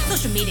 Follow me.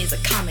 Social media is a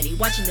comedy.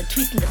 Watching the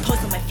tweets and the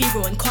posts on my feed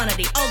grow in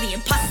quantity. All the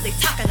imposters they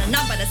talk and are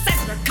not by the size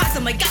of their cocks.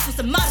 Oh my gosh, with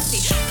some modesty.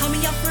 Call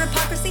me out for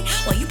hypocrisy?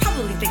 Well, you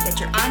probably think that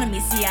you're on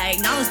me. See, I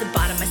acknowledge the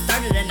bottom I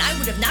started, and I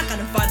would have not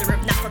gotten farther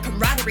if not for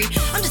camaraderie.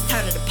 I'm just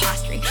tired of the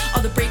posturing.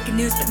 All the breaking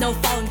news, but no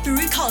following through.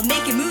 We call it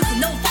making moves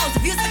with no false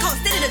reviews. I call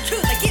it stating the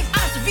truth. I give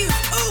honest reviews.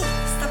 Ooh,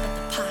 stop with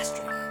the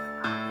posturing.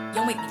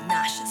 Y'all make me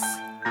nauseous.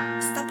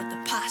 Stop with the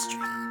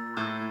posturing.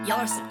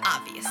 Y'all are so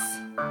obvious.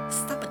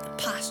 Stop with the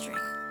posturing.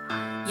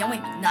 Y'all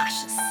make me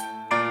nauseous.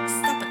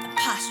 Stop with the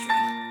posturing.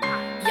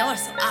 Y'all are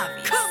so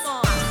obvious. Come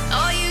on.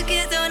 All you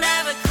kids don't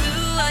have a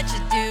clue what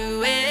you're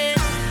doing.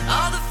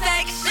 All the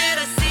fake shit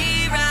I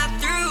see right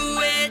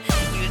through it.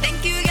 You think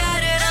you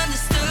got it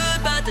understood,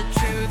 but the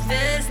truth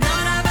is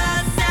none of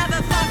us have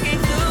a fucking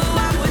clue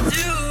what we're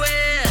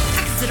doing.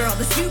 I consider all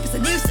this soup as a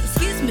nuisance.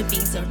 Excuse me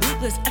being so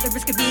ruthless. At the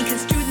risk of being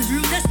construed as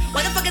rudeness.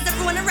 Why the fuck is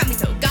everyone around me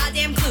so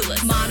goddamn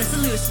clueless? Modern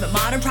solutions, but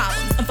modern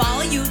problems.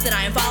 Unfollow you, then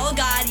I unfollow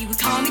God. You would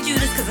call me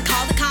Judas, cause I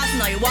call the cops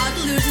and all your wild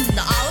delusions in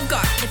the Olive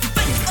Garden. If you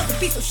find this other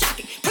be so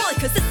shocking, probably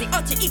cause it's the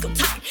alter ego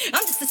talking.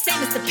 I'm just the same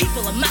as the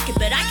people I'm mocking,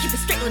 but I keep it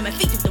straight with my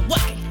feet through the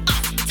walking.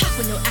 Talk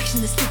with no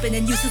action is stupid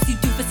and useless. You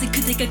doofus, it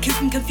could take a cue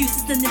from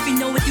Confucius. And if you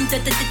know what you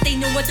that they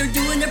know what they're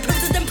doing, they're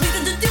proving them, please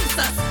introduce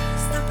us.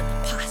 Stop at the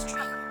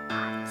posturing.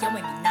 Y'all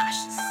make me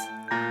nauseous.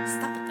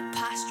 Stop at the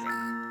posturing.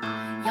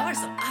 Y'all are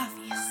so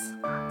obvious.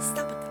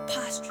 Stop at the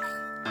posturing.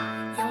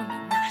 Y'all make me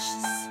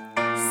nauseous.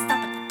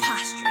 Stop at the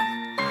posturing.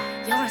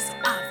 Y'all are so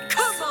obvious.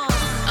 Come on!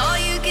 All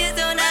you kids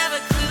don't have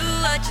a clue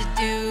what you're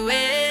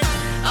doing.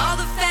 All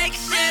the fake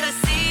shit I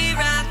see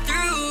right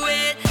through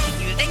it.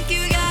 You think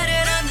you got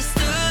it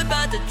understood,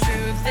 but the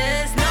truth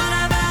is none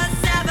of us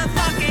have a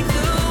fucking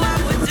clue what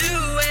we're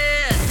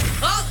doing.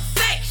 All the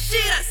fake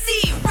shit I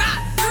see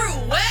right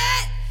through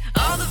it.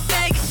 All the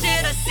fake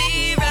shit I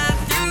see right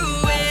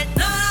through it.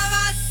 None of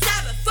us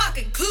have a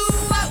fucking clue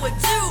what we're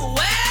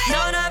doing.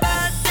 None of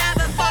us have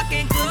a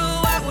fucking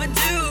clue what we're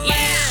doing.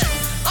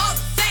 Yeah. All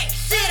the fake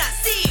shit I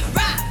see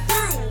right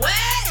through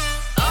it.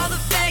 All the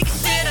fake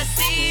shit I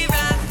see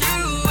right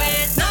through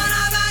it. None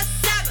of us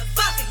have a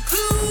fucking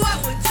clue what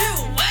we're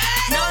doing.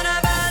 None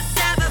of us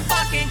have a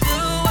fucking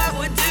clue what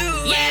we're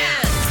doing.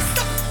 Yeah.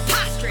 Stop at the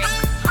posturing.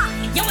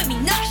 Y'all make me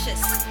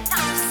nauseous.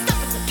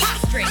 Stop at the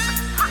posturing.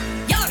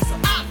 Y'all are so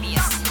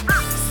obvious.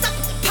 Stop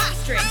at the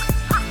posturing.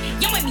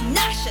 Y'all make me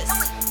nauseous.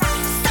 Stop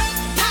at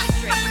the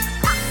posturing.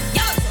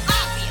 Y'all are so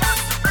obvious.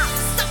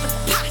 Stop at the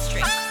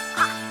posturing.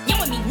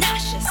 Y'all make me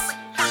nauseous.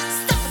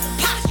 Stop at the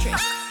posturing.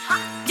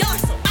 Y'all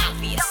are so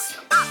obvious.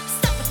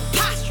 Stop at the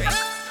posturing.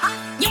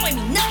 Y'all make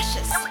me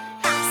nauseous. Stop at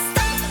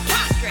the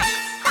posturing.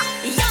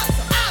 Y'all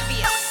so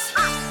obvious.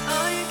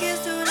 All you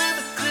kids don't have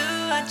a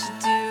clue what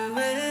you're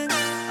doing.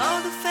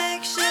 All the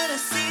fake shit I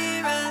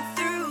see right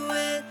through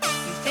it.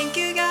 You think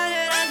you got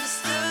it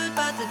understood,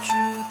 but the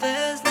truth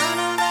is none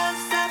of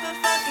us have a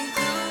fucking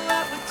clue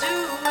what we're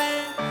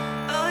doing.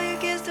 All you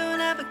kids don't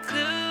have a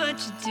clue what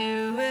you're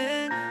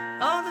doing.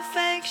 All the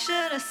fake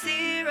shit I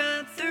see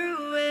right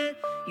through it.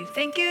 You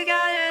think you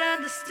got it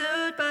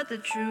understood, but the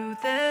truth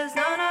is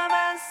none of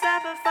us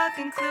have a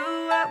fucking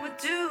clue what we're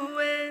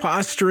doing.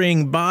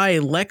 Posturing by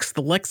Lex,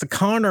 the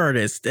Lexicon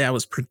Artist. That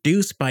was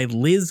produced by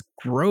Liz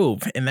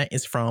Grove, and that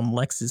is from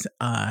Lex's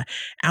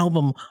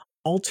album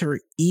Alter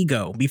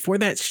Ego. Before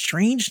that,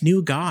 Strange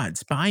New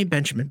Gods by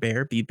Benjamin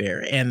Bear, B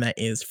Bear, and that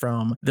is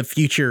from The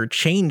Future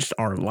Changed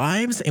Our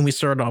Lives. And we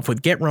started off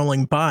with Get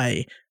Rolling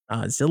by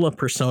Zilla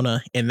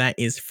Persona, and that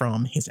is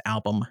from his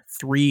album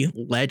 3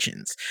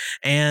 Legends.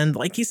 And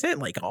like he said,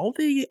 like all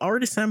the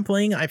artists I'm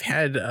playing, I've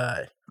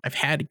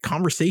had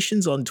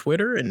conversations on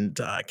Twitter and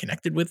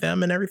connected with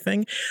them and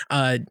everything.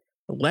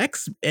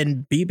 Lex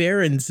and B Bear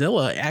and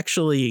Zilla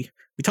actually,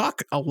 we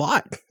talk a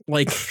lot,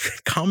 like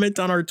comment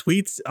on our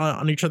tweets,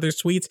 on each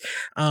other's tweets.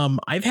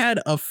 I've had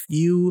a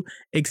few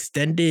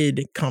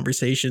extended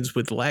conversations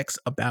with Lex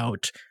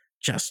about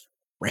just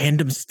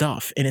random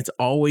stuff, and it's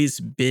always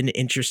been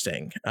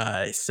interesting.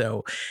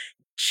 So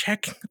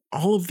check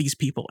all of these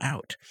people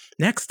out.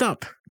 Next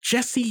up,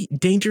 Jesse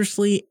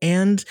Dangerously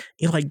and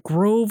Eli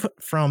Grove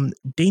from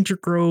Danger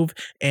Grove,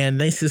 and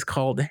this is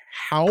called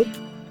Help.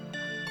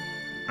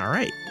 All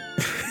right.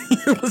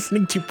 You're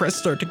listening to Press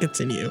Start to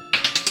continue.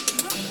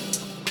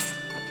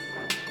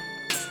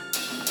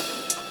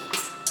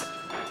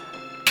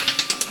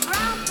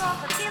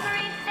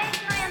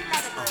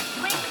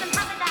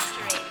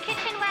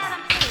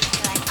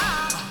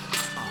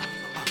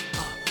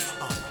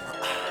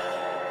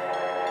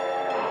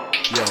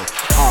 Yo,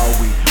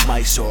 are we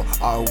mice or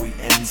are we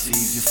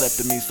MCs? You slept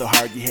with me so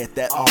hard you hit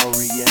that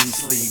REM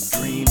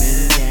sleep.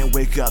 Dreaming, can't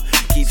wake up,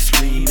 keep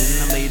screaming.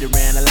 I'm later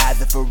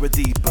analyzing for a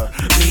deeper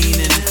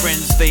meaning.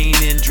 Friends feign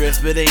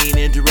interest but ain't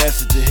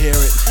interested to hear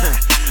it.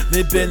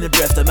 They've been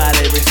abreast of my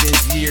lyrics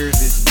since years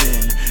it's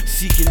been.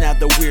 Seeking out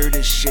the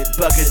weirdest shit,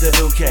 bucket of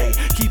okay.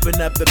 Keeping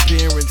up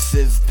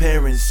appearances,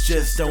 parents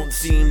just don't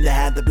seem to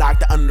have the block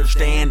to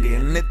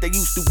understanding that they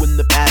used to in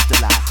the past a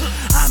lot.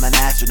 I'm an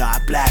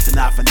astronaut, blasting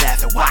off a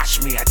NASA.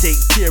 Watch me, I take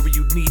care of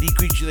you needy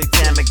creature like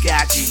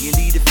Tamagotchi. You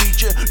need a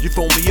feature? You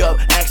phone me up,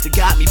 ask to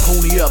got me,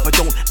 pony up. I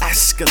don't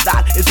ask a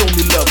lot, it's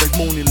only love, like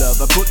Moni love.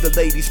 I put the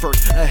ladies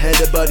first,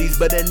 ahead of buddies,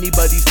 but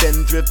anybody's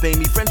spendthrift, pay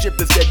me. Friendship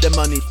instead of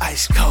money.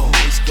 Ice cold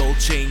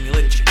chain, you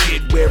let your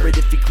kid wear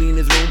it. If he clean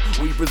his room,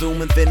 we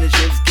presume and finish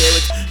his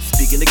carrots.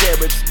 Speaking of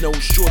carrots, no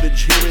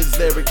shortage here is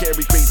there.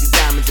 Carry crazy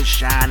diamonds and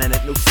shining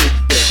at no sit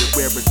better.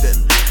 Wearer than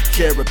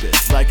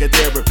Carabas, like a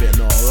terrapin.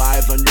 All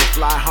eyes on your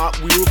fly, Hot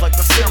Wheels like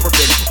the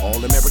Seraphim.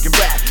 All American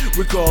rap,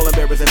 we're calling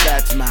embarrassing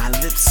facts. My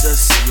lips are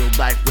sealed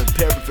like with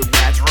paraffin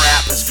wax.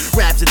 Rappers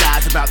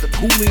rhapsodize about the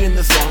poolie in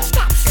the song.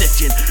 Stop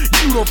snitching,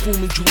 you don't fool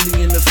me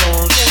truly in the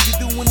song. Oh, you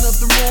doing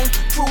nothing wrong,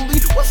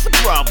 truly? What's the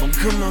problem?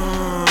 Come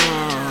on.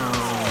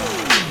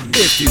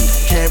 If you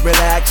can't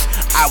relax,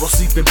 I will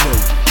sleep and pill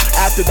you.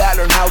 After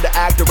that, learn how to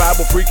act or I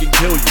will freaking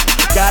kill you.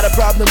 Got a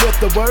problem with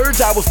the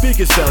words, I will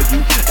speak and spell you.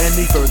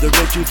 Any further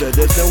issues, let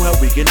us know how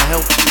we can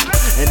help you.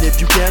 And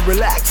if you can't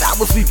relax, I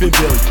will sleep and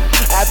pill you.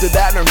 After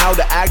that, learn how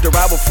to act or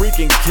I will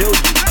freaking kill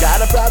you.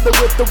 Got a problem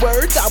with the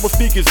words, I will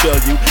speak and spell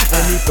you.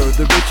 Any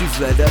further issues,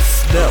 let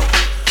us know.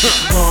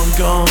 Long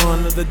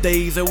gone are the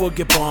days I will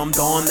get bombed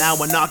on. Now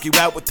I knock you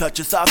out with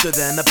touches softer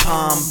than a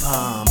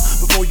pom-pom.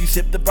 Before you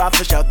sip the broth,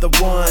 fish out the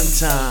one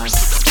time.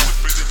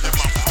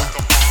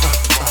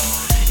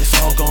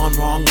 It's all gone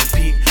wrong with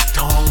Pete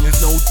Tong.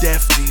 There's no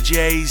deaf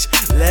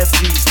DJs left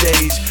these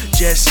days.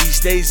 Jesse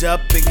stays up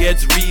and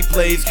gets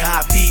replays.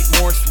 Cop heat,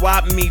 more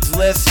swap meets,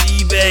 less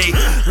eBay,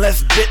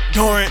 less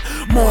BitTorrent,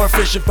 more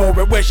fishing for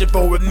it, wishing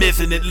for it,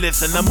 missing it.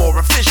 Listen, I'm more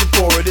efficient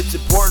for it. It's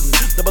important.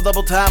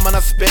 Double time when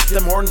I spit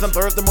them horns. I'm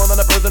thirsty more than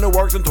a person who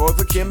works and toils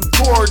with Kim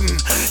Gordon.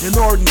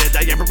 Inordinate,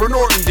 I Emperor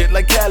Norton did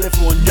like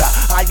California.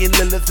 I ain't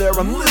Lilith there,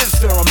 I'm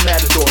Lister, I'm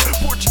Matador.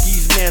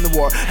 Portuguese man of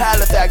war,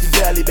 Halifax is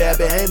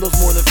Alibaba, handles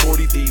more than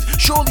 40 thieves.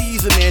 Surely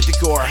he's a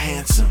manticore,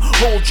 handsome.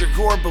 Hold your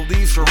core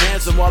beliefs for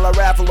ransom while I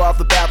raffle off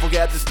the baffle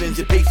gap that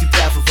spins your pasty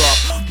tassels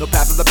off. No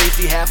path of the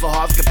pasty,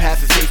 Hasselhoff's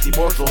capacity safety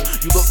morsel.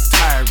 You look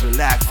tired,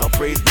 relax, I'll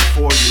praise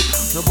before you.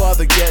 No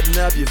bother getting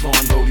up, you Von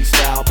Bodie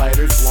style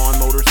biters, lawn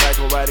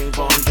motorcycle riding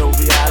Bon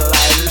Jovi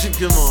idolizers.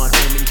 Come on,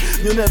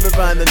 homie, you'll never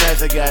find a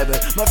nicer guy, but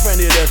my friend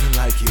here doesn't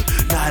like you.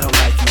 No, I don't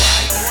like you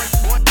either.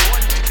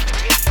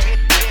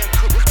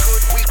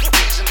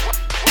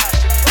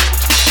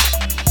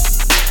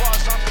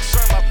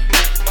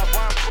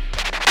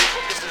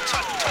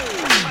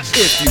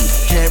 If you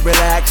can't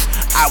relax,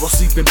 I will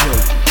sleep and pill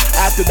you.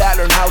 After that,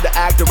 learn how to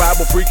act or I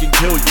will freaking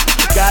kill you.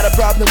 Got a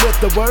problem with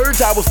the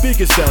words, I will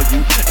speak and sell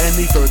you.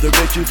 Any further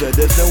issues, let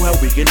us know how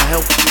we can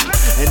help you.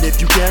 And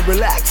if you can't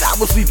relax, I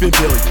will sleep and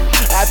pill you.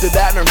 After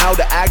that, learn how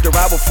to act or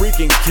I will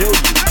freaking kill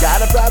you. Got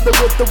a problem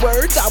with the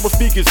words, I will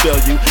speak and sell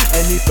you.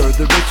 Any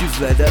further issues,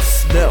 let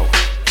us know.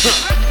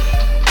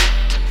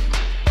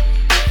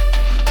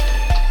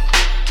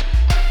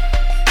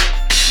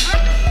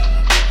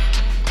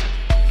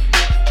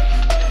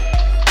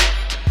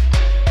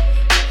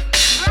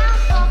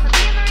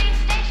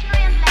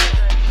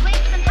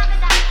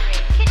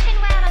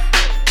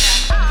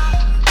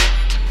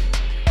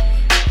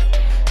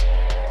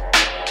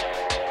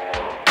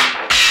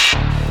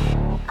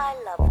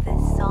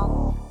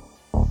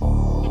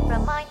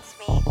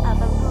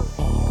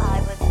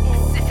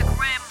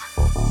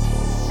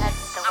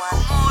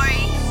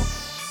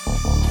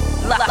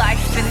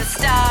 Life in the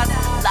stars,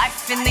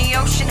 life in the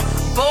ocean.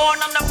 Born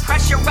under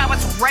pressure, I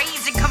was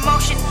raised in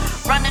commotion.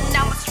 Running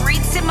down the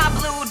streets in my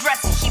blue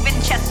dress, heaving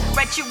chest.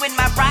 Read you in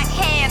my right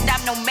hand,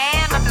 I'm no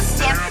man,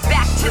 understand.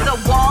 Back to the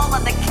wall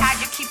of the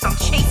cage keeps on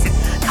chasing.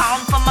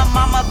 Calling for my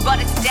mama, but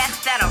it's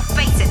death that I'm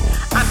facing.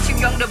 I'm too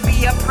young to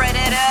be a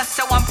predator,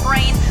 so I'm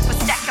praying for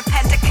stack of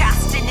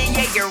Pentecost in the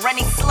Jaeger,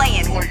 any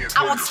slaying.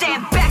 I won't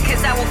stand back,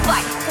 cause I will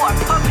fight for a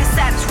purpose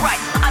that is right.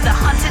 I'm the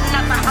hunted,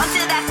 not the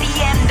hunted at the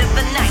end of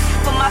the night.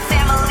 For my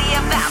family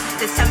about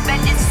this time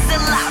vengeance is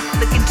allowed.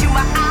 Look into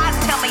my eyes,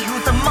 tell me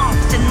who's the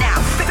monster now.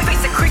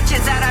 Face the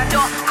creatures at our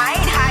door, I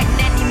ain't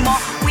hiding anymore.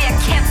 We are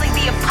canceling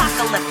the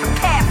apocalypse,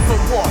 prepare for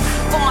war.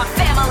 For my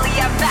family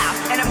I vow,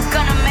 and I'm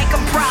gonna make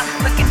them proud.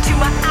 Look into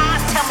my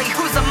eyes, tell me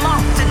who's the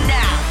monster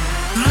now.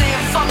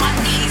 Live on my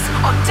knees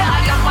or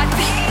die on my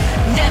feet.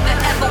 Never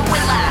ever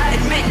will I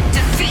admit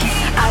defeat.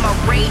 I'm a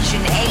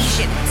raging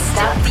Asian,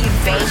 stop the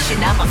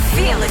invasion. I'm a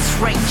fearless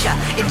ranger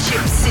in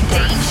gypsy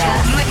danger.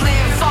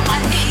 Live on my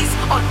knees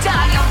or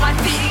die on my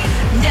feet.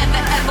 Never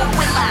ever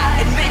will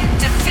I admit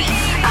defeat.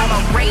 I'm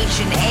a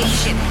raging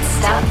Asian,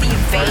 stop the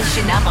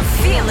invasion. I'm a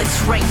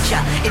fearless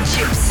ranger in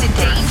gypsy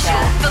danger.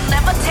 They'll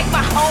never take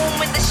my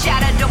home in the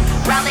shadow. Don't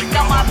rally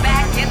got my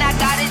back and I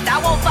got it. I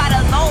won't fight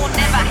alone.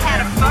 Never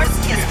had a first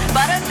kiss,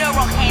 but a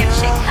neural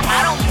handshake.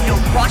 I don't need to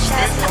rush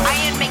this. I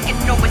ain't making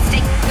no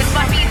mistake. This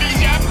might be the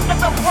end of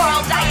the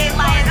world. I ain't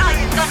lying. Are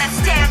you gonna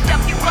stand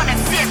up? You gonna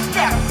sit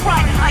there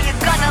right? Are you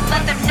gonna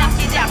let them knock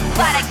you down?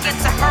 Fight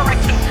against a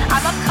hurricane.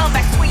 I'ma come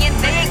back swinging.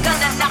 They ain't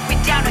gonna knock me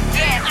down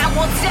again. I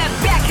won't stand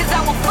back, cause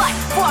I will fight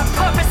for a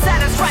purpose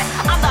that is right.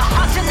 I'm the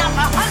hunter, not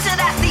the hunted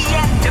at the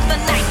end of the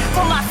night.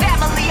 For my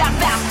family I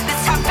vow, this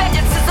time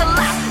vengeance is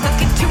allowed. Look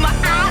into my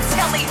eyes,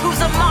 tell me who's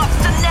a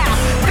monster now.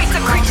 Face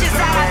the creatures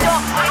at our door,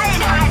 I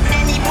ain't hiding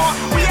anymore.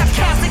 We are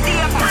canceling the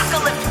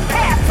apocalypse,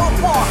 prepare for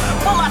war.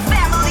 For my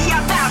family I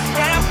vow,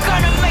 and I'm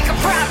gonna make them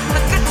proud.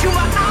 Look into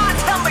my eyes,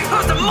 tell me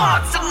who's a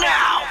monster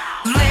now.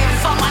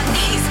 Live on my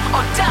knees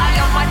or die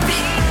on my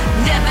feet.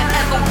 Never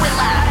ever will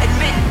I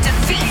admit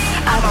defeat.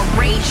 I'm a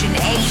raging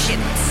Asian,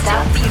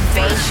 stop the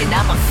invasion.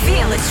 I'm a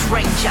fearless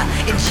ranger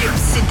in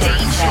gypsy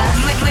danger.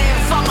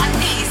 Live on my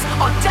knees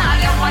or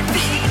die on my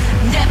feet.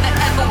 Never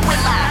ever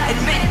will I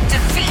admit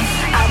defeat.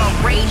 I'm a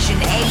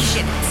raging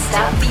Asian,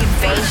 stop the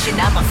invasion.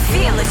 I'm a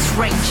fearless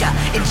ranger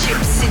in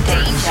gypsy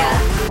danger.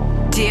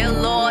 Dear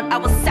Lord, I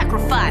will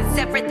sacrifice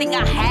everything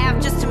I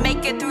have just to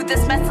make it through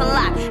this mess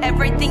alive.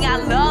 Everything I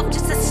love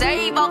just to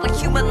save all the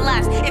human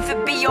lives. If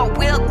it be your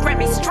will, grant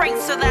me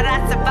strength so that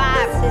I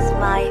survive. This is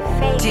my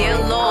favorite. Dear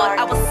Lord,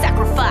 I will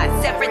sacrifice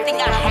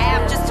everything I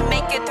have just to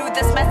make it through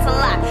this mess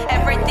alive.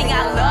 Everything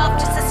I love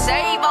just to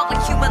save all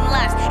the human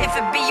lives. If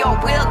it be your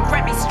will,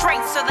 grant me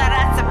strength so that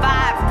I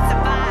survive.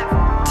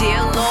 Dear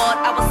Lord,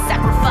 I will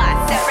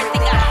sacrifice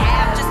everything I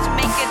have just to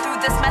make it through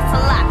this mess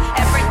alive.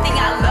 Everything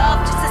I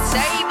love just to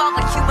save all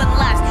the human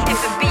lives. If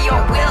it be your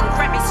will,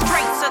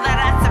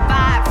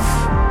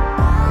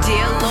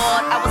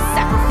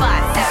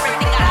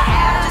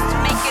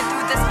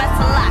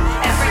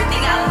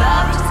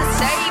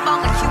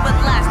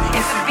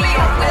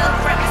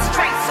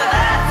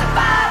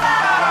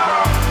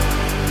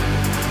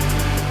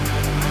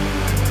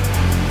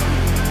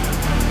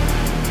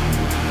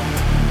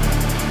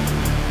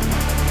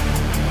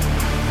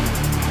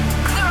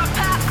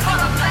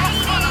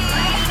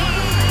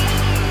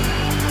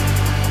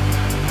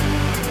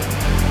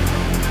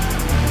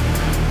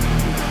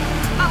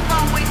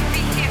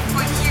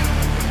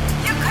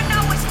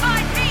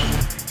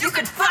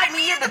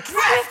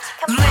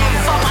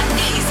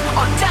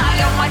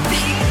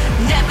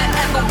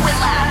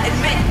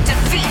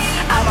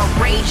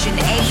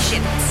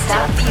 Asian.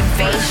 Stop the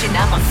invasion,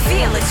 I'm a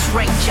fearless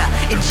ranger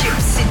in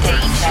gypsy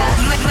danger.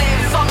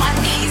 Live on my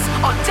knees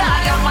or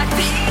die on my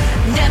feet.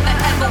 Never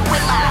ever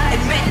will I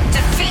admit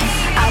defeat.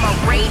 I'm a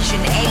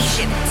raging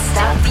Asian.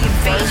 Stop the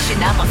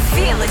invasion, I'm a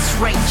fearless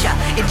ranger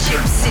in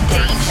gypsy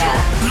danger.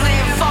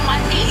 Live on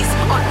my knees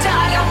or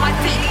die on my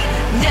feet.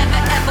 Never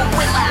ever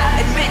will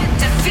I admit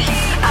defeat.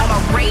 I'm a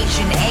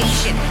raging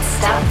Asian.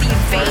 Stop the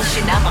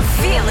invasion, I'm a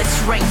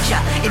fearless ranger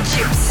in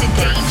gypsy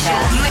danger.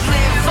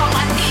 Live on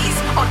my knees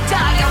or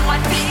die on my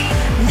feet.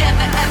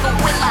 Never ever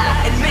will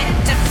I admit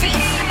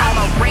defeat.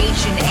 I'm a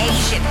raging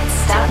Asian.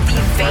 Stop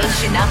the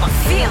invasion, I'm a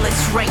fearless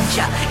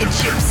ranger in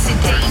gypsy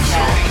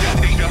danger.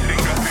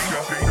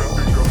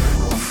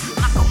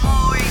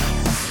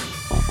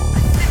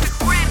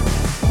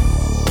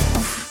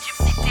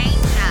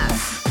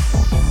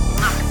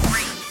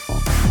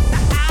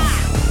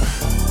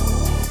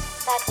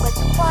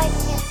 Quite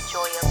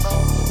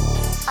enjoyable.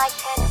 I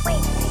can't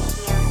wait to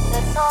hear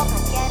the song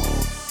again.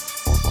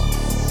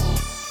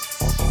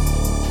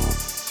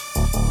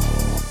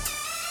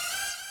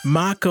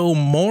 Mako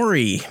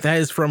Mori. That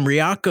is from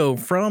Ryako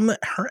from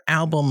her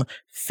album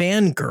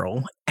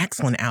Fangirl.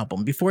 Excellent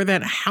album. Before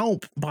that,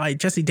 Help by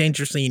Jesse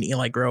Dangerously and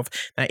Eli Grove.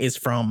 That is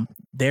from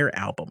their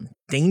album,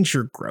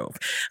 Danger Grove.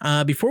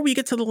 Before we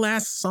get to the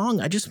last song,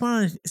 I just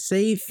want to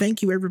say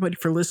thank you everybody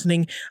for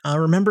listening.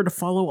 Remember to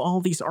follow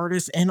all these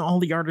artists and all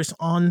the artists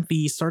on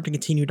the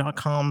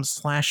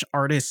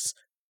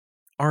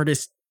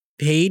starttocontinue.com/artist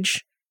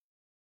page.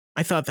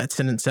 I thought that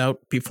sentence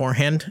out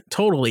beforehand.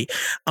 Totally.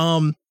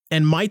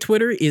 And my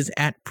Twitter is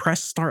at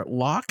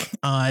PressStartLock.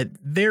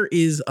 There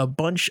is a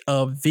bunch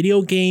of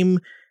video game,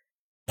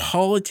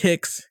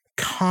 politics,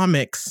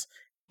 comics,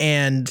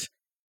 and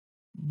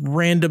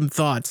random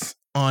thoughts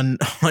on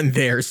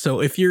there.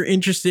 So if you're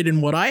interested in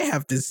what I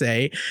have to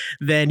say,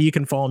 then you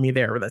can follow me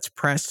there. That's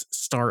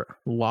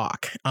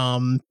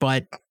PressStartLock.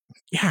 But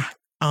yeah,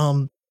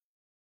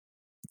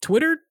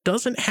 Twitter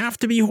doesn't have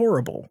to be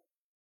horrible.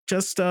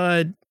 Just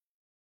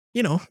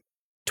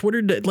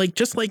Twitter,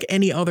 just like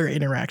any other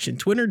interaction,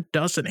 Twitter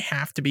doesn't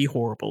have to be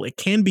horrible. It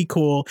can be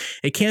cool.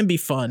 It can be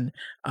fun.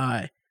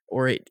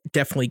 Or it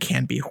definitely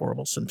can be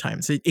horrible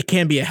sometimes. It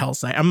can be a hell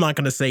site. I'm not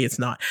going to say it's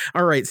not.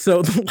 All right.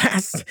 So the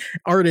last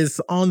artist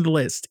on the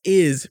list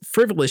is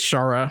Frivolous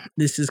Shara.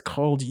 This is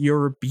called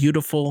You're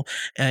Beautiful.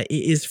 It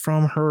is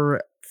from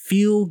her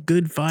Feel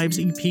Good Vibes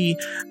EP.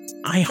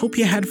 I hope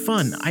you had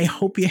fun. I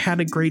hope you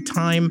had a great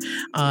time.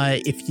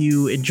 If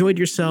you enjoyed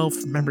yourself,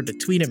 remember to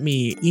tweet at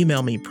me,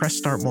 email me,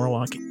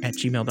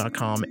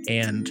 pressstartmorlock@gmail.com,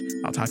 and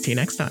I'll talk to you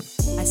next time.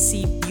 I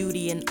see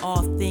beauty in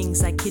all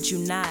things, I kid you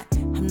not.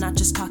 I'm not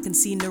just talking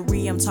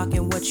scenery, I'm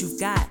talking what you've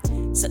got.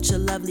 Such a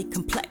lovely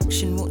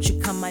complexion, won't you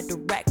come my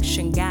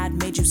direction? God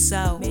made you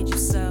so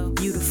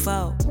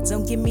beautiful.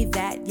 Don't give me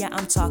that, yeah,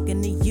 I'm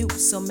talking to you.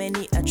 So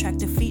many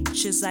attractive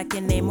features, I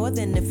can name more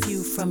than a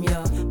few. From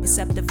your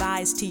perceptive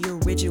eyes to your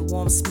rigid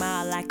warm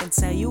smile, I can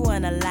tell you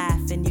wanna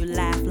laugh and you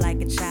laugh like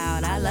a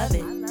child. I love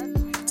it.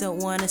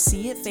 Don't wanna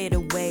see it fade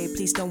away.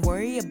 Please don't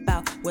worry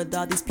about what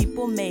all these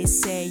people may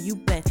say.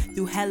 You've been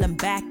through hell and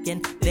back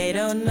and they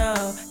don't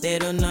know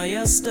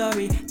your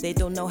story. They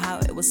don't know how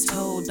it was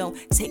told. Don't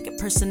take it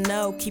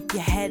personal, keep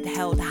your head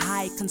held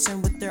high.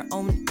 Concerned with their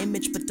own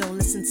image, but don't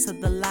listen to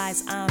the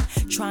lies. I'm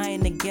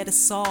trying to get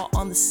us all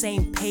on the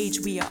same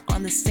page. We are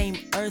on the same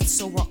earth,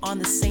 so we're on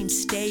the same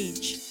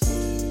stage.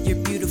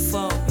 You're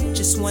beautiful,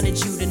 just wanted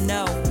you to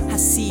know. I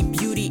see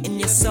beauty in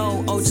your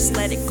soul, oh just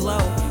let it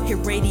glow. It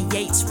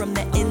radiates from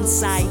the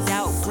inside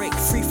out. Break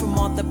free from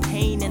all the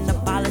pain and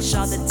abolish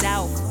all the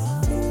doubt.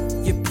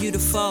 You're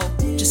beautiful,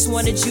 just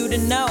wanted you to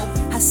know.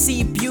 I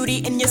see beauty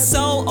in your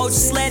soul, oh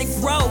just let it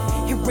grow.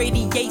 It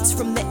radiates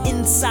from the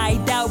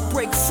inside out.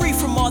 Break free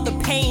from all the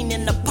pain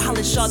and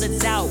abolish all the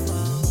doubt.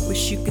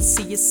 Wish you could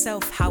see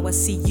yourself how I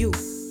see you.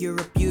 You're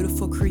a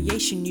beautiful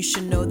creation, you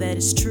should know that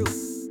it's true.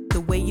 The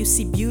way you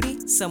see beauty,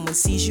 someone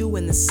sees you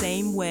in the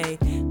same way.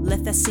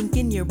 Let that sink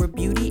in, you're a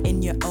beauty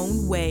in your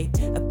own way.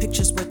 A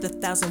picture's worth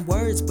 1,000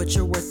 words, but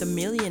you're worth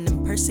 1,000,000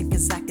 in person.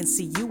 Cause I can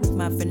see you with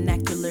my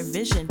vernacular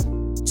vision.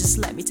 Just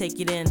let me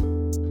take it in.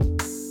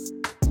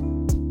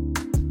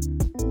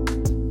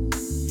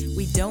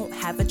 We don't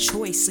have a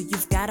choice, so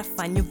you've gotta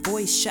find your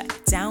voice.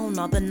 Shut down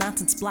all the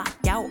nonsense, block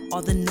out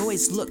all the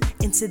noise. Look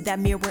into that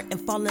mirror and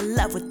fall in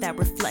love with that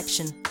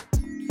reflection.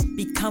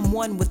 Become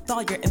one with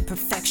all your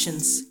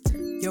imperfections.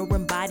 Your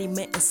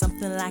embodiment is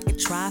something like a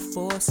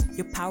triforce.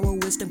 Your power,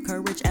 wisdom,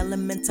 courage,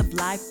 elements of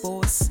life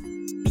force.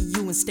 Be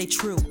you and stay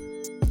true.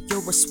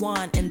 You're a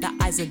swan in the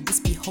eyes of this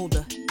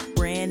beholder,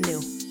 brand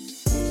new.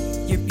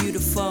 You're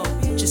beautiful,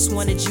 just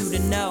wanted you to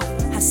know.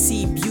 I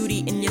see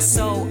beauty in your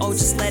soul, oh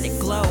just let it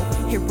glow.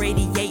 It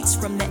radiates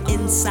from the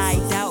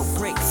inside out.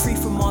 Break free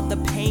from all the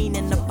pain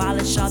and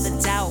abolish all the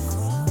doubt.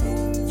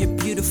 You're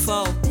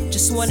beautiful,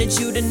 just wanted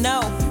you to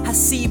know. I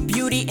see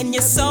beauty in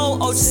your soul,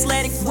 oh just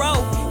let it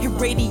grow. It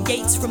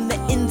radiates from the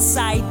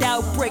inside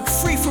out. Break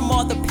free from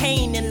all the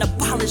pain and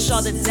abolish abolish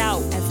all the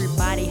doubt.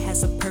 Everybody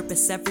has a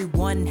purpose,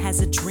 everyone has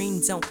a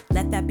dream. Don't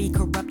let that be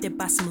corrupted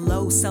by some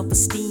low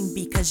self-esteem,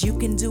 because you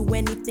can do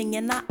anything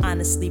and I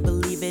honestly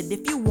believe it.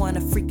 If you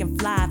wanna freaking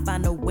fly,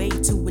 find a way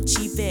to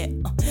achieve it.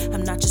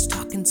 I'm not just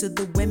talking to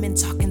the women,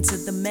 talking to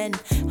the men.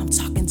 I'm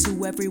talking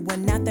to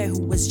everyone out there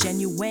who was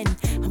genuine.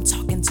 I'm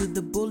talking to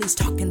the bullies,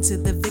 talking to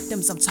the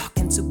victims. I'm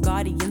talking to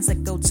guardians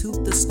that go to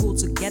the school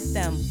to get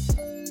them.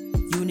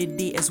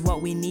 Unity is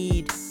what we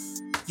need.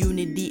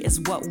 Unity is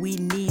what we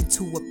need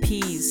to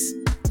appease.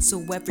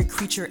 So every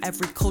creature,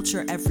 every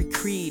culture, every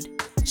creed,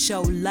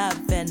 show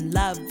love, and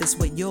love is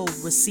what you'll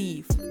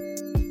receive.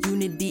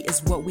 Unity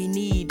is what we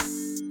need.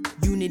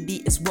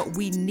 Unity is what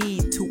we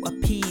need to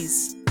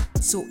appease.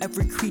 So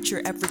every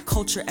creature, every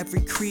culture,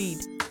 every creed,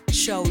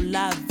 show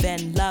love,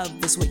 and love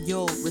is what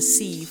you'll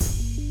receive.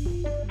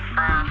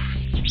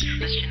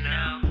 Let you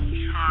know,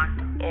 heart,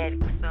 head,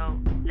 so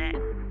let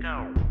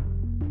go.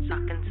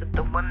 Talking to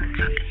the women,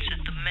 talking to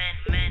the men,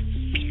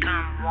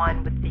 become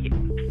one with the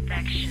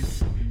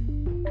affections.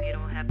 You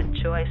don't have a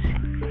choice. A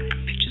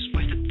picture's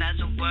worth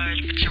 1,000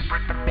 words, but you're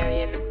worth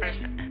 1,000,000 in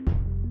person.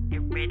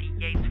 It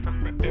radiates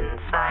from the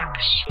inside,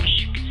 but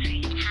you can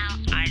see how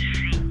I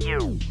see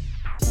you.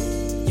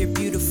 You're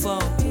beautiful,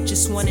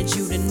 just wanted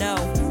you to know.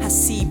 I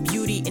see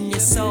beauty in your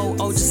soul,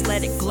 oh just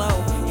let it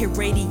glow. It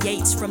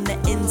radiates from the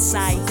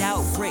inside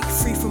out. Break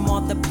free from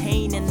all the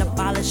pain and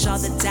abolish all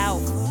the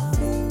doubt.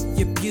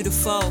 You're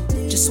beautiful,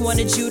 just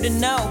wanted you to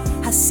know.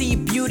 I see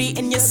beauty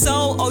in your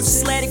soul, oh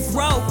just let it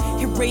grow.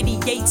 It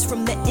radiates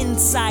from the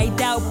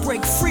inside out.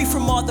 Break free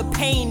from all the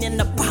pain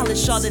and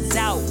abolish all the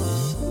doubt.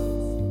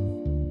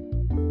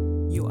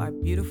 You are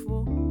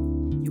beautiful,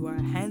 you are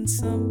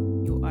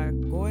handsome, you are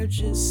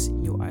gorgeous,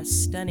 you are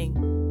stunning.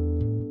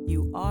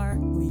 You are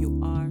who you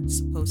are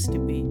supposed to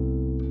be.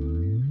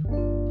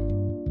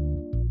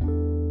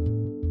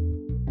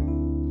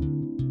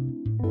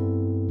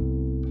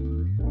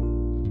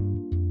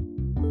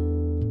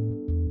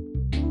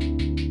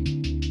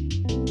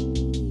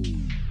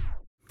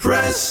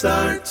 Press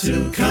start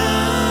to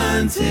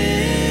continue.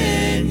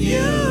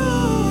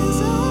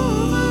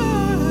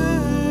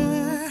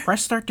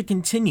 Press Start to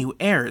Continue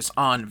airs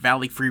on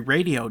Valley Free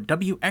Radio,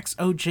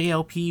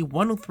 WXOJLP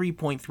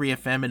 103.3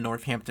 FM in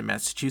Northampton,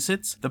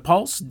 Massachusetts, The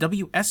Pulse,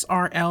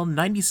 WSRL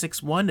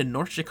 96.1 in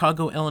North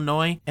Chicago,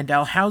 Illinois, and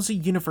Dalhousie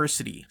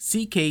University,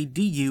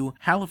 CKDU,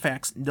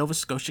 Halifax, Nova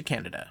Scotia,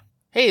 Canada.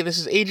 Hey, this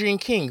is Adrian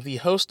King, the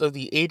host of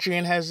the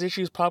Adrian Has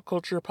Issues Pop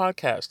Culture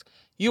Podcast.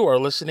 You are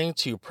listening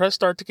to Press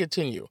Start to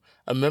Continue,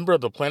 a member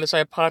of the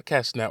Planetside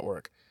Podcast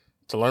Network.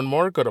 To learn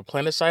more, go to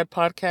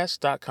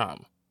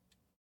planetsidepodcast.com.